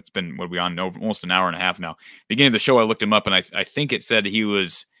earlier, but it's been, almost an hour and a half now. Beginning of the show, I looked him up, and I think it said he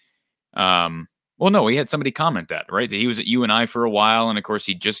was, he had somebody comment that, right? That he was at UNI for a while. And of course,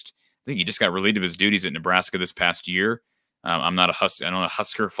 I think he just got relieved of his duties at Nebraska this past year. I'm not a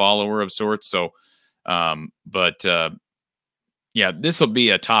Husker follower of sorts. So, yeah, this will be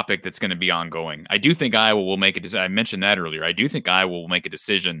a topic that's going to be ongoing. I do think Iowa will make a decision. I mentioned that earlier. I do think Iowa will make a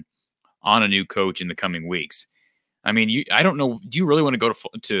decision on a new coach in the coming weeks. I mean, I don't know. Do you really want to go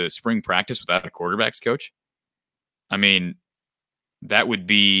to spring practice without a quarterbacks coach? I mean, that would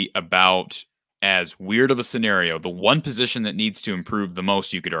be about as weird of a scenario. The one position that needs to improve the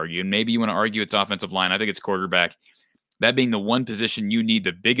most, you could argue, and maybe you want to argue it's offensive line. I think it's quarterback. that being the one position you need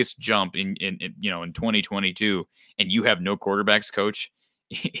the biggest jump in 2022, and you have no quarterbacks coach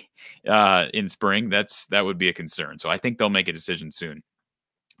in spring, that would be a concern. So I think they'll make a decision soon.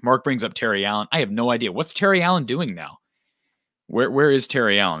 Mark brings up Terry Allen. I have no idea. What's Terry Allen doing now? Where is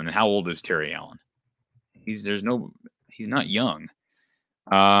Terry Allen, and how old is Terry Allen? He's not young.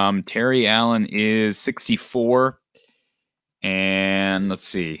 Terry Allen is 64, and let's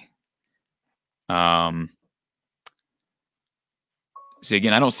see. So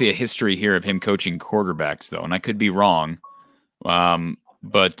again, I don't see a history here of him coaching quarterbacks, though, and I could be wrong.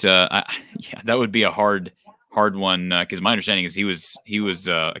 But that would be a hard one because my understanding is he was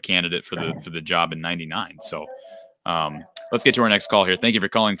a candidate for the job in '99. So let's get to our next call here. Thank you for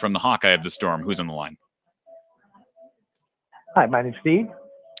calling from the Hawkeye of the Storm. Who's on the line? Hi, my name's Steve.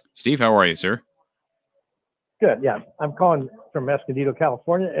 Steve, how are you, sir? Good. Yeah, I'm calling from Escondido,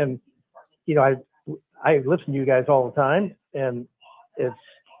 California, and I listen to you guys all the time, and it's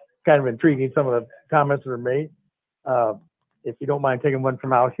kind of intriguing some of the comments that are made. If you don't mind taking one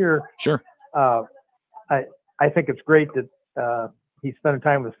from out here. Sure. I think it's great that he's spending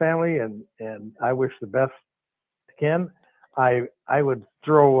time with his family, and I wish the best to Ken. I would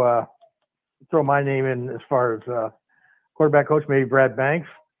throw my name in as far as quarterback coach, maybe Brad Banks,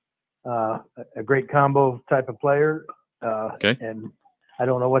 a great combo type of player. Okay. And I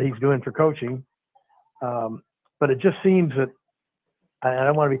don't know what he's doing for coaching, but it just seems that I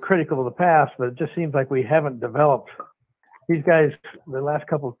don't want to be critical of the past, but it just seems like we haven't developed. These guys, the last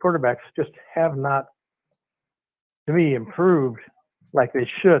couple of quarterbacks, just have not, to me, improved like they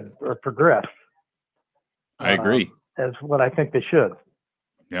should or progressed. I agree. As what I think they should.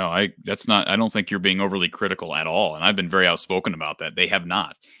 No, I don't think you're being overly critical at all. And I've been very outspoken about that. They have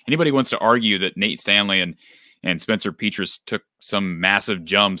not. Anybody who wants to argue that Nate Stanley and Spencer Petras took some massive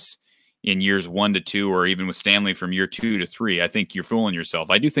jumps in years 1 to 2, or even with Stanley from year 2 to 3, I think you're fooling yourself.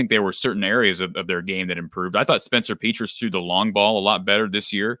 I do think there were certain areas of their game that improved. I thought Spencer Petras threw the long ball a lot better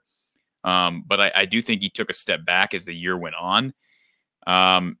this year. But I do think he took a step back as the year went on.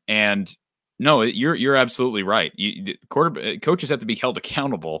 And no, you're absolutely right. Coaches have to be held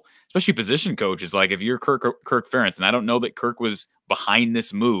accountable, especially position coaches. Like if you're Kirk Ferentz, and I don't know that Kirk was behind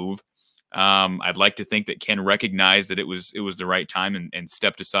this move. I'd like to think that Ken recognized that it was the right time and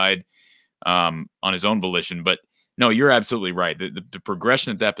stepped aside on his own volition. But no, you're absolutely right. The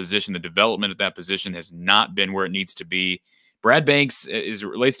progression at that position, the development at that position has not been where it needs to be. Brad Banks, as it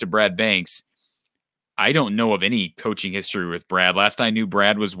relates to Brad Banks, I don't know of any coaching history with Brad. Last I knew,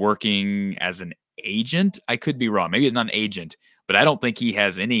 Brad was working as an agent. I could be wrong. Maybe he's not an agent, but I don't think he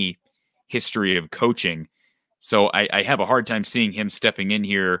has any history of coaching. So I have a hard time seeing him stepping in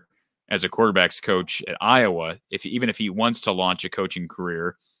here as a quarterback's coach at Iowa, even if he wants to launch a coaching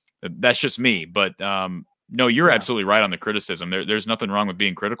career. That's just me. But no, you're absolutely right on the criticism. There's nothing wrong with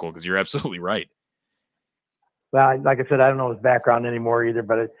being critical because you're absolutely right. Well, like I said, I don't know his background anymore either,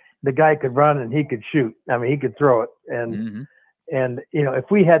 but the guy could run and he could shoot. I mean, he could throw it. And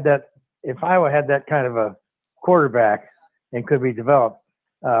if Iowa had that kind of a quarterback and could be developed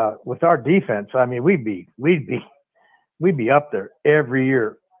with our defense, I mean, we'd be up there every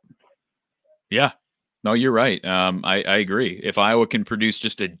year. Yeah, no, you're right. I agree. If Iowa can produce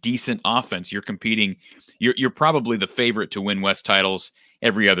just a decent offense, you're competing. You're probably the favorite to win West titles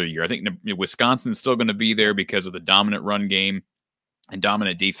every other year. I think Wisconsin's still going to be there because of the dominant run game and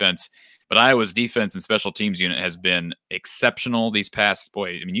dominant defense. But Iowa's defense and special teams unit has been exceptional these past,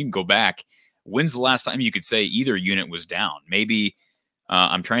 I mean, you can go back. When's the last time you could say either unit was down? Maybe,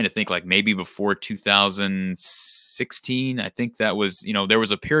 I'm trying to think, like maybe before 2016. I think that was, there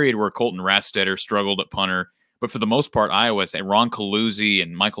was a period where Colton Rastetter struggled at punter. But for the most part, Iowa, Ron Calusi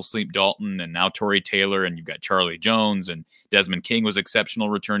and Michael Sleep Dalton and now Torrey Taylor, and you've got Charlie Jones and Desmond King was exceptional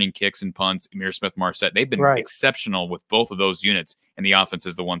returning kicks and punts. Amir Smith-Marset, they've been exceptional with both of those units, and the offense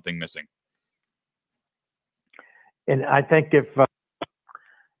is the one thing missing. And I think if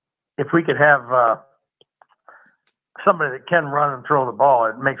we could have somebody that can run and throw the ball,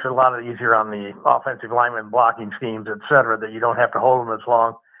 it makes it a lot easier on the offensive lineman blocking schemes, et cetera, that you don't have to hold them as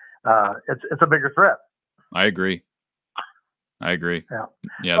long. It's a bigger threat. I agree. Yeah.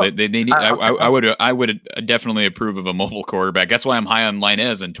 Oh, They need. I would definitely approve of a mobile quarterback. That's why I'm high on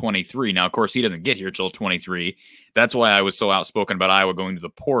Linez in 23. Now, of course, he doesn't get here till 23. That's why I was so outspoken about Iowa going to the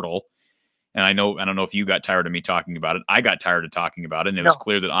portal. And I don't know if you got tired of me talking about it. I got tired of talking about it, and it was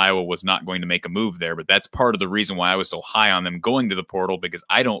clear that Iowa was not going to make a move there. But that's part of the reason why I was so high on them going to the portal, because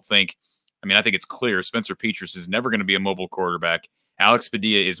I think it's clear Spencer Petras is never going to be a mobile quarterback. Alex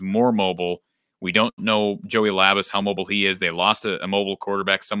Padilla is more mobile. We don't know Joey Labus, how mobile he is. They lost a mobile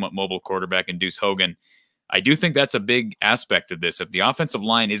quarterback, somewhat mobile quarterback in Deuce Hogan. I do think that's a big aspect of this. If the offensive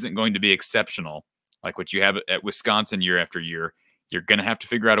line isn't going to be exceptional, like what you have at Wisconsin year after year, you're going to have to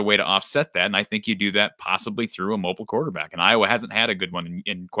figure out a way to offset that. And I think you do that possibly through a mobile quarterback. And Iowa hasn't had a good one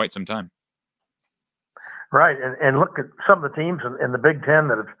in quite some time. Right. And look at some of the teams in the Big Ten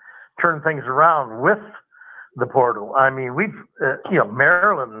that have turned things around with the portal. I mean, we've,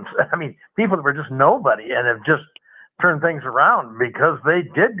 Maryland, I mean, people that were just nobody and have just turned things around because they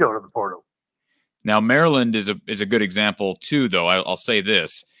did go to the portal. Now, Maryland is a good example too, though. I'll say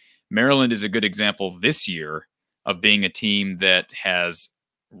this. Maryland is a good example this year of being a team that has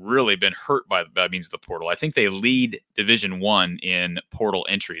really been hurt by means of the portal. I think they lead Division I in portal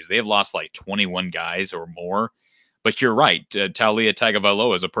entries. They have lost like 21 guys or more. But you're right. Taulia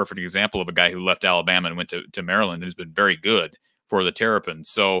Tagovailoa is a perfect example of a guy who left Alabama and went to Maryland and has been very good for the Terrapins.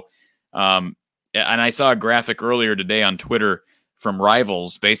 So, and I saw a graphic earlier today on Twitter from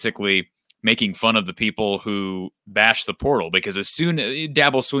Rivals basically making fun of the people who bash the portal, because as soon as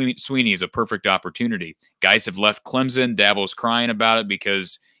Dabo Swinney is a perfect opportunity. Guys have left Clemson. Dabo's crying about it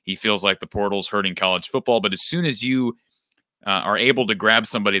because he feels like the portal's hurting college football. But as soon as you are able to grab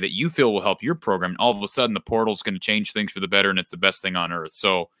somebody that you feel will help your program, all of a sudden the portal's going to change things for the better, and it's the best thing on earth.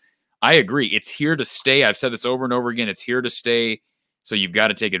 So I agree. It's here to stay. I've said this over and over again. It's here to stay. So you've got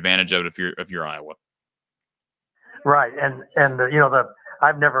to take advantage of it if you're Iowa. Right. And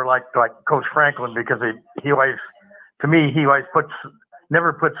I've never liked Coach Franklin because he always, to me, he always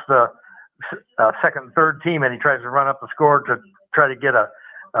never puts the second and third team, and he tries to run up the score to try to get a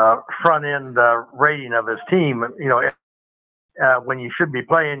front end rating of his team. When you should be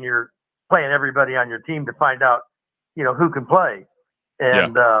playing everybody on your team to find out, who can play,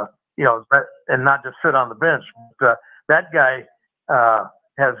 and and not just sit on the bench. But, that guy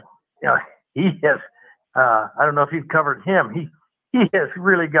has, he has. I don't know if you've covered him. He has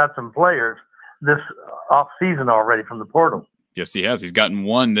really got some players this off season already from the portal. Yes, he has. He's gotten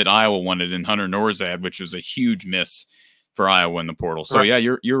one that Iowa wanted in Hunter Norzad, which was a huge miss for Iowa in the portal. So, yeah,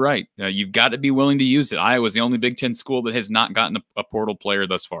 you're right. You've got to be willing to use it. Iowa's the only Big Ten school that has not gotten a portal player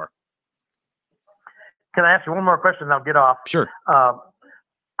thus far. Can I ask you one more question and I'll get off? Sure. How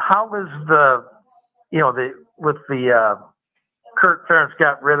was with the Kurt Ferentz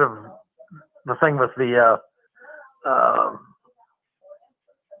got rid of the thing with the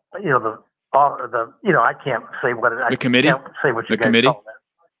I can't say what it. The committee. I can't say what you the guys committee. call that.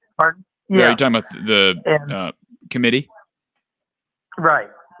 Pardon? Yeah. Yeah. You're talking about the committee. Right.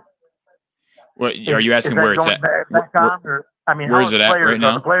 What are you asking? Where it's at? Back on, or, I mean, where is it at right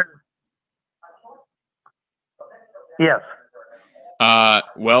now? Yes.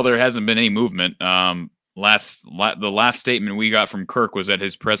 Well, there hasn't been any movement. The last statement we got from Kirk was at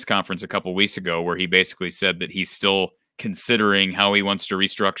his press conference a couple weeks ago, where he basically said that he's still considering how he wants to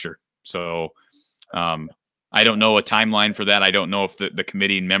restructure. So I don't know a timeline for that. I don't know if the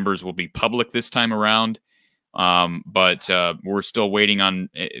committee members will be public this time around. But we're still waiting on.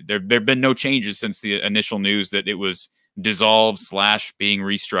 There've been no changes since the initial news that it was dissolved / being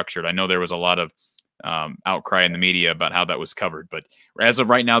restructured. I know there was a lot of outcry in the media about how that was covered, but as of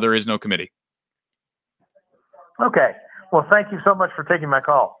right now, there is no committee. Okay. Well, thank you so much for taking my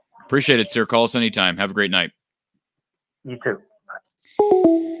call. Appreciate it, sir. Call us anytime. Have a great night. You too.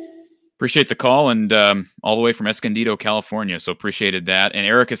 Appreciate the call, and all the way from Escondido, California. So appreciated that. And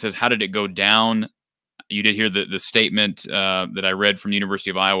Erica says, how did it go down? You did hear the statement that I read from the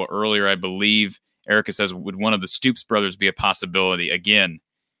University of Iowa earlier, I believe. Erica says, would one of the Stoops brothers be a possibility? Again,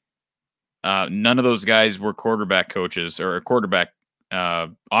 none of those guys were quarterback coaches or quarterback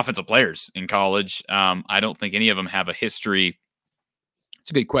offensive players in college. I don't think any of them have a history. It's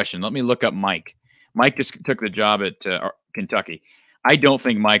a good question. Let me look up Mike. Mike just took the job at Kentucky. I don't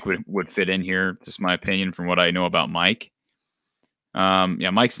think Mike would fit in here. Just my opinion from what I know about Mike.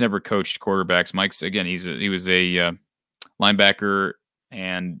 Mike's never coached quarterbacks. Mike's, again, he was a linebacker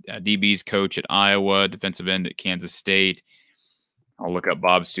and a DB's coach at Iowa, defensive end at Kansas State. I'll look up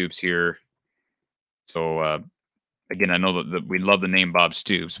Bob Stoops here. So, again, I know that we love the name Bob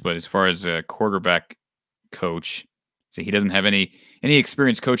Stoops, but as far as a quarterback coach, he doesn't have any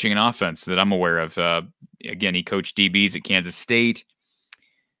experience coaching an offense that I'm aware of. Again, he coached DBs at Kansas State.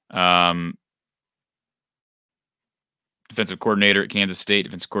 Defensive coordinator at Kansas State,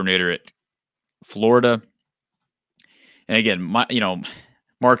 defensive coordinator at Florida. And again,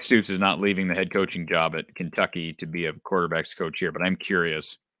 Mark Stoops is not leaving the head coaching job at Kentucky to be a quarterback's coach here, but I'm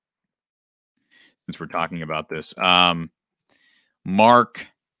curious since we're talking about this. Mark,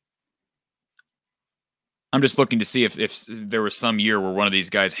 I'm just looking to see if there was some year where one of these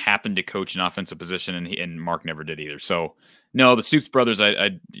guys happened to coach an offensive position and Mark never did either. So no, the Stoops brothers,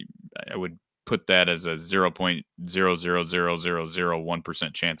 I would put that as a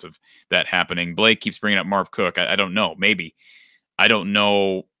 0.0000001% chance of that happening. Blake keeps bringing up Marv Cook. I don't know. Maybe. I don't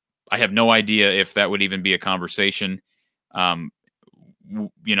know. I have no idea if that would even be a conversation.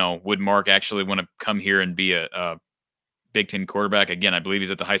 Would Mark actually want to come here and be a Big Ten quarterback? Again, I believe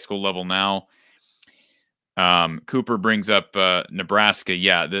he's at the high school level now. Cooper brings up Nebraska.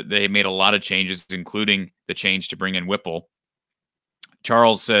 Yeah, they made a lot of changes, including the change to bring in Whipple.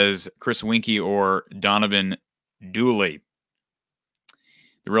 Charles says Chris Winkie or Donovan Dooley.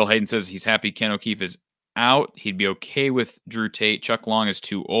 The Real Hayden says he's happy Ken O'Keefe is out. He'd be okay with Drew Tate. Chuck Long is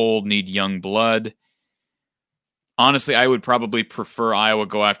too old, need young blood. Honestly, I would probably prefer Iowa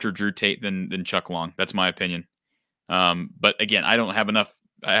go after Drew Tate than Chuck Long. That's my opinion. But again, I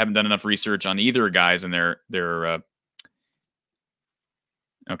haven't done enough research on either guys and their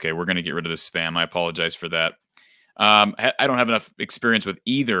okay, we're going to get rid of this spam. I apologize for that. I don't have enough experience with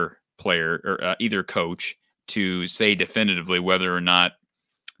either player or either coach to say definitively whether or not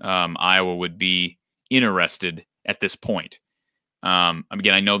Iowa would be interested at this point.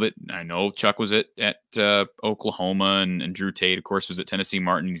 Again, I know Chuck was at Oklahoma and Drew Tate, of course, was at Tennessee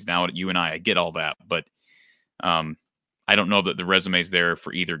Martin. He's now at UNI. I get all that, but I don't know that the resume is there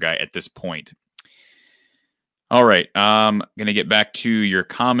for either guy at this point. All right, going to get back to your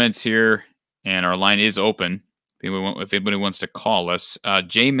comments here, and our line is open. If anybody wants to call us,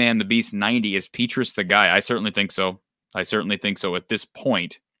 J-Man the Beast 90, is Petrus the guy? I certainly think so. I certainly think so. At this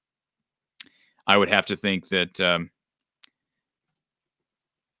point, I would have to think that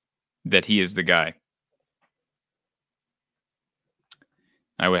that he is the guy.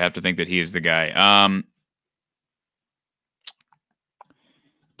 I would have to think that he is the guy.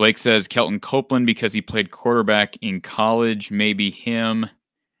 Blake says Kelton Copeland because he played quarterback in college. Maybe him.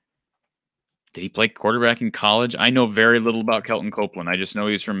 Did he play quarterback in college? I know very little about Kelton Copeland. I just know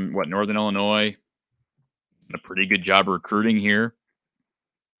he's from, Northern Illinois. A pretty good job recruiting here.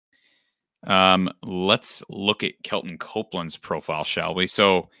 Let's look at Kelton Copeland's profile, shall we?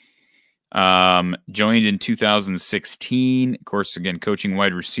 So, joined in 2016. Of course, again, coaching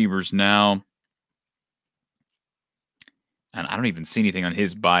wide receivers now. And I don't even see anything on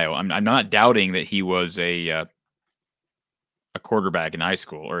his bio. I'm not doubting that he was a quarterback in high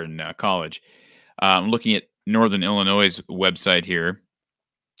school or in college. I'm looking at Northern Illinois' website here.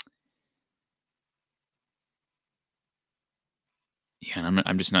 Yeah, and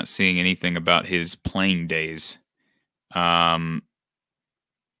I'm just not seeing anything about his playing days. Yeah,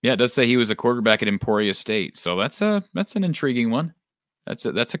 it does say he was a quarterback at Emporia State, so that's an intriguing one. That's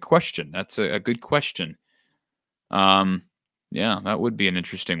a question. That's a good question. Yeah, that would be an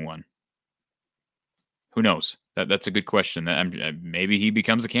interesting one. Who knows? That's a good question. Maybe he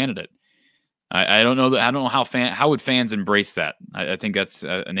becomes a candidate. I don't know that. I don't know how would fans embrace that. I think that's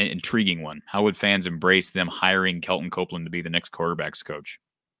an intriguing one. How would fans embrace them hiring Kelton Copeland to be the next quarterbacks coach?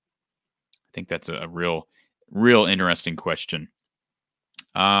 I think that's a real interesting question.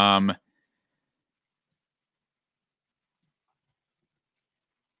 Let's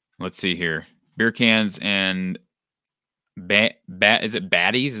see here. Beer cans and is it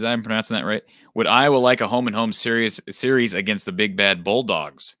Baddies? Is I'm pronouncing that right? Would Iowa like a home and home series against the Big Bad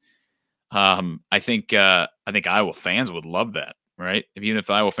Bulldogs? I think Iowa fans would love that, right? Even if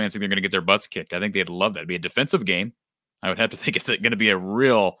Iowa fans think they're going to get their butts kicked, I think they'd love that. It'd be a defensive game. I would have to think it's going to be a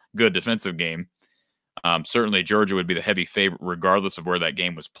real good defensive game. Certainly Georgia would be the heavy favorite regardless of where that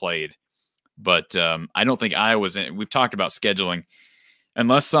game was played. But I don't think Iowa's in. We've talked about scheduling.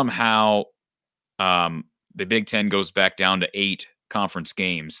 Unless somehow the Big Ten goes back down to 8 conference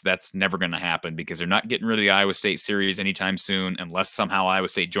games, that's never going to happen because they're not getting rid of the Iowa State series anytime soon unless somehow Iowa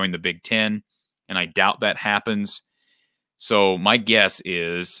State joined the Big Ten, and I doubt that happens. So my guess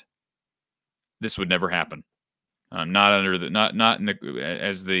is this would never happen. Not in the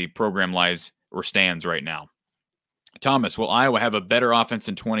as the program lies or stands right now. Thomas, will Iowa have a better offense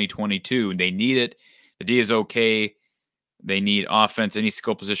in 2022? They need it. The D is okay. They need offense. Any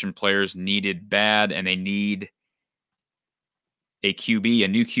skill position players needed bad, and they need a QB, a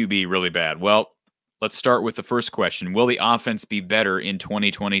new QB, really bad. Well, let's start with the first question. Will the offense be better in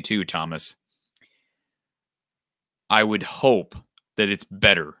 2022, Thomas? I would hope that it's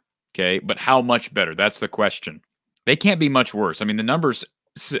better, okay? But how much better? That's the question. They can't be much worse. I mean, the numbers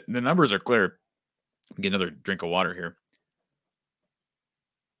are clear. Get another drink of water here.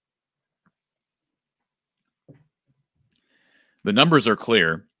 The numbers are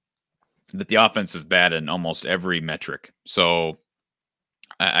clear that the offense is bad in almost every metric. So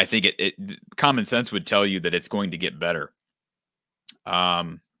I think common sense would tell you that it's going to get better.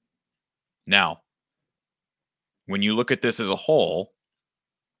 Now, when you look at this as a whole,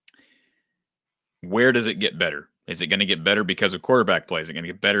 where does it get better? Is it going to get better because of quarterback play? Is it going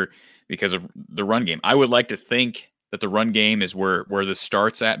to get better because of the run game? I would like to think that the run game is where this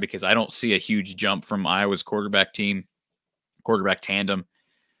starts at, because I don't see a huge jump from Iowa's quarterback tandem.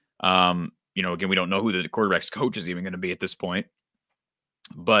 Again, we don't know who the quarterback's coach is even going to be at this point.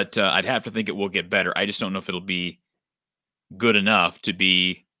 But I'd have to think it will get better. I just don't know if it'll be good enough to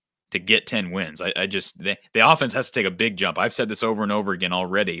get 10 wins. The offense has to take a big jump. I've said this over and over again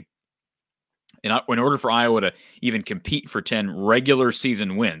already. And in order for Iowa to even compete for 10 regular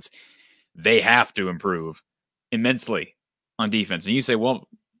season wins, they have to improve immensely on defense. And you say, well,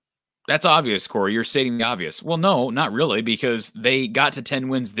 that's obvious, Corey. You're stating the obvious. Well, no, not really, because they got to 10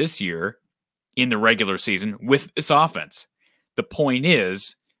 wins this year in the regular season with this offense. The point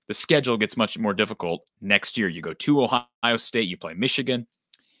is, the schedule gets much more difficult next year. You go to Ohio State, you play Michigan,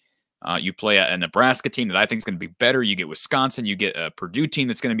 you play a Nebraska team that I think is going to be better. You get Wisconsin, you get a Purdue team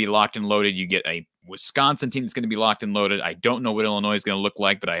that's going to be locked and loaded. You get a Wisconsin team that's going to be locked and loaded. I don't know what Illinois is going to look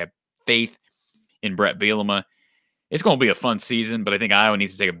like, but I have faith in Brett Bielema. It's going to be a fun season, but I think Iowa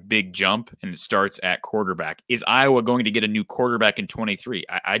needs to take a big jump, and it starts at quarterback. Is Iowa going to get a new quarterback in 23?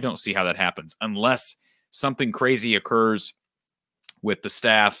 I don't see how that happens unless something crazy occurs with the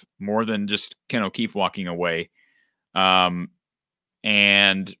staff more than just Ken O'Keefe walking away. And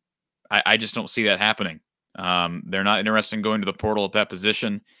I just don't see that happening. They're not interested in going to the portal at that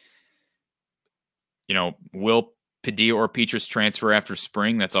position. Will Padilla or Petrus transfer after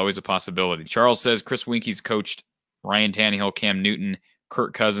spring? That's always a possibility. Charles says Chris Winke's coached Ryan Tannehill, Cam Newton,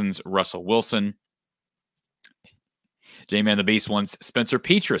 Kirk Cousins, Russell Wilson. J-Man the Beast wants Spencer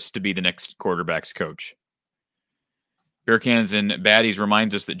Petrus to be the next quarterback's coach. Beer Cans and Baddies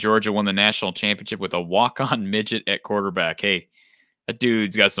reminds us that Georgia won the national championship with a walk-on midget at quarterback. Hey, that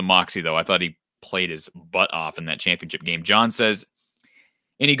dude's got some moxie, though. I thought he played his butt off in that championship game. John says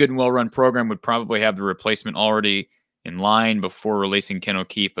any good and well-run program would probably have the replacement already in line before releasing Ken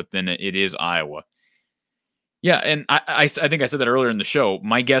O'Keefe, but then it is Iowa. Yeah, and I think I said that earlier in the show.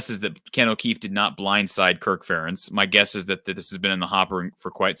 My guess is that Ken O'Keefe did not blindside Kirk Ferentz. My guess is that this has been in the hopper for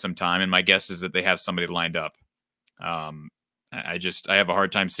quite some time, and my guess is that they have somebody lined up. I have a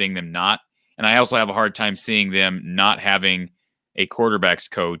hard time seeing them not, and I also have a hard time seeing them not having a quarterback's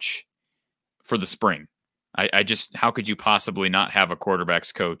coach for the spring. How could you possibly not have a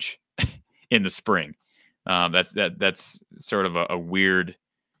quarterback's coach in the spring? That's sort of a weird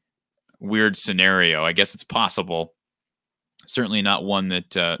scenario. I guess it's possible. Certainly not one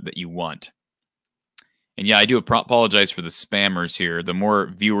that you want. And yeah, I do apologize for the spammers here. The more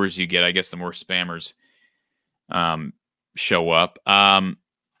viewers you get, I guess the more spammers show up.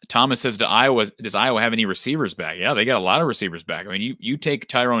 Thomas says, does Iowa have any receivers back? Yeah, they got a lot of receivers back. I mean, you take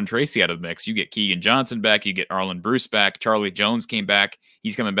Tyrone Tracy out of the mix, you get Keegan Johnson back, you get Arlen Bruce back, Charlie Jones came back.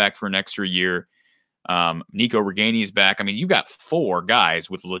 He's coming back for an extra year. Nico Regani's back. I mean, you've got 4 guys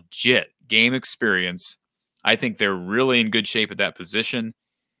with legit game experience. I think they're really in good shape at that position.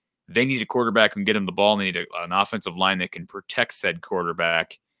 They need a quarterback who can get him the ball. And they need an offensive line that can protect said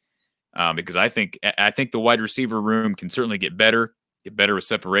quarterback. Because I think the wide receiver room can certainly get better with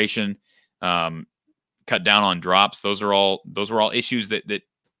separation, cut down on drops. Those are all issues that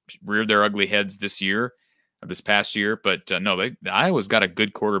reared their ugly heads this past year. But no, Iowa's got a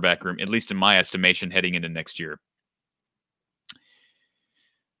good quarterback room, at least in my estimation, heading into next year.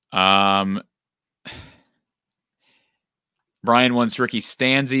 Brian wants Ricky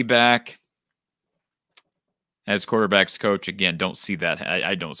Stanzi back as quarterback's coach. Again, don't see that.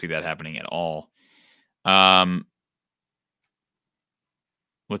 I don't see that happening at all.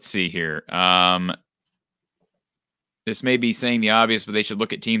 Let's see here. This may be saying the obvious, but they should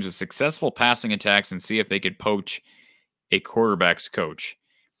look at teams with successful passing attacks and see if they could poach a quarterback's coach.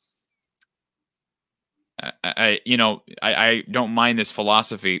 I don't mind this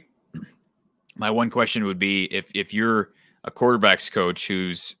philosophy. My one question would be if you're a quarterback's coach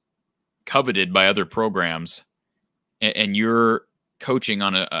who's coveted by other programs, and you're coaching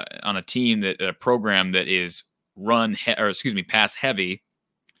on a team a program that is pass heavy,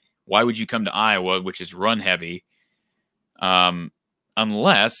 why would you come to Iowa, which is run heavy?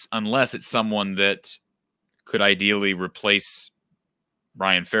 Unless it's someone that could ideally replace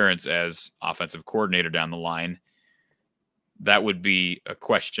Brian Ferentz as offensive coordinator down the line. That would be a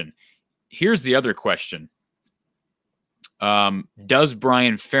question. Here's the other question. Does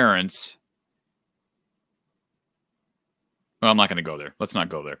Brian Ferentz... Well, I'm not going to go there. Let's not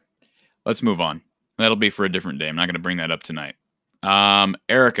go there. Let's move on. That'll be for a different day. I'm not going to bring that up tonight.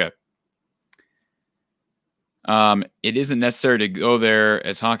 Erica. It isn't necessary to go there,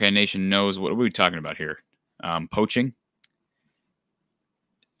 as Hawkeye Nation knows. What are we talking about here? Poaching?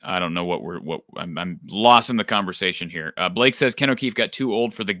 I don't know what I'm lost in the conversation here. Blake says Ken O'Keefe got too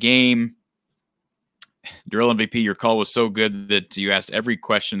old for the game. Drill MVP, your call was so good that you asked every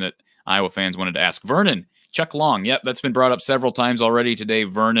question that Iowa fans wanted to ask. Vernon, Chuck Long. Yep, that's been brought up several times already today,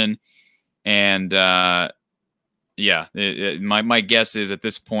 Vernon. And yeah, my guess is at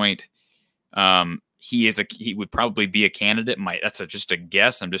this point, he would probably be a candidate. That's just a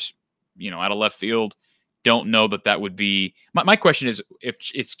guess. I'm just, out of left field. Don't know that would be my question is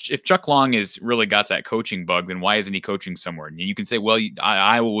if Chuck Long has really got that coaching bug, then why isn't he coaching somewhere? And you can say, well,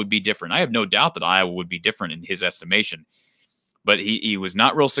 Iowa would be different. I have no doubt that Iowa would be different in his estimation, but he was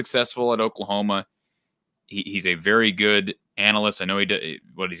not real successful at Oklahoma. He's a very good analyst. I know he did.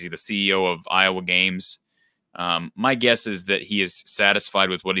 What is he? The CEO of Iowa Games. My guess is that he is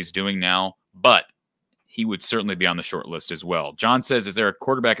satisfied with what he's doing now, but he would certainly be on the short list as well. John says, is there a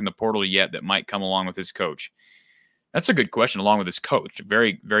quarterback in the portal yet that might come along with his coach? That's a good question, along with his coach.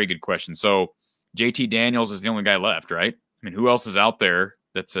 Very, very good question. So JT Daniels is the only guy left, right? I mean, who else is out there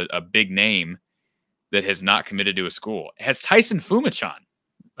that's a big name that has not committed to a school? Has Tyson Fumichan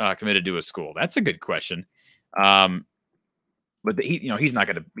committed to a school? That's a good question. But he's not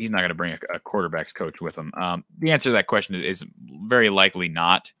going to bring a quarterback's coach with him. The answer to that question is very likely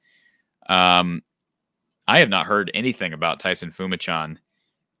not. I have not heard anything about Tyson Fumichan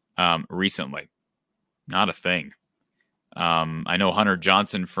recently. Not a thing. I know Hunter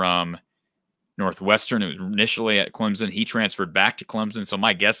Johnson from Northwestern, who was initially at Clemson, he transferred back to Clemson. So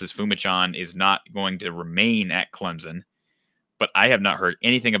my guess is Fumichan is not going to remain at Clemson. But I have not heard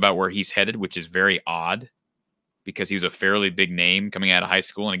anything about where he's headed, which is very odd because he was a fairly big name coming out of high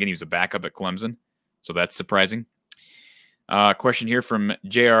school. And again, he was a backup at Clemson. So that's surprising. Question here from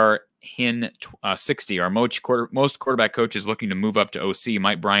JR Hin 60. Are most quarterback coaches looking to move up to OC?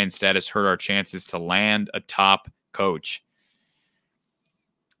 Might Brian's status hurt our chances to land a top coach?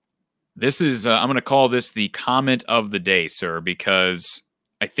 This is, I'm going to call this the comment of the day, sir, because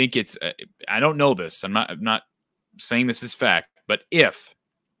I think it's, I don't know this. I'm not saying this is fact, but if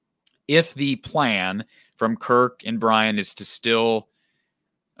the plan from Kirk and Brian is to still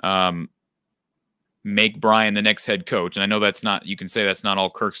make Brian the next head coach, and I know that's not, you can say that's not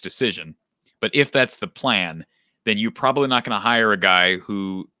all Kirk's decision, but if that's the plan, then you're probably not going to hire a guy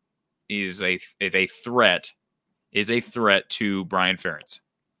who is a threat to Brian Ferentz.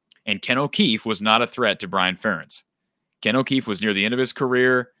 And Ken O'Keefe was not a threat to Brian Ferentz. Ken O'Keefe was near the end of his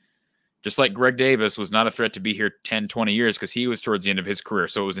career, just like Greg Davis was not a threat to be here 10, 20 years because he was towards the end of his career.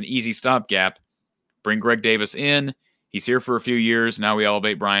 So it was an easy stopgap. Bring Greg Davis in. He's here for a few years. Now we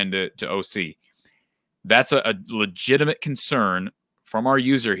elevate Brian to OC. That's a legitimate concern from our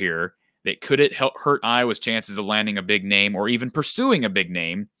user here that could it hurt Iowa's chances of landing a big name or even pursuing a big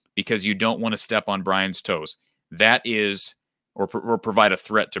name because you don't want to step on Brian's toes. That is, or provide a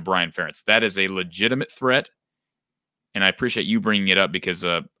threat to Brian Ferentz. That is a legitimate threat, and I appreciate you bringing it up because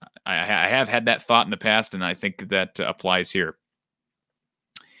I have had that thought in the past, and I think that applies here.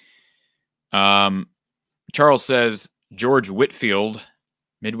 Charles says, George Whitfield,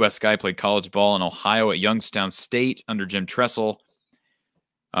 Midwest guy, played college ball in Ohio at Youngstown State under Jim Tressel.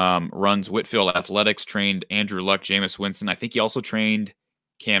 Runs Whitfield Athletics, trained Andrew Luck, Jameis Winston. I think he also trained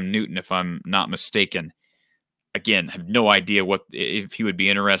Cam Newton, if I'm not mistaken. Again, I have no idea if he would be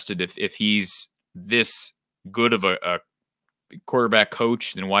interested. If he's this good of a quarterback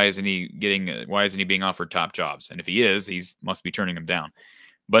coach, then why isn't he being offered top jobs? And if he is, must be turning them down.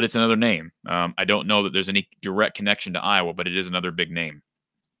 But it's another name. I don't know that there's any direct connection to Iowa, but it is another big name.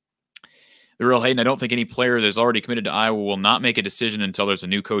 The real Hayden, I don't think any player that is already committed to Iowa will not make a decision until there's a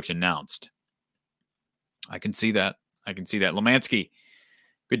new coach announced. I can see that. Lemansky,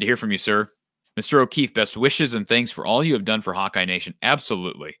 good to hear from you, sir. Mr. O'Keefe, best wishes and thanks for all you have done for Hawkeye Nation.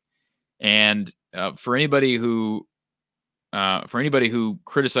 Absolutely. And for anybody who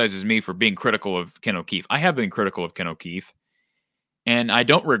criticizes me for being critical of Ken O'Keefe, I have been critical of Ken O'Keefe, and I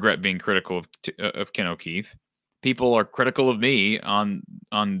don't regret being critical of Ken O'Keefe. People are critical of me on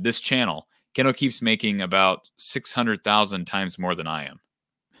this channel. Ken O'Keefe's making about 600,000 times more than I am,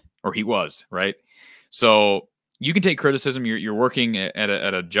 or he was, right? So you can take criticism. You're working at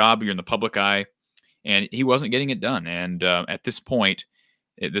a job. You're in the public eye, and he wasn't getting it done. And at this point,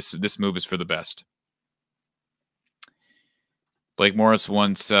 this move is for the best. Blake Morris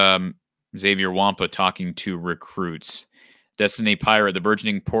wants Xavier Wampa talking to recruits. Destiny Pirate, the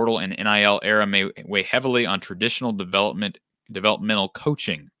burgeoning portal and NIL era may weigh heavily on traditional developmental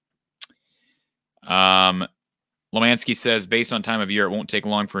coaching. Lemansky says, based on time of year, it won't take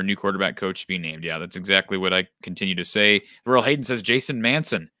long for a new quarterback coach to be named. Yeah, that's exactly what I continue to say. Royal Hayden says, Jason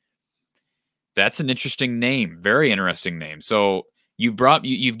Manson. That's an interesting name. Very interesting name. So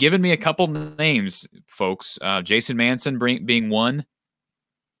You've given me a couple names, folks. Jason Manson being one,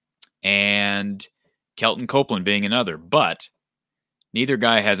 and Kelton Copeland being another. But neither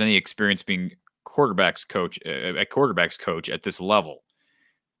guy has any experience being a quarterbacks coach at this level.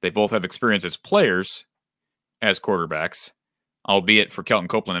 They both have experience as players, as quarterbacks, albeit for Kelton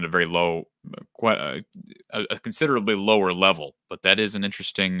Copeland at a very low, quite a considerably lower level. But that is an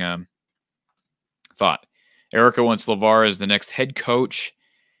interesting thought. Erica wants LeVar as the next head coach.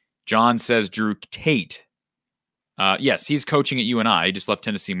 John says Drew Tate. Yes, he's coaching at UNI. He just left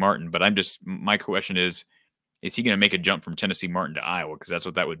Tennessee Martin. But my question is he going to make a jump from Tennessee Martin to Iowa? Because that's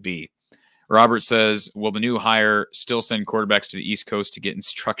what that would be. Robert says, will the new hire still send quarterbacks to the East Coast to get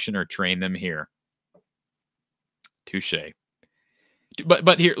instruction or train them here? Touche.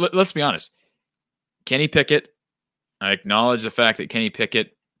 But here, let's be honest. Kenny Pickett, I acknowledge the fact that Kenny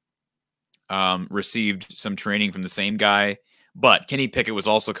Pickett received some training from the same guy, but Kenny Pickett was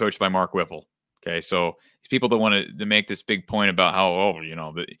also coached by Mark Whipple. Okay, so these people that want to make this big point about how,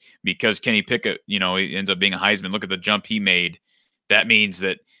 because Kenny Pickett, he ends up being a Heisman, look at the jump he made. That means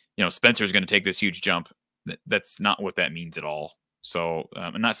that, Spencer's going to take this huge jump. That's not what that means at all. So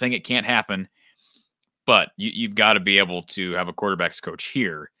I'm not saying it can't happen, but you've got to be able to have a quarterbacks coach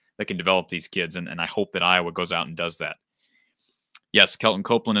here that can develop these kids, and I hope that Iowa goes out and does that. Yes, Kelton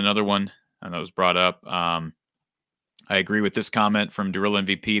Copeland, another one that was brought up. I agree with this comment from Dorilla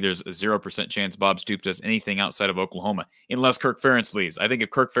MVP. There's a 0% chance Bob Stoops does anything outside of Oklahoma, unless Kirk Ferentz leaves. I think if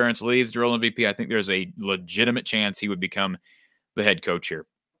Kirk Ferentz leaves, Dorilla MVP, I think there's a legitimate chance he would become the head coach here.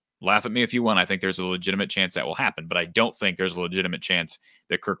 Laugh at me if you want. I think there's a legitimate chance that will happen, but I don't think there's a legitimate chance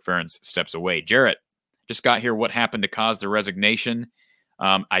that Kirk Ferentz steps away. Jarrett just got here. What happened to cause the resignation?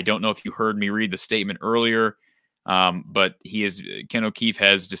 I don't know if you heard me read the statement earlier, but Ken O'Keefe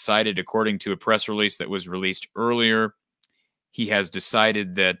has decided, according to a press release that was released earlier, he has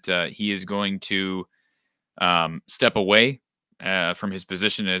decided that he is going to step away from his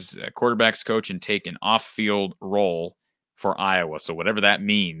position as a quarterbacks coach and take an off-field role for Iowa. So whatever that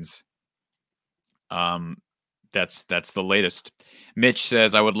means, that's the latest. Mitch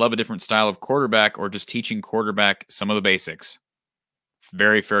says, I would love a different style of quarterback or just teaching quarterback some of the basics.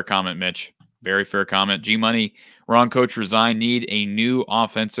 Very fair comment, Mitch. Very fair comment. G-Money, wrong coach resign, need a new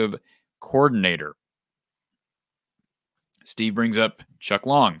offensive coordinator. Steve brings up Chuck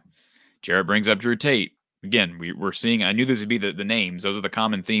Long. Jarrett brings up Drew Tate. Again, we're seeing, I knew this would be the names. Those are the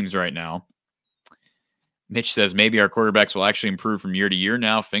common themes right now. Mitch says maybe our quarterbacks will actually improve from year to year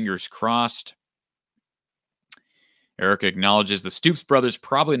now. Fingers crossed. Erica acknowledges the Stoops brothers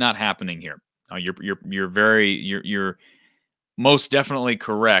probably not happening here. You're most definitely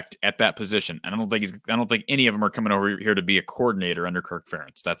correct at that position. And I don't think any of them are coming over here to be a coordinator under Kirk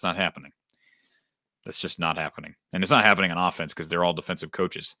Ferentz. That's not happening. That's just not happening. And it's not happening on offense because they're all defensive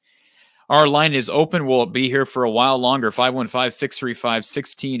coaches. Our line is open. We'll be here for a while longer.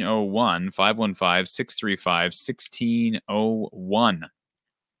 515-635-1601. 515-635-1601.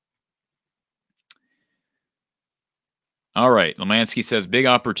 All right. Lemansky says, big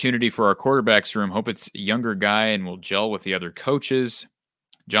opportunity for our quarterbacks room. Hope it's a younger guy and will gel with the other coaches.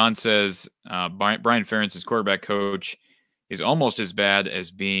 John says, Brian Ferentz's quarterback coach is almost as bad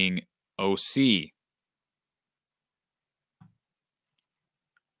as being OC.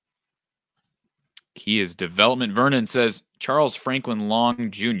 Key is development. Vernon says Charles Franklin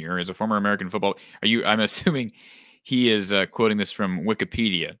Long Jr. is a former American football. I'm assuming he is quoting this from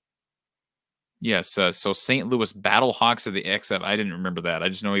Wikipedia. Yes. So St. Louis Battlehawks of the XF. I didn't remember that. I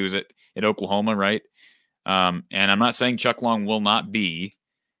just know he was at Oklahoma, right? And I'm not saying Chuck Long will not be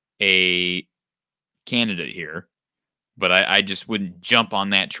a candidate here, but I just wouldn't jump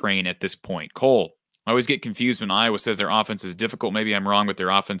on that train at this point. Cole, I always get confused when Iowa says their offense is difficult. Maybe I'm wrong, but their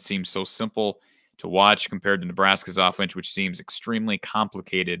offense seems so simple to watch compared to Nebraska's offense, which seems extremely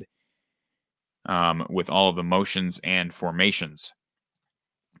complicated with all of the motions and formations.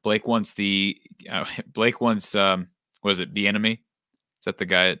 Blake wants was it Bieniemy? Is that the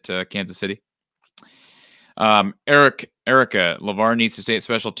guy at Kansas City? Erica, LeVar needs to stay at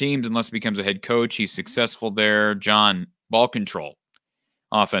special teams unless he becomes a head coach. He's successful there. John, ball control.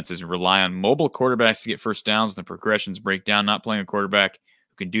 Offenses rely on mobile quarterbacks to get first downs and the progressions break down. Not playing a quarterback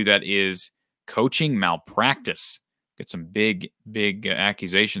who can do that is coaching malpractice. Get some big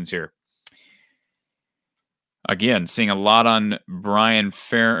accusations here. Again, seeing a lot on on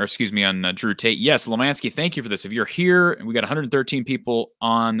Drew Tate. Yes, Lemansky, thank you for this. If you're here, we got 113 people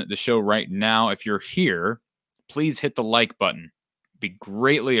on the show right now. If you're here, please hit the like button. Be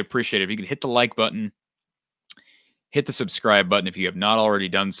greatly appreciated if you could hit the like button, hit the subscribe button if you have not already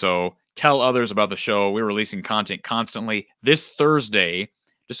done so. tell others about the show. We're releasing content constantly. This Thursday,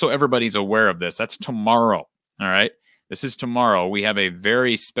 just so everybody's aware of this, that's tomorrow. All right. This is tomorrow. We have a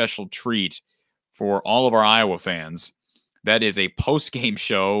very special treat for all of our Iowa fans. That is a post-game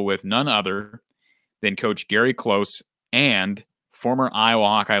show with none other than Coach Gary Close and former Iowa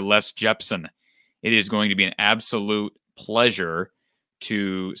Hawkeye Les Jepson. It is going to be an absolute pleasure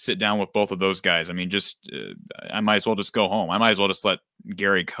to sit down with both of those guys. I mean, I might as well just go home. I might as well just let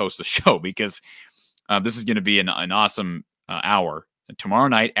Gary host the show because this is going to be an awesome hour. Tomorrow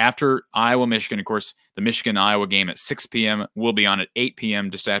night after Iowa, Michigan, of course, the Michigan-Iowa game at 6 p.m. We'll be on at 8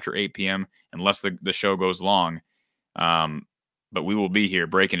 p.m., just after 8 p.m., unless the show goes long. But we will be here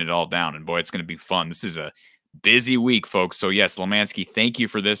breaking it all down, and boy, it's going to be fun. This is a busy week, folks. So yes, Lemansky, thank you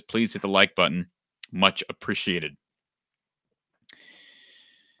for this. Please hit the like button. Much appreciated.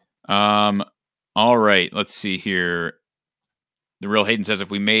 All right, let's see here. The Real Hayden says if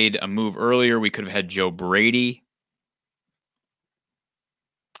we made a move earlier, we could have had Joe Brady.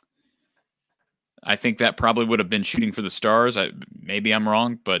 I think that probably would have been shooting for the stars. Maybe I'm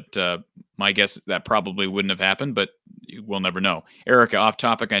wrong, but my guess that probably wouldn't have happened, but we'll never know. Erica, off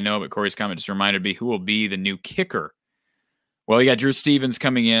topic, I know, but Corey's comment just reminded me who will be the new kicker. Well, you got Drew Stevens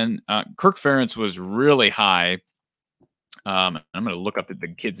coming in. Kirk Ferentz was really high. I'm going to look up the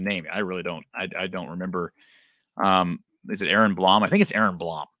kid's name. I really don't. I don't remember. Is it Aaron Blom? I think it's Aaron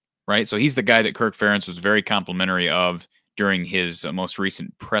Blom, right? So he's the guy that Kirk Ferentz was very complimentary of during his most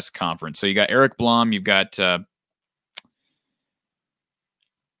recent press conference. So you got Eric Blom, you've got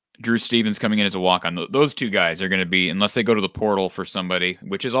Drew Stevens coming in as a walk-on. Those two guys are going to be, unless they go to the portal for somebody,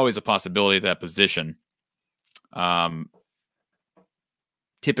 which is always a possibility at that position,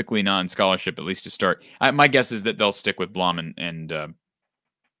 typically non-scholarship, at least to start. My guess is that they'll stick with Blom and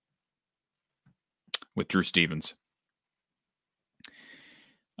with Drew Stevens.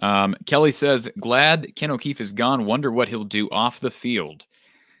 Kelly says, glad Ken O'Keefe is gone. Wonder what he'll do off the field.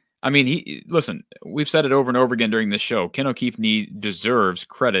 I mean, listen, we've said it over and over again during this show. Ken O'Keefe deserves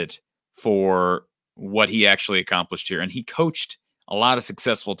credit for what he actually accomplished here. And he coached a lot of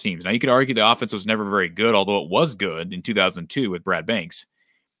successful teams. Now, you could argue the offense was never very good, although it was good in 2002 with Brad Banks.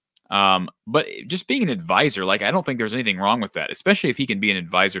 But just being an advisor, I don't think there's anything wrong with that, especially if he can be an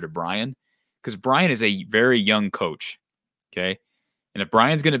advisor to Brian, because Brian is a very young coach. Okay. And if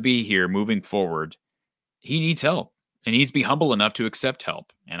Brian's going to be here moving forward, he needs help. And he needs to be humble enough to accept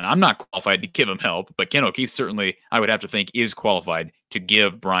help. And I'm not qualified to give him help, but Ken O'Keefe certainly, I would have to think, is qualified to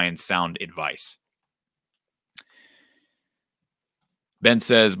give Brian sound advice. Ben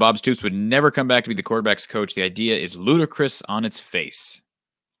says, Bob Stoops would never come back to be the quarterback's coach. The idea is ludicrous on its face.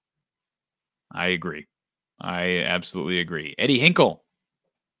 I agree. I absolutely agree. Eddie Hinkle.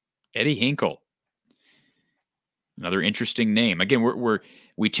 Eddie Hinkle. Another interesting name. Again,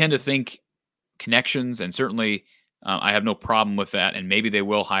 we tend to think connections, and certainly I have no problem with that. And maybe they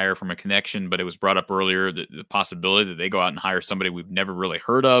will hire from a connection, but it was brought up earlier the possibility that they go out and hire somebody we've never really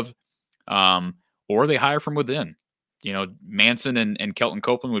heard of, or they hire from within. You know, Manson and Kelton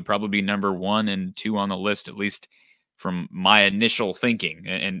Copeland would probably be number 1 and 2 on the list, at least from my initial thinking.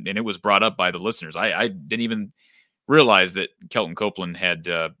 And it was brought up by the listeners. I didn't even realize that Kelton Copeland had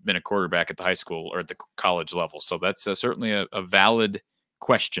been a quarterback at the high school or at the college level. So that's certainly a valid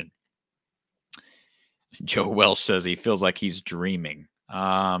question. Joe Welsh says he feels like he's dreaming.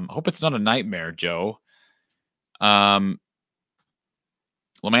 Hope it's not a nightmare, Joe. Lemansky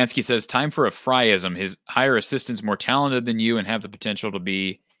says, time for a Fryism. His hire assistants more talented than you and have the potential to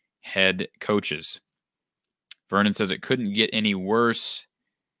be head coaches. Vernon says it couldn't get any worse.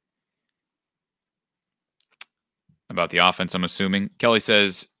 About the offense, I'm assuming. Kelly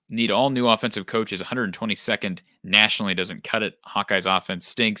says, need all new offensive coaches. 122nd nationally doesn't cut it. Hawkeyes offense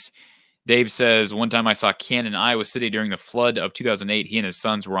stinks. Dave says, one time I saw Ken in Iowa City during the flood of 2008. He and his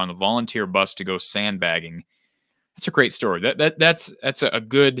sons were on the volunteer bus to go sandbagging. That's a great story. That's a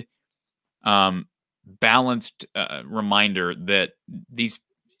good balanced reminder that these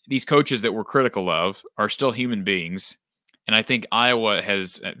coaches that we're critical of are still human beings. And I think I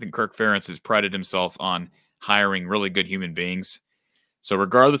think Kirk Ferentz has prided himself on hiring really good human beings. So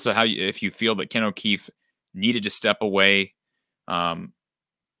regardless of if you feel that Ken O'Keefe needed to step away,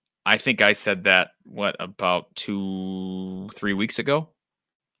 I think I said that, about 2-3 weeks ago?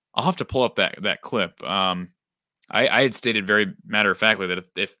 I'll have to pull up that clip. I had stated very matter-of-factly that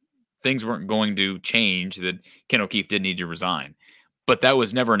if things weren't going to change, that Ken O'Keefe did need to resign. But that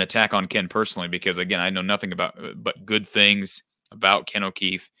was never an attack on Ken personally, because, again, I know nothing but good things about Ken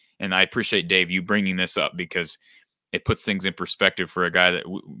O'Keefe. And I appreciate, Dave, you bringing this up, because it puts things in perspective for a guy that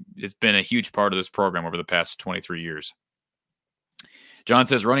has been a huge part of this program over the past 23 years. John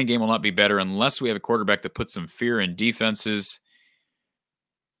says running game will not be better unless we have a quarterback that puts some fear in defenses.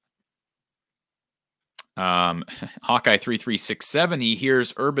 Hawkeye 3367, he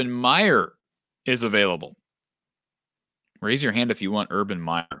hears Urban Meyer is available. Raise your hand if you want Urban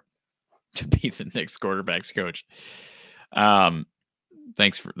Meyer to be the next quarterback's coach.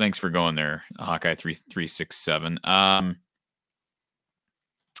 Thanks for going there, Hawkeye 3367.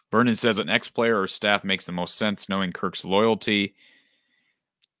 Vernon says an ex-player or staff makes the most sense, knowing Kirk's loyalty.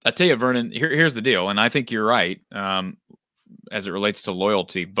 I tell you, Vernon, here's the deal, and I think you're right as it relates to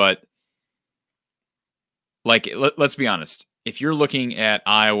loyalty. But like, let's be honest. If you're looking at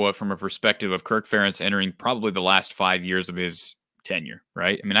Iowa from a perspective of Kirk Ferentz entering probably the last 5 years of his tenure,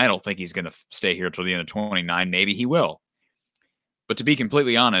 right? I mean, I don't think he's going to stay here till the end of 29. Maybe he will. But to be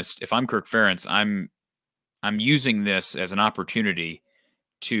completely honest, if I'm Kirk Ferentz, I'm using this as an opportunity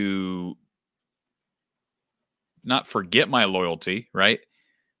to not forget my loyalty, right?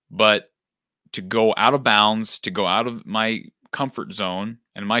 But to go out of bounds, to go out of my comfort zone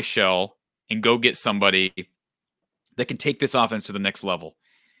and my shell and go get somebody that can take this offense to the next level,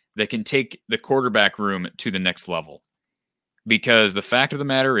 that can take the quarterback room to the next level. Because the fact of the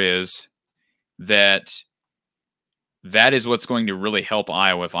matter is that is what's going to really help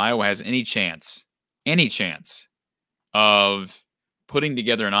Iowa. If Iowa has any chance of putting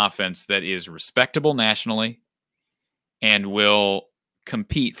together an offense that is respectable nationally and will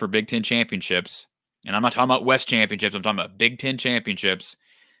compete for Big Ten championships, and I'm not talking about West championships, I'm talking about Big Ten championships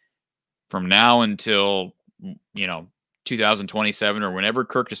from now until 2027 or whenever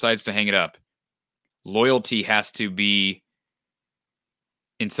Kirk decides to hang it up, loyalty has to be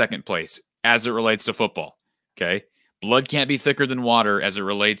in second place as it relates to football. Okay. Blood can't be thicker than water as it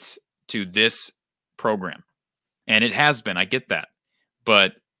relates to this program. And it has been. I get that.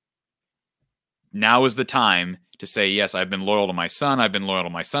 But now is the time to say, yes, I've been loyal to my son. I've been loyal to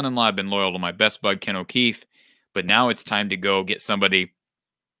my son-in-law. I've been loyal to my best bud, Ken O'Keefe. But now it's time to go get somebody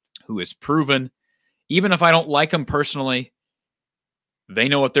who is proven. Even if I don't like them personally, they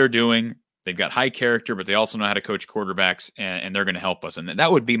know what they're doing. They've got high character, but they also know how to coach quarterbacks, and they're going to help us. And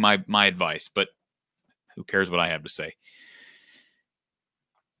that would be my advice. But who cares what I have to say?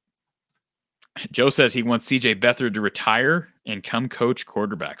 Joe says he wants C.J. Beathard to retire and come coach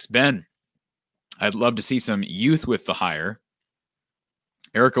quarterbacks. Ben, I'd love to see some youth with the hire.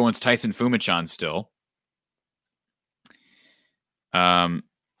 Erica wants Tyson Fumichan still.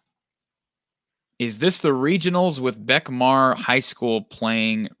 Is this the regionals with Beckmar High School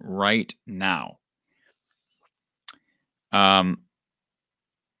playing right now? I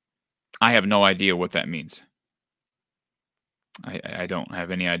have no idea what that means. I don't have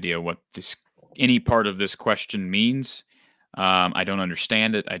any idea what any part of this question means. I don't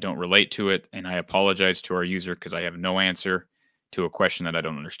understand it. I don't relate to it. And I apologize to our user because I have no answer to a question that I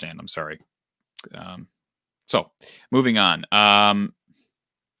don't understand. I'm sorry. So moving on.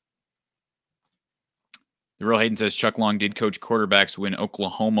 The Real Hayden says Chuck Long did coach quarterbacks when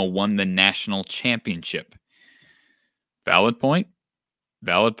Oklahoma won the national championship. Valid point.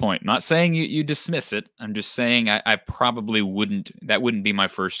 Valid point. Not saying you dismiss it. I'm just saying I probably wouldn't. That wouldn't be my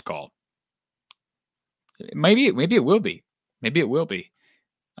first call. Maybe it will be. Maybe it will be.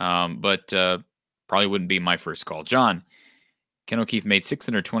 But probably wouldn't be my first call. John, Ken O'Keefe made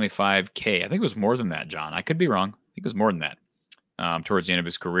 $625K. I think it was more than that, John. I could be wrong. I think it was more than that towards the end of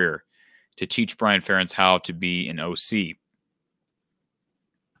his career to teach Brian Ferentz how to be an OC.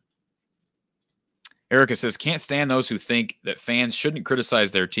 Erica says, can't stand those who think that fans shouldn't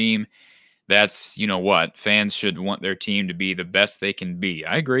criticize their team. That's, what? Fans should want their team to be the best they can be.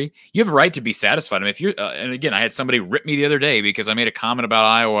 I agree. You have a right to be satisfied. I mean, if you're, and again, I had somebody rip me the other day because I made a comment about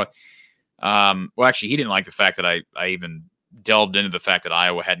Iowa. Well, actually, he didn't like the fact that I even delved into the fact that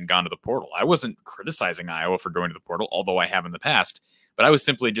Iowa hadn't gone to the portal. I wasn't criticizing Iowa for going to the portal, although I have in the past. But I was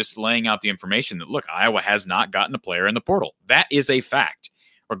simply just laying out the information that, look, Iowa has not gotten a player in the portal. That is a fact.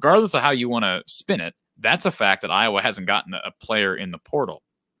 Regardless of how you want to spin it, that's a fact that Iowa hasn't gotten a player in the portal.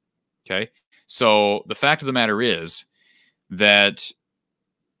 Okay? So the fact of the matter is that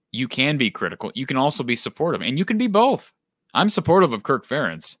you can be critical. You can also be supportive. And you can be both. I'm supportive of Kirk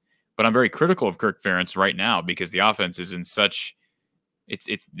Ferentz, but I'm very critical of Kirk Ferentz right now because the offense is in such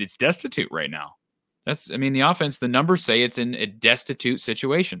it's destitute right now. The offense, the numbers say it's in a destitute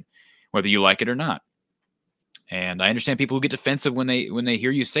situation, whether you like it or not. And I understand people who get defensive when they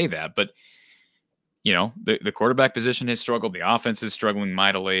hear you say that, but the quarterback position has struggled, the offense is struggling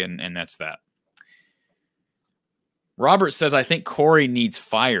mightily, and that's that. Robert says, I think Corey needs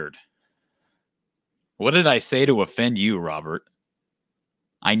fired. What did I say to offend you, Robert?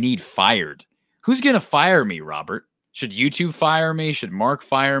 I need fired. Who's going to fire me, Robert? Should YouTube fire me? Should Mark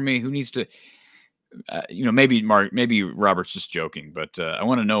fire me? Who needs to? Maybe Mark, maybe Robert's just joking, but I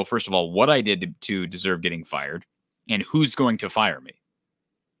want to know, first of all, what I did to deserve getting fired, and who's going to fire me.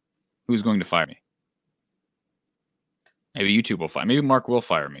 Who's going to fire me? Maybe YouTube will fire. Maybe Mark will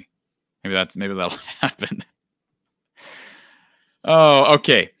fire me. Maybe that'll happen. Oh,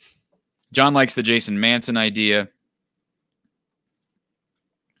 okay. John likes the Jason Manson idea.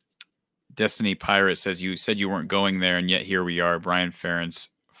 Destiny Pirate says, you said you weren't going there, and yet here we are. Brian Ferentz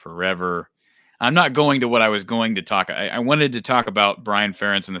forever. I'm not going to what I was going to talk. I wanted to talk about Brian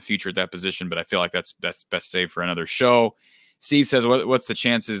Ferentz in the future at that position, but I feel like that's best saved for another show. Steve says, what's the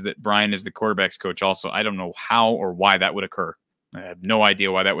chances that Brian is the quarterback's coach also? I don't know how or why that would occur. I have no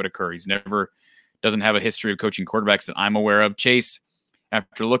idea why that would occur. Doesn't have a history of coaching quarterbacks that I'm aware of. Chase,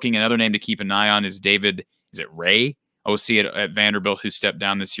 after looking, another name to keep an eye on is David, is it Ray? OC at Vanderbilt, who stepped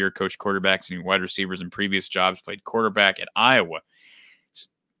down this year, coached quarterbacks and wide receivers in previous jobs, played quarterback at Iowa.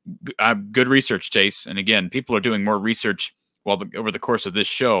 Good research, Chase. And again, people are doing more research over the course of this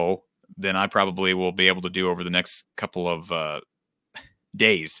show than I probably will be able to do over the next couple of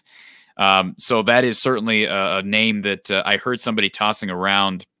days. So that is certainly a name that I heard somebody tossing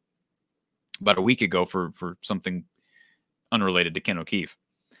around about a week ago for something unrelated to Ken O'Keefe.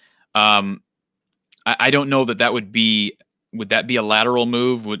 I don't know that would be a lateral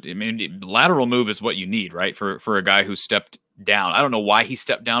move? Lateral move is what you need, right? For a guy who stepped down. I don't know why he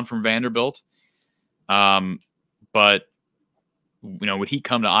stepped down from Vanderbilt. But would he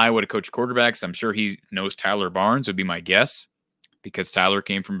come to Iowa to coach quarterbacks? I'm sure he knows Tyler Barnes would be my guess, because Tyler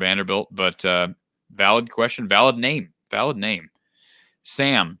came from Vanderbilt. But valid question, valid name.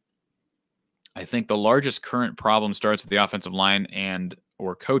 Sam, I think the largest current problem starts with the offensive line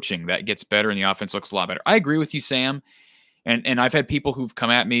or coaching. That gets better and the offense looks a lot better. I agree with you, Sam. And I've had people who've come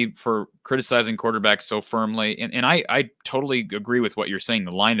at me for criticizing quarterbacks so firmly. And I totally agree with what you're saying.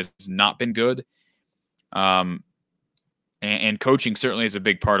 The line has not been good. And coaching certainly is a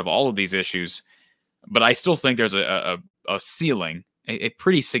big part of all of these issues. But I still think there's a ceiling, a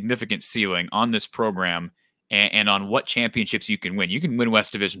pretty significant ceiling on this program and on what championships you can win. You can win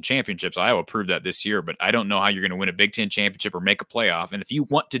West Division championships. Iowa proved that this year, but I don't know how you're going to win a Big Ten championship or make a playoff. And if you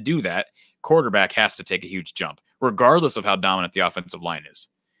want to do that, quarterback has to take a huge jump, regardless of how dominant the offensive line is.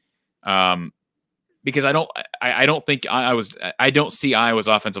 Because I don't see Iowa's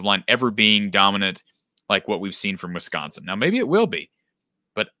offensive line ever being dominant like what we've seen from Wisconsin. Now, maybe it will be,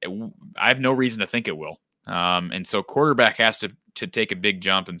 but I have no reason to think it will. And so quarterback has to take a big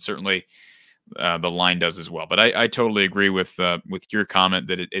jump, and certainly the line does as well. But I totally agree with your comment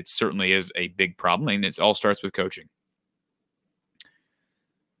that it certainly is a big problem, and it all starts with coaching.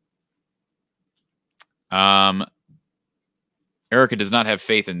 Erica does not have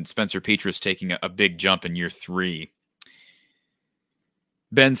faith in Spencer Petras taking a big jump in year 3.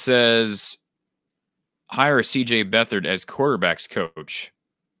 Ben says, hire CJ Beathard as quarterback's coach.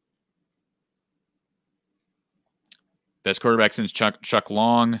 Best quarterback since Chuck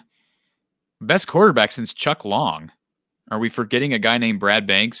Long. Best quarterback since Chuck Long. Are we forgetting a guy named Brad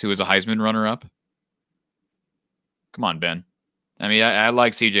Banks, who is a Heisman runner-up? Come on, Ben. I mean, I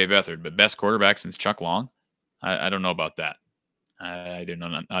like CJ Beathard, but best quarterback since Chuck Long? I don't know about that. I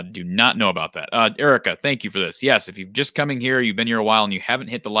do not know about that. Erica, thank you for this. Yes, if you've just coming here, you've been here a while, and you haven't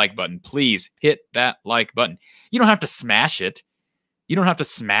hit the like button, please hit that like button. You don't have to smash it. You don't have to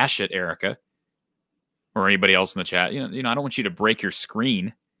smash it, Erica, or anybody else in the chat. I don't want you to break your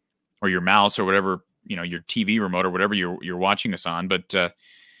screen or your mouse or whatever, your TV remote or whatever you're watching us on. But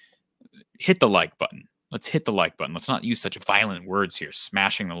hit the like button. Let's hit the like button. Let's not use such violent words here.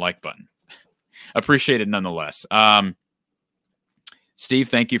 Smashing the like button. Appreciate it nonetheless. Steve,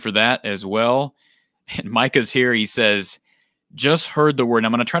 thank you for that as well. And Micah's here. He says, just heard the word. And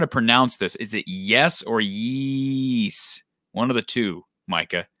I'm going to try to pronounce this. Is it yes or yees? One of the two,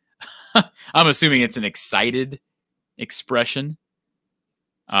 Micah. I'm assuming it's an excited expression.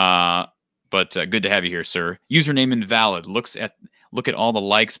 But good to have you here, sir. Username invalid. Look at all the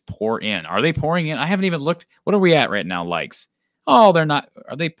likes pour in. Are they pouring in? I haven't even looked. What are we at right now, likes? Oh, they're not.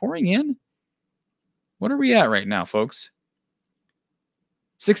 Are they pouring in? What are we at right now, folks?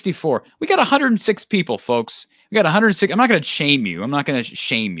 64. We got 106 people, folks. We got 106. I'm not going to shame you. I'm not going to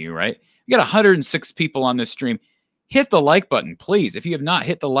shame you, right? We got 106 people on this stream. Hit the like button, please. If you have not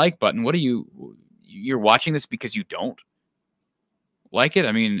hit the like button, you're watching this because you don't like it?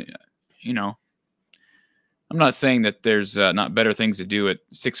 I mean, I'm not saying that there's not better things to do at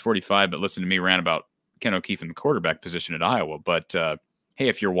 6:45, but listen to me rant about Ken O'Keefe in the quarterback position at Iowa. But hey,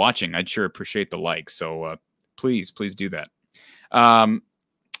 if you're watching, I'd sure appreciate the like. So please do that.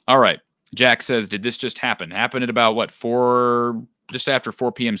 All right. Jack says, did this just happen? Happened at about, what, just after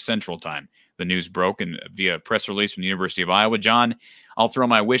 4 p.m. Central Time. The news broke and via press release from the University of Iowa. John, I'll throw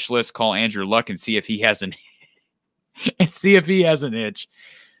my wish list, call Andrew Luck, and see if he has an itch.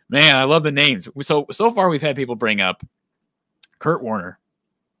 Man, I love the names. So far we've had people bring up Kurt Warner,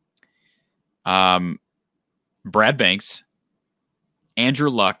 Brad Banks, Andrew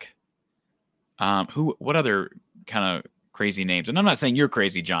Luck. What other kind of crazy names? And I'm not saying you're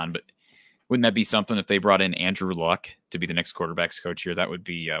crazy, John, but wouldn't that be something if they brought in Andrew Luck to be the next quarterbacks coach here? That would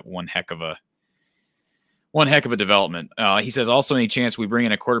be one heck of a development. He says, also any chance we bring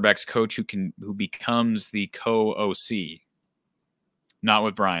in a quarterbacks coach who becomes the co-OC? Not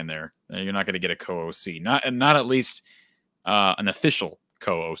with Brian there. You're not going to get a co-OC. Not at least an official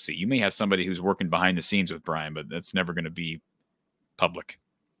co-OC. You may have somebody who's working behind the scenes with Brian, but that's never going to be public.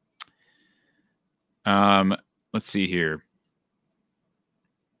 Let's see here.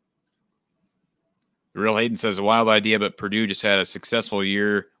 The Real Hayden says a wild idea, but Purdue just had a successful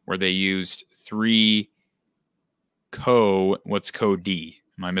year where they used 3 what's co-D?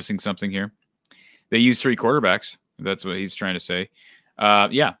 Am I missing something here? They used 3 quarterbacks. That's what he's trying to say.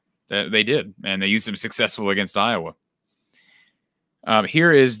 Yeah, they did. And they used them successfully against Iowa.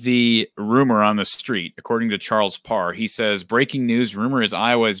 Here is the rumor on the street. According to Charles Parr, he says, breaking news, rumor is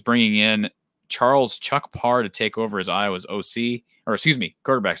Iowa is bringing in Charles Chuck Parr to take over as Iowa's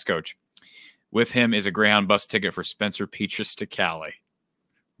quarterbacks coach. With him is a Greyhound bus ticket for Spencer Petras to Cali.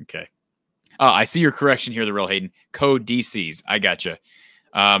 Okay. I see your correction here, the Real Hayden. Co-DCs. I gotcha.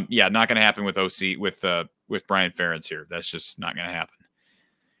 Yeah, not going to happen with OC with Brian Ferentz here. That's just not going to happen.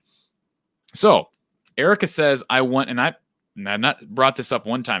 So, Erica says, I want, and I've not brought this up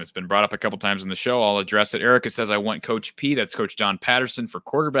one time. It's been brought up a couple times in the show. I'll address it. Erica says, I want Coach P. That's Coach John Patterson for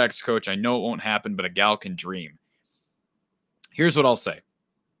quarterbacks coach. I know it won't happen, but a gal can dream. Here's what I'll say.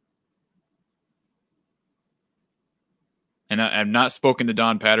 And I've not spoken to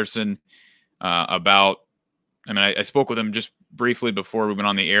Don Patterson about, I mean, I spoke with him just briefly before we went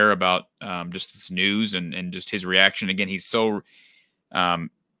on the air about just this news and just his reaction. Again, he's so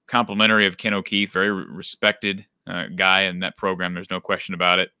complimentary of Ken O'Keefe, very respected guy in that program. There's no question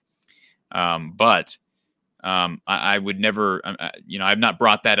about it. But I would never, I've not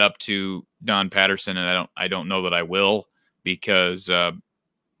brought that up to Don Patterson, and I don't know that I will, because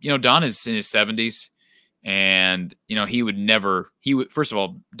Don is in his 70s, and first of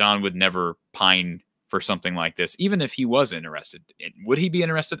all, Don would never pine for something like this, even if he was interested. Would he be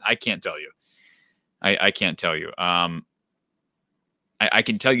interested? I can't tell you. I can't tell you. I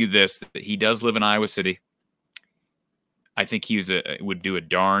can tell you this, that he does live in Iowa City. I think he would do a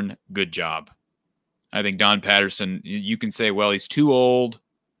darn good job. I think Don Patterson, you can say, well, he's too old.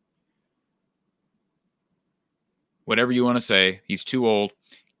 Whatever you want to say, he's too old.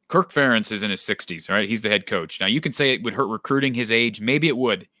 Kirk Ferentz is in his 60s, right? He's the head coach. Now, you can say it would hurt recruiting his age. Maybe it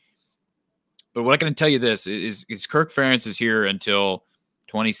would. But what I can tell you this is Kirk Ferentz is here until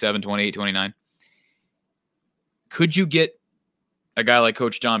 27, 28, 29. Could you get a guy like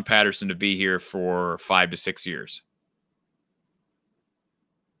Coach John Patterson to be here for 5 to 6 years?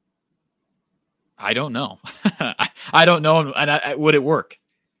 I don't know. I don't know. And would it work?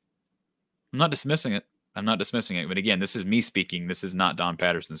 I'm not dismissing it. But again, this is me speaking. This is not Don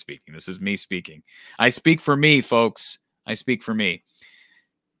Patterson speaking. This is me speaking. I speak for me, folks. I speak for me.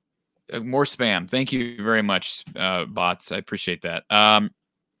 More spam. Thank you very much, bots. I appreciate that. And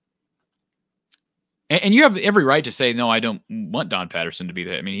you have every right to say, no, I don't want Don Patterson to be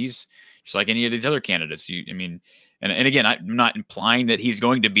there. I mean, he's just like any of these other candidates. And again, I'm not implying that he's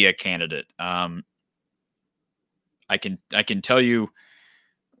going to be a candidate. I can tell you,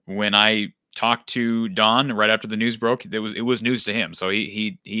 when I talked to Don right after the news broke, it was news to him. So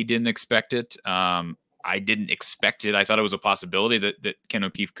he didn't expect it. I didn't expect it. I thought it was a possibility that Ken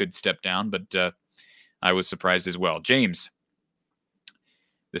O'Keefe could step down, but I was surprised as well. James,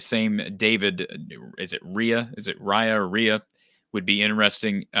 the same David, is it Rhea? Is it Raya or Rhea? Would be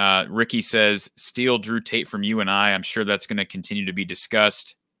interesting. Ricky says, steal Drew Tate from you and I. I'm sure that's going to continue to be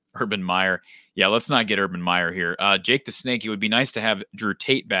discussed. Urban Meyer. Yeah, let's not get Urban Meyer here. Jake the Snake, it would be nice to have Drew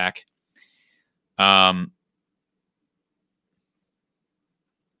Tate back.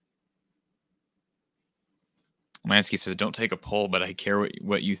 Lansky says, don't take a poll, but I care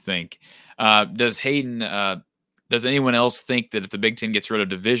what you think. Does anyone else think that if the Big Ten gets rid of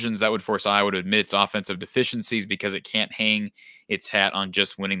divisions, that would force Iowa to admit its offensive deficiencies because it can't hang its hat on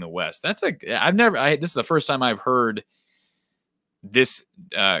just winning the West? This is the first time I've heard this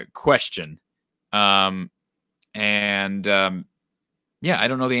question. Yeah, I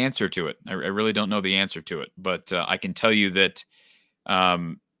don't know the answer to it. I really don't know the answer to it, but I can tell you that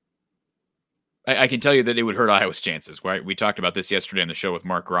I can tell you that it would hurt Iowa's chances. Right? We talked about this yesterday on the show with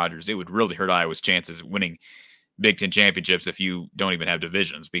Mark Rogers. It would really hurt Iowa's chances of winning Big Ten championships if you don't even have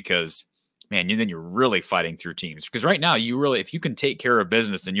divisions, because, man, then you're really fighting through teams. Because right now, if you can take care of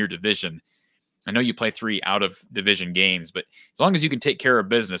business in your division, I know you play 3 out of division games, but as long as you can take care of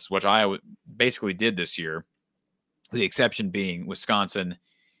business, which Iowa basically did this year, the exception being Wisconsin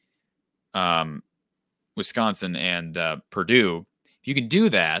and Purdue. If you can do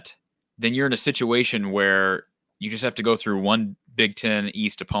that, then you're in a situation where you just have to go through one Big Ten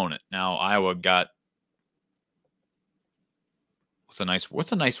East opponent. Now, Iowa got what's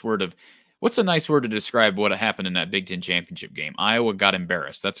a nice word to describe what happened in that Big Ten championship game? Iowa got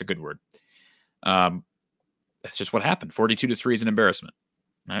embarrassed. That's a good word. That's just what happened. 42-3 is an embarrassment.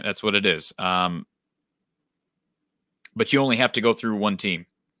 Right? That's what it is. But you only have to go through one team.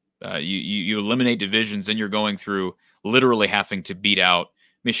 You eliminate divisions, and you're going through literally having to beat out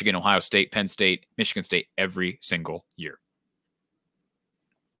Michigan, Ohio State, Penn State, Michigan State every single year.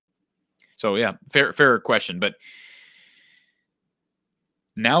 So yeah, fair question. But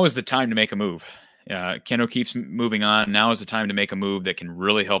now is the time to make a move. Ken O'Keefe's moving on. Now is the time to make a move that can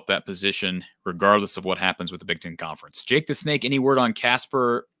really help that position, regardless of what happens with the Big Ten Conference. Jake the Snake, any word on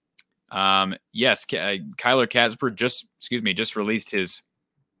Casper? Yes, Kyler Casper just released his,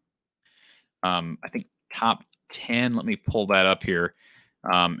 I think, top 10. Let me pull that up here.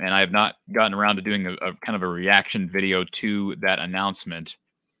 And I have not gotten around to doing a kind of a reaction video to that announcement.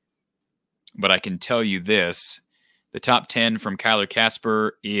 But I can tell you this. The top 10 from Kyler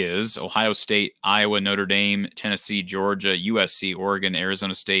Casper is Ohio State, Iowa, Notre Dame, Tennessee, Georgia, USC, Oregon,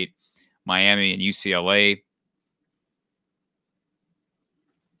 Arizona State, Miami, and UCLA.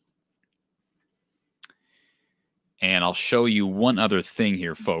 And I'll show you one other thing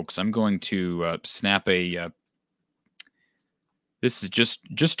here, folks. I'm going to snap a... this is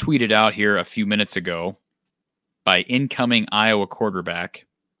just tweeted out here a few minutes ago by incoming Iowa quarterback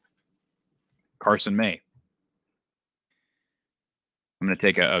Carson May. I'm going to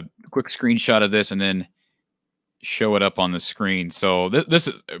take a quick screenshot of this and then show it up on the screen. So this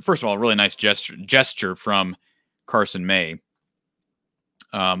is, first of all, a really nice gesture from Carson May.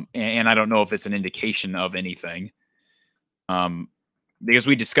 And I don't know if it's an indication of anything. Because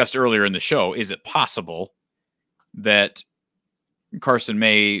we discussed earlier in the show, is it possible that Carson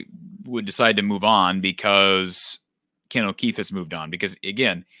May would decide to move on because Ken O'Keefe has moved on? Because,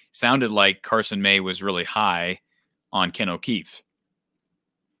 again, sounded like Carson May was really high on Ken O'Keefe.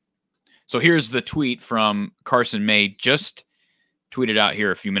 So here's the tweet from Carson May, just tweeted out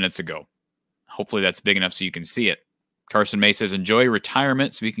here a few minutes ago. Hopefully that's big enough so you can see it. Carson May says, "Enjoy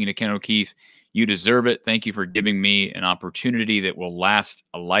retirement." Speaking to Ken O'Keefe, "You deserve it. Thank you for giving me an opportunity that will last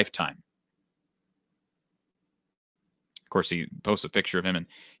a lifetime." Of course, he posts a picture of him and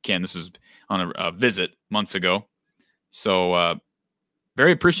Ken. This was on a visit months ago. So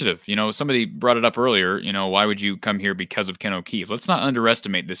very appreciative. You know, somebody brought it up earlier. You know, why would you come here because of Ken O'Keefe? Let's not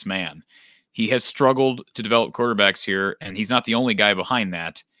underestimate this man. He has struggled to develop quarterbacks here, and he's not the only guy behind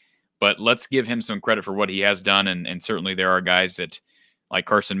that. But let's give him some credit for what he has done. And certainly there are guys that, like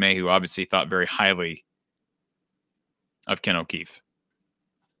Carson May, who obviously thought very highly of Ken O'Keefe.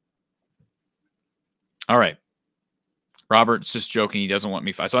 All right. Robert's just joking. He doesn't want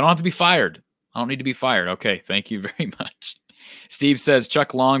me fired. So I don't have to be fired. I don't need to be fired. Okay. Thank you very much. Steve says,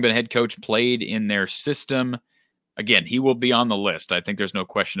 Chuck Long, been a head coach, played in their system. Again, he will be on the list. I think there's no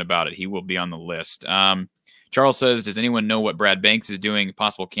question about it. He will be on the list. Charles says, does anyone know what Brad Banks is doing?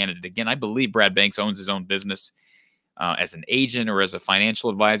 Possible candidate. Again, I believe Brad Banks owns his own business as an agent or as a financial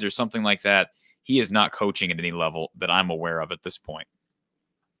advisor, something like that. He is not coaching at any level that I'm aware of at this point.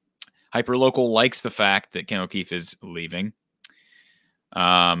 Hyperlocal likes the fact that Ken O'Keefe is leaving.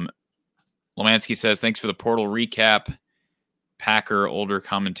 Lemansky says, thanks for the portal recap. Packer, older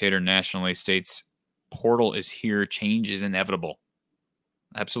commentator, nationally states, portal is here. Change is inevitable.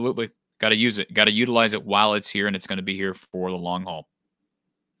 Absolutely. Got to use it. Got to utilize it while it's here, and it's going to be here for the long haul.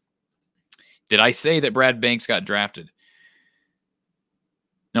 Did I say that Brad Banks got drafted?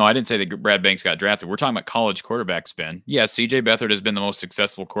 No, I didn't say that Brad Banks got drafted. We're talking about college quarterbacks, Ben. Yes, C.J. Beathard has been the most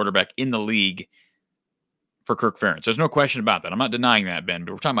successful quarterback in the league for Kirk Ferentz. There's no question about that. I'm not denying that, Ben,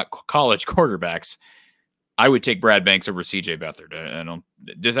 but we're talking about college quarterbacks. I would take Brad Banks over C.J. Beathard.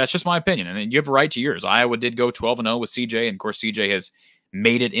 That's just my opinion, and you have a right to yours. Iowa did go 12-0 with C.J., and of course C.J. has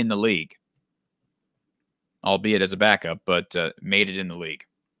made it in the league, albeit as a backup, but made it in the league.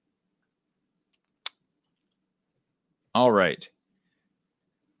 All right.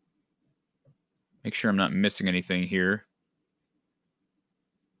 Make sure I'm not missing anything here.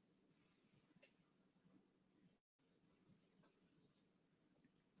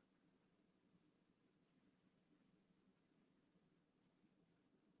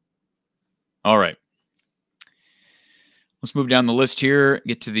 All right. Let's move down the list here,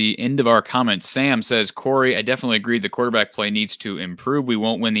 get to the end of our comments. Sam says, Corey, I definitely agree the quarterback play needs to improve. We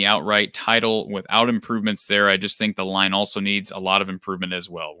won't win the outright title without improvements there. I just think the line also needs a lot of improvement as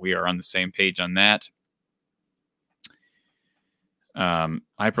well. We are on the same page on that.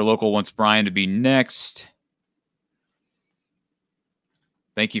 Hyperlocal wants Brian to be next.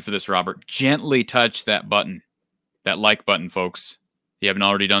 Thank you for this, Robert. Gently touch that button, that like button, folks. If you haven't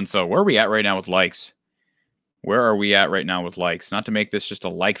already done so. Where are we at right now with likes? Where are we at right now with likes? Not to make this just a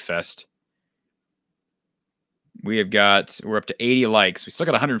like fest. We're up to 80 likes. We still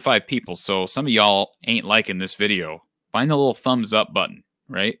got 105 people, so some of y'all ain't liking this video. Find the little thumbs up button,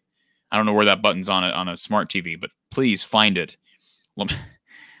 right? I don't know where that button's on a smart TV, but please find it.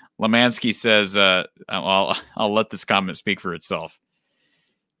 Lemansky says, I'll let this comment speak for itself.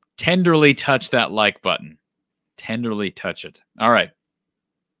 Tenderly touch that like button. Tenderly touch it. All right.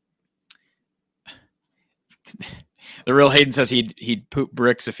 The real Hayden says he'd poop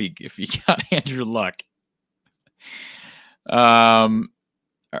bricks if he got Andrew Luck. Are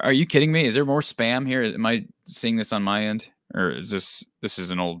you kidding me? Is there more spam here? Am I seeing this on my end, or is this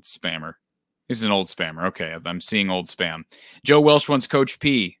is an old spammer? This is an old spammer. Okay, I'm seeing old spam. Joe Welsh wants Coach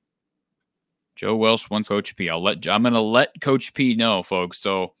P. Joe Welsh wants Coach P. I'm gonna let Coach P know, folks.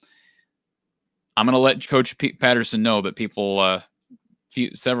 So I'm gonna let Coach Patterson know that people.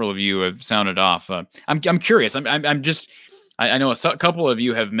 Several of you have sounded off. I'm curious. I know a couple of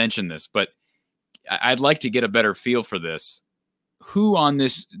you have mentioned this, but I'd like to get a better feel for this. Who on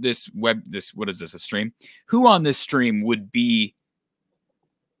this what is this, a stream? Who on this stream would be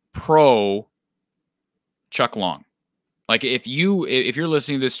pro Chuck Long? Like if you're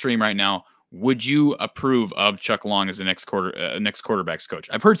listening to this stream right now, would you approve of Chuck Long as the next quarterback's coach?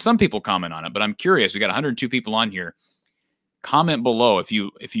 I've heard some people comment on it, but I'm curious. We got 102 people on here. Comment below if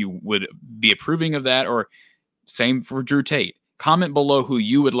you would be approving of that, or same for Drew Tate. Comment below who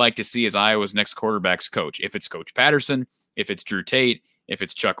you would like to see as Iowa's next quarterback's coach. If it's Coach Patterson, if it's Drew Tate, if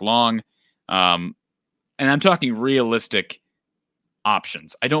it's Chuck Long. And I'm talking realistic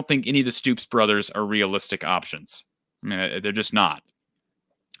options. I don't think any of the Stoops brothers are realistic options. I mean, they're just not.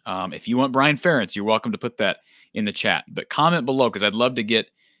 If you want Brian Ferentz, you're welcome to put that in the chat. But comment below, because I'd love to get,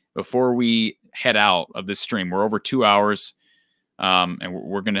 before we head out of this stream, we're over 2 hours. And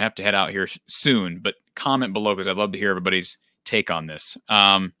we're going to have to head out here soon, but comment below because I'd love to hear everybody's take on this.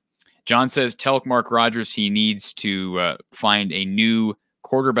 John says, tell Mark Rogers he needs to find a new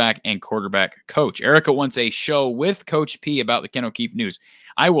quarterback and quarterback coach. Erica wants a show with Coach P about the Ken O'Keefe news.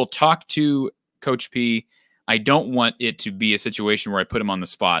 I will talk to Coach P. I don't want it to be a situation where I put him on the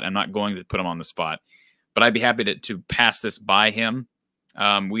spot. I'm not going to put him on the spot, but I'd be happy to pass this by him.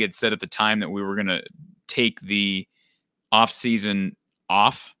 We had said at the time that we were going to take the off-season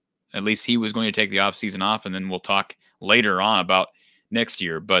off. At least he was going to take the off-season off, and then we'll talk later on about next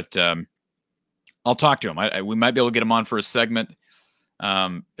year. But I'll talk to him. We might be able to get him on for a segment.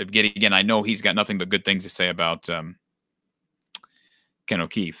 Again, I know he's got nothing but good things to say about Ken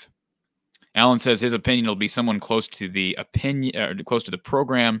O'Keefe. Alan says his opinion will be someone close to the close to the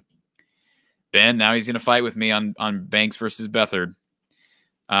program. Ben, now he's going to fight with me on Banks versus Beathard.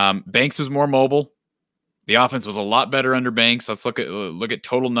 Banks was more mobile. The offense was a lot better under Banks. Let's look at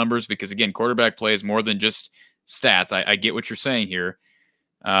total numbers, because again, quarterback play is more than just stats. I get what you're saying here,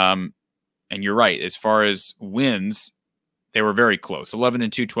 and you're right. As far as wins, they were very close.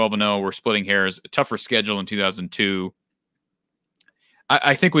 11-2, 12-0. We're splitting hairs. A tougher schedule in 2002.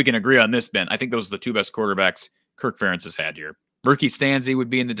 I think we can agree on this, Ben. I think those are the two best quarterbacks Kirk Ferentz has had here. Berkey Stanzi would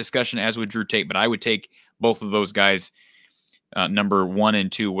be in the discussion, as would Drew Tate, but I would take both of those guys. Number 1 and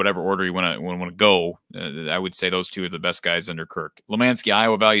 2, whatever order you want to go. I would say those two are the best guys under Kirk. Lemansky,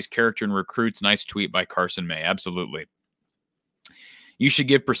 Iowa values character and recruits. Nice tweet by Carson May. Absolutely. You should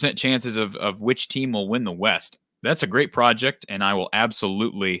give percent chances of which team will win the West. That's a great project, and I will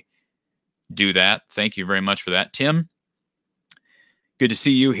absolutely do that. Thank you very much for that. Tim, good to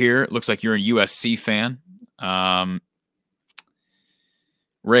see you here. It looks like you're a USC fan.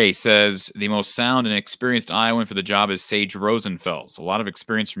 Ray says, the most sound and experienced Iowan for the job is Sage Rosenfels. A lot of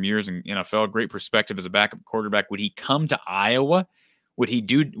experience from years in NFL. Great perspective as a backup quarterback. Would he come to Iowa? Would he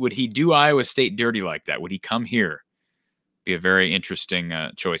do Iowa State dirty like that? Would he come here? Be a very interesting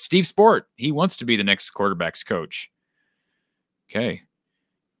choice. Steve Sport, he wants to be the next quarterback's coach. Okay.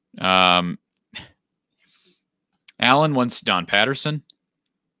 Alan wants Don Patterson.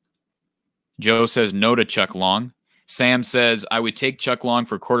 Joe says no to Chuck Long. Sam says, I would take Chuck Long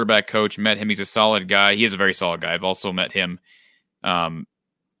for quarterback coach. Met him. He's a solid guy. He is a very solid guy. I've also met him.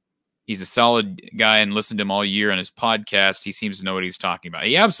 He's a solid guy and listened to him all year on his podcast. He seems to know what he's talking about.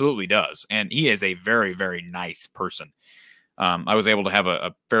 He absolutely does. And he is a very, very nice person. I was able to have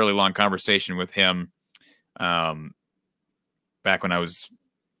a fairly long conversation with him back when I was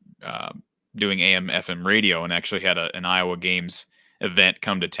doing AM FM radio, and actually had an Iowa Games event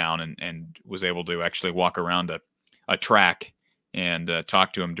come to town, and was able to actually walk around a track and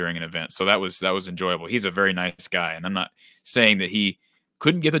talk to him during an event. So that was enjoyable. He's a very nice guy, and I'm not saying that he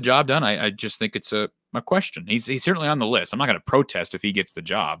couldn't get the job done. I just think it's a question. He's certainly on the list. I'm not going to protest if he gets the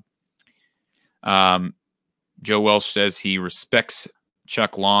job. Joe Welsh says he respects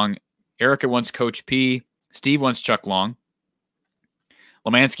Chuck Long. Erica wants Coach P. Steve wants Chuck Long.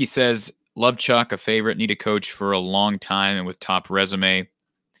 Lemansky says, love Chuck, a favorite, need a coach for a long time and with top resume.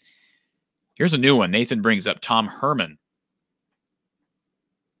 Here's a new one. Nathan brings up Tom Herman.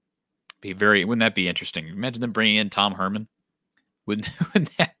 Wouldn't that be interesting? Imagine them bringing in Tom Herman. Wouldn't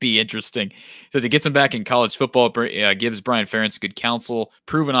that be interesting? Says he gets him back in college football, gives Brian Ferentz good counsel,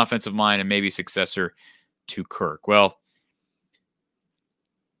 proven offensive mind, and maybe successor to Kirk. Well,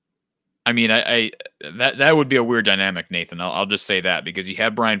 I mean, that would be a weird dynamic, Nathan. I'll just say that, because you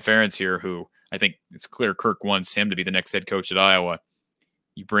have Brian Ferentz here, who I think it's clear Kirk wants him to be the next head coach at Iowa.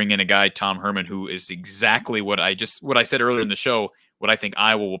 You bring in a guy, Tom Herman, who is exactly what I said earlier in the show, what I think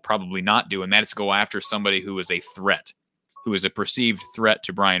Iowa will probably not do, and that is go after somebody who is a threat, who is a perceived threat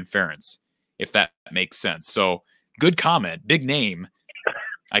to Brian Ferentz, if that makes sense. So, good comment, big name.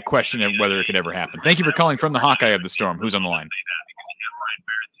 I question whether it could ever happen. Thank you for calling from the Hawkeye of the Storm. Who's on the line?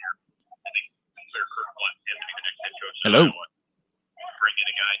 Hello.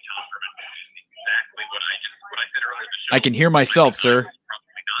 I can hear myself, sir.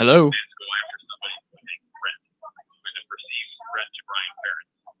 Hello.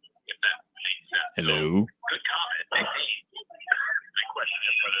 Hello.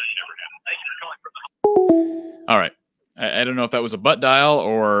 All right. I don't know if that was a butt dial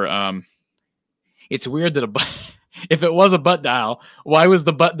or it's weird that if it was a butt dial, why was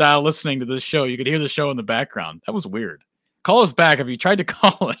the butt dial listening to this show? You could hear the show in the background. That was weird. Call us back. If you tried to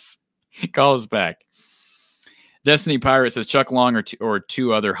call us, call us back. Destiny Pirate says Chuck Long or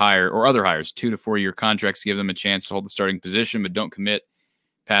other hires, 2 to 4 year contracts, give them a chance to hold the starting position, but don't commit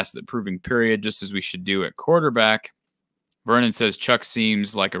past the proving period, just as we should do at quarterback. Vernon says Chuck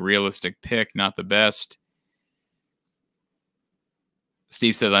seems like a realistic pick, not the best.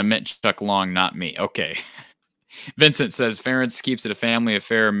 Steve says, I meant Chuck Long, not me. Okay. Vincent says, Ferentz keeps it a family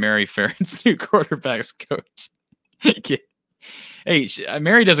affair. Mary Ferentz, new quarterback's coach. Hey,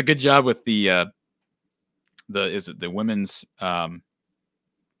 Mary does a good job with the women's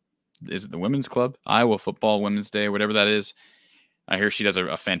club, Iowa Football Women's Day, or whatever that is. I hear she does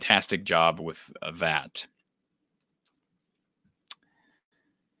a fantastic job with that.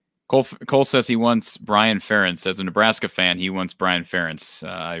 Cole says he wants Brian Ferentz. As a Nebraska fan, he wants Brian Ferentz.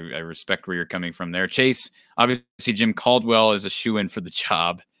 I respect where you're coming from there. Chase, obviously Jim Caldwell is a shoo-in for the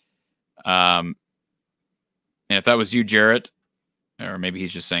job. And if that was you, Jarrett, or maybe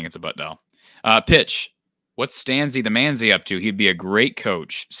he's just saying it's a butt dial. Pitch, what's Stanzi the Manzi up to? He'd be a great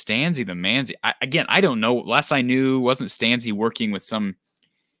coach. Stanzi the Manzi. Again, I don't know. Last I knew, wasn't Stanzi working with some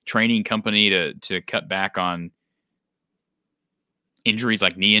training company to cut back on injuries,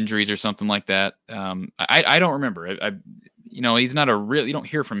 like knee injuries or something like that? I don't remember. He's not you don't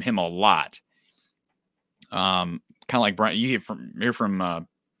hear from him a lot. Kind of like Brian, you hear from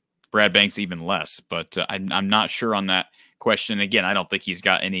Brad Banks even less, but I'm not sure on that question. Again, I don't think he's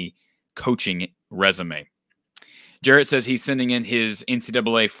got any coaching resume. Jarrett says he's sending in his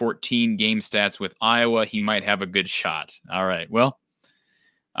NCAA 14 game stats with Iowa. He might have a good shot. All right. Well,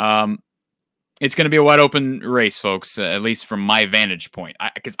 it's going to be a wide open race, folks, at least from my vantage point,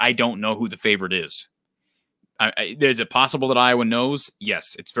 because I don't know who the favorite is. Is it possible that Iowa knows?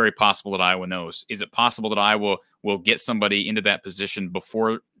 Yes, it's very possible that Iowa knows. Is it possible that Iowa will get somebody into that position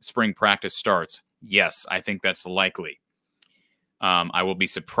before spring practice starts? Yes, I think that's likely. I will be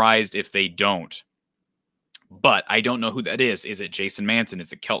surprised if they don't. But I don't know who that is. Is it Jason Manson?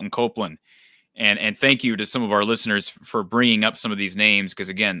 Is it Kelton Copeland? And thank you to some of our listeners for bringing up some of these names, because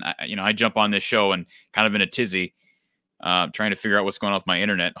again, I jump on this show and kind of in a tizzy, trying to figure out what's going on with my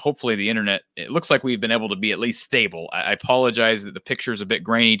internet. Hopefully the internet, it looks like we've been able to be at least stable. I apologize that the picture is a bit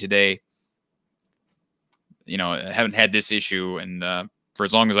grainy today. I haven't had this issue and for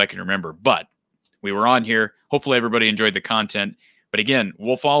as long as I can remember, but we were on here. Hopefully everybody enjoyed the content. But again,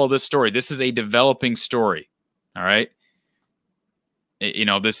 we'll follow this story. This is a developing story. All right.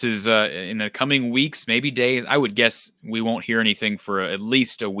 This is in the coming weeks, maybe days. I would guess we won't hear anything for at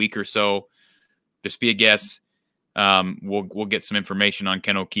least a week or so. Just be a guess. we'll get some information on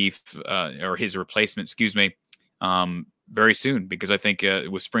Ken O'Keefe or his replacement, excuse me, very soon, because I think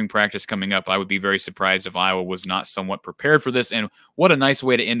with spring practice coming up, I would be very surprised if Iowa was not somewhat prepared for this. And what a nice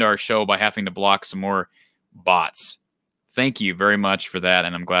way to end our show by having to block some more bots. Thank you very much for that,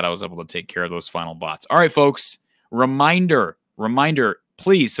 and I'm glad I was able to take care of those final bots. All right, folks, reminder,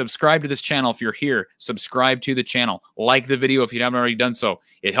 please subscribe to this channel if you're here. Subscribe to the channel. Like the video if you haven't already done so.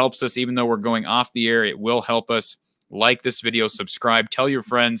 It helps us, even though we're going off the air. It will help us. Like this video, subscribe, tell your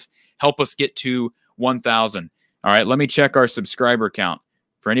friends, help us get to 1,000. All right, let me check our subscriber count.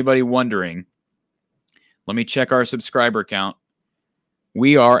 For anybody wondering, let me check our subscriber count.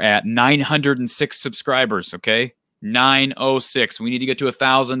 We are at 906 subscribers, okay? 906. We need to get to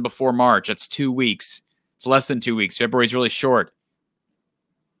 1,000 before March. That's 2 weeks. It's less than 2 weeks. February's really short.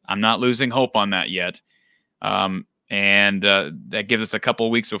 I'm not losing hope on that yet. That gives us a couple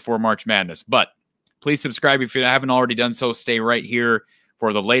of weeks before March Madness. But please subscribe if you haven't already done so. Stay right here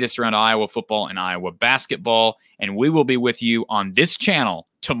for the latest around Iowa football and Iowa basketball. And we will be with you on this channel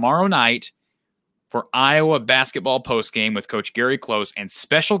tomorrow night for Iowa basketball postgame with Coach Gary Close and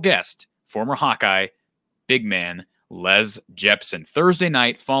special guest, former Hawkeye, big man, Les Jepson. Thursday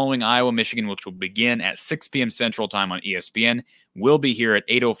night following Iowa, Michigan, which will begin at 6 p.m. Central Time on ESPN. We'll be here at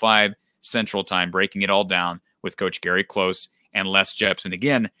 8:05 Central Time, breaking it all down with Coach Gary Close and Les Jepson.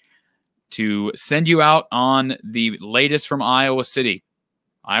 Again, to send you out on the latest from Iowa City.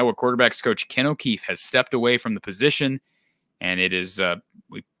 Iowa quarterbacks coach Ken O'Keefe has stepped away from the position, and it is,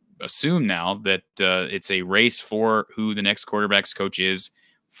 we assume now that it's a race for who the next quarterbacks coach is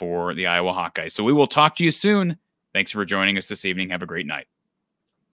for the Iowa Hawkeyes. So we will talk to you soon. Thanks for joining us this evening. Have a great night.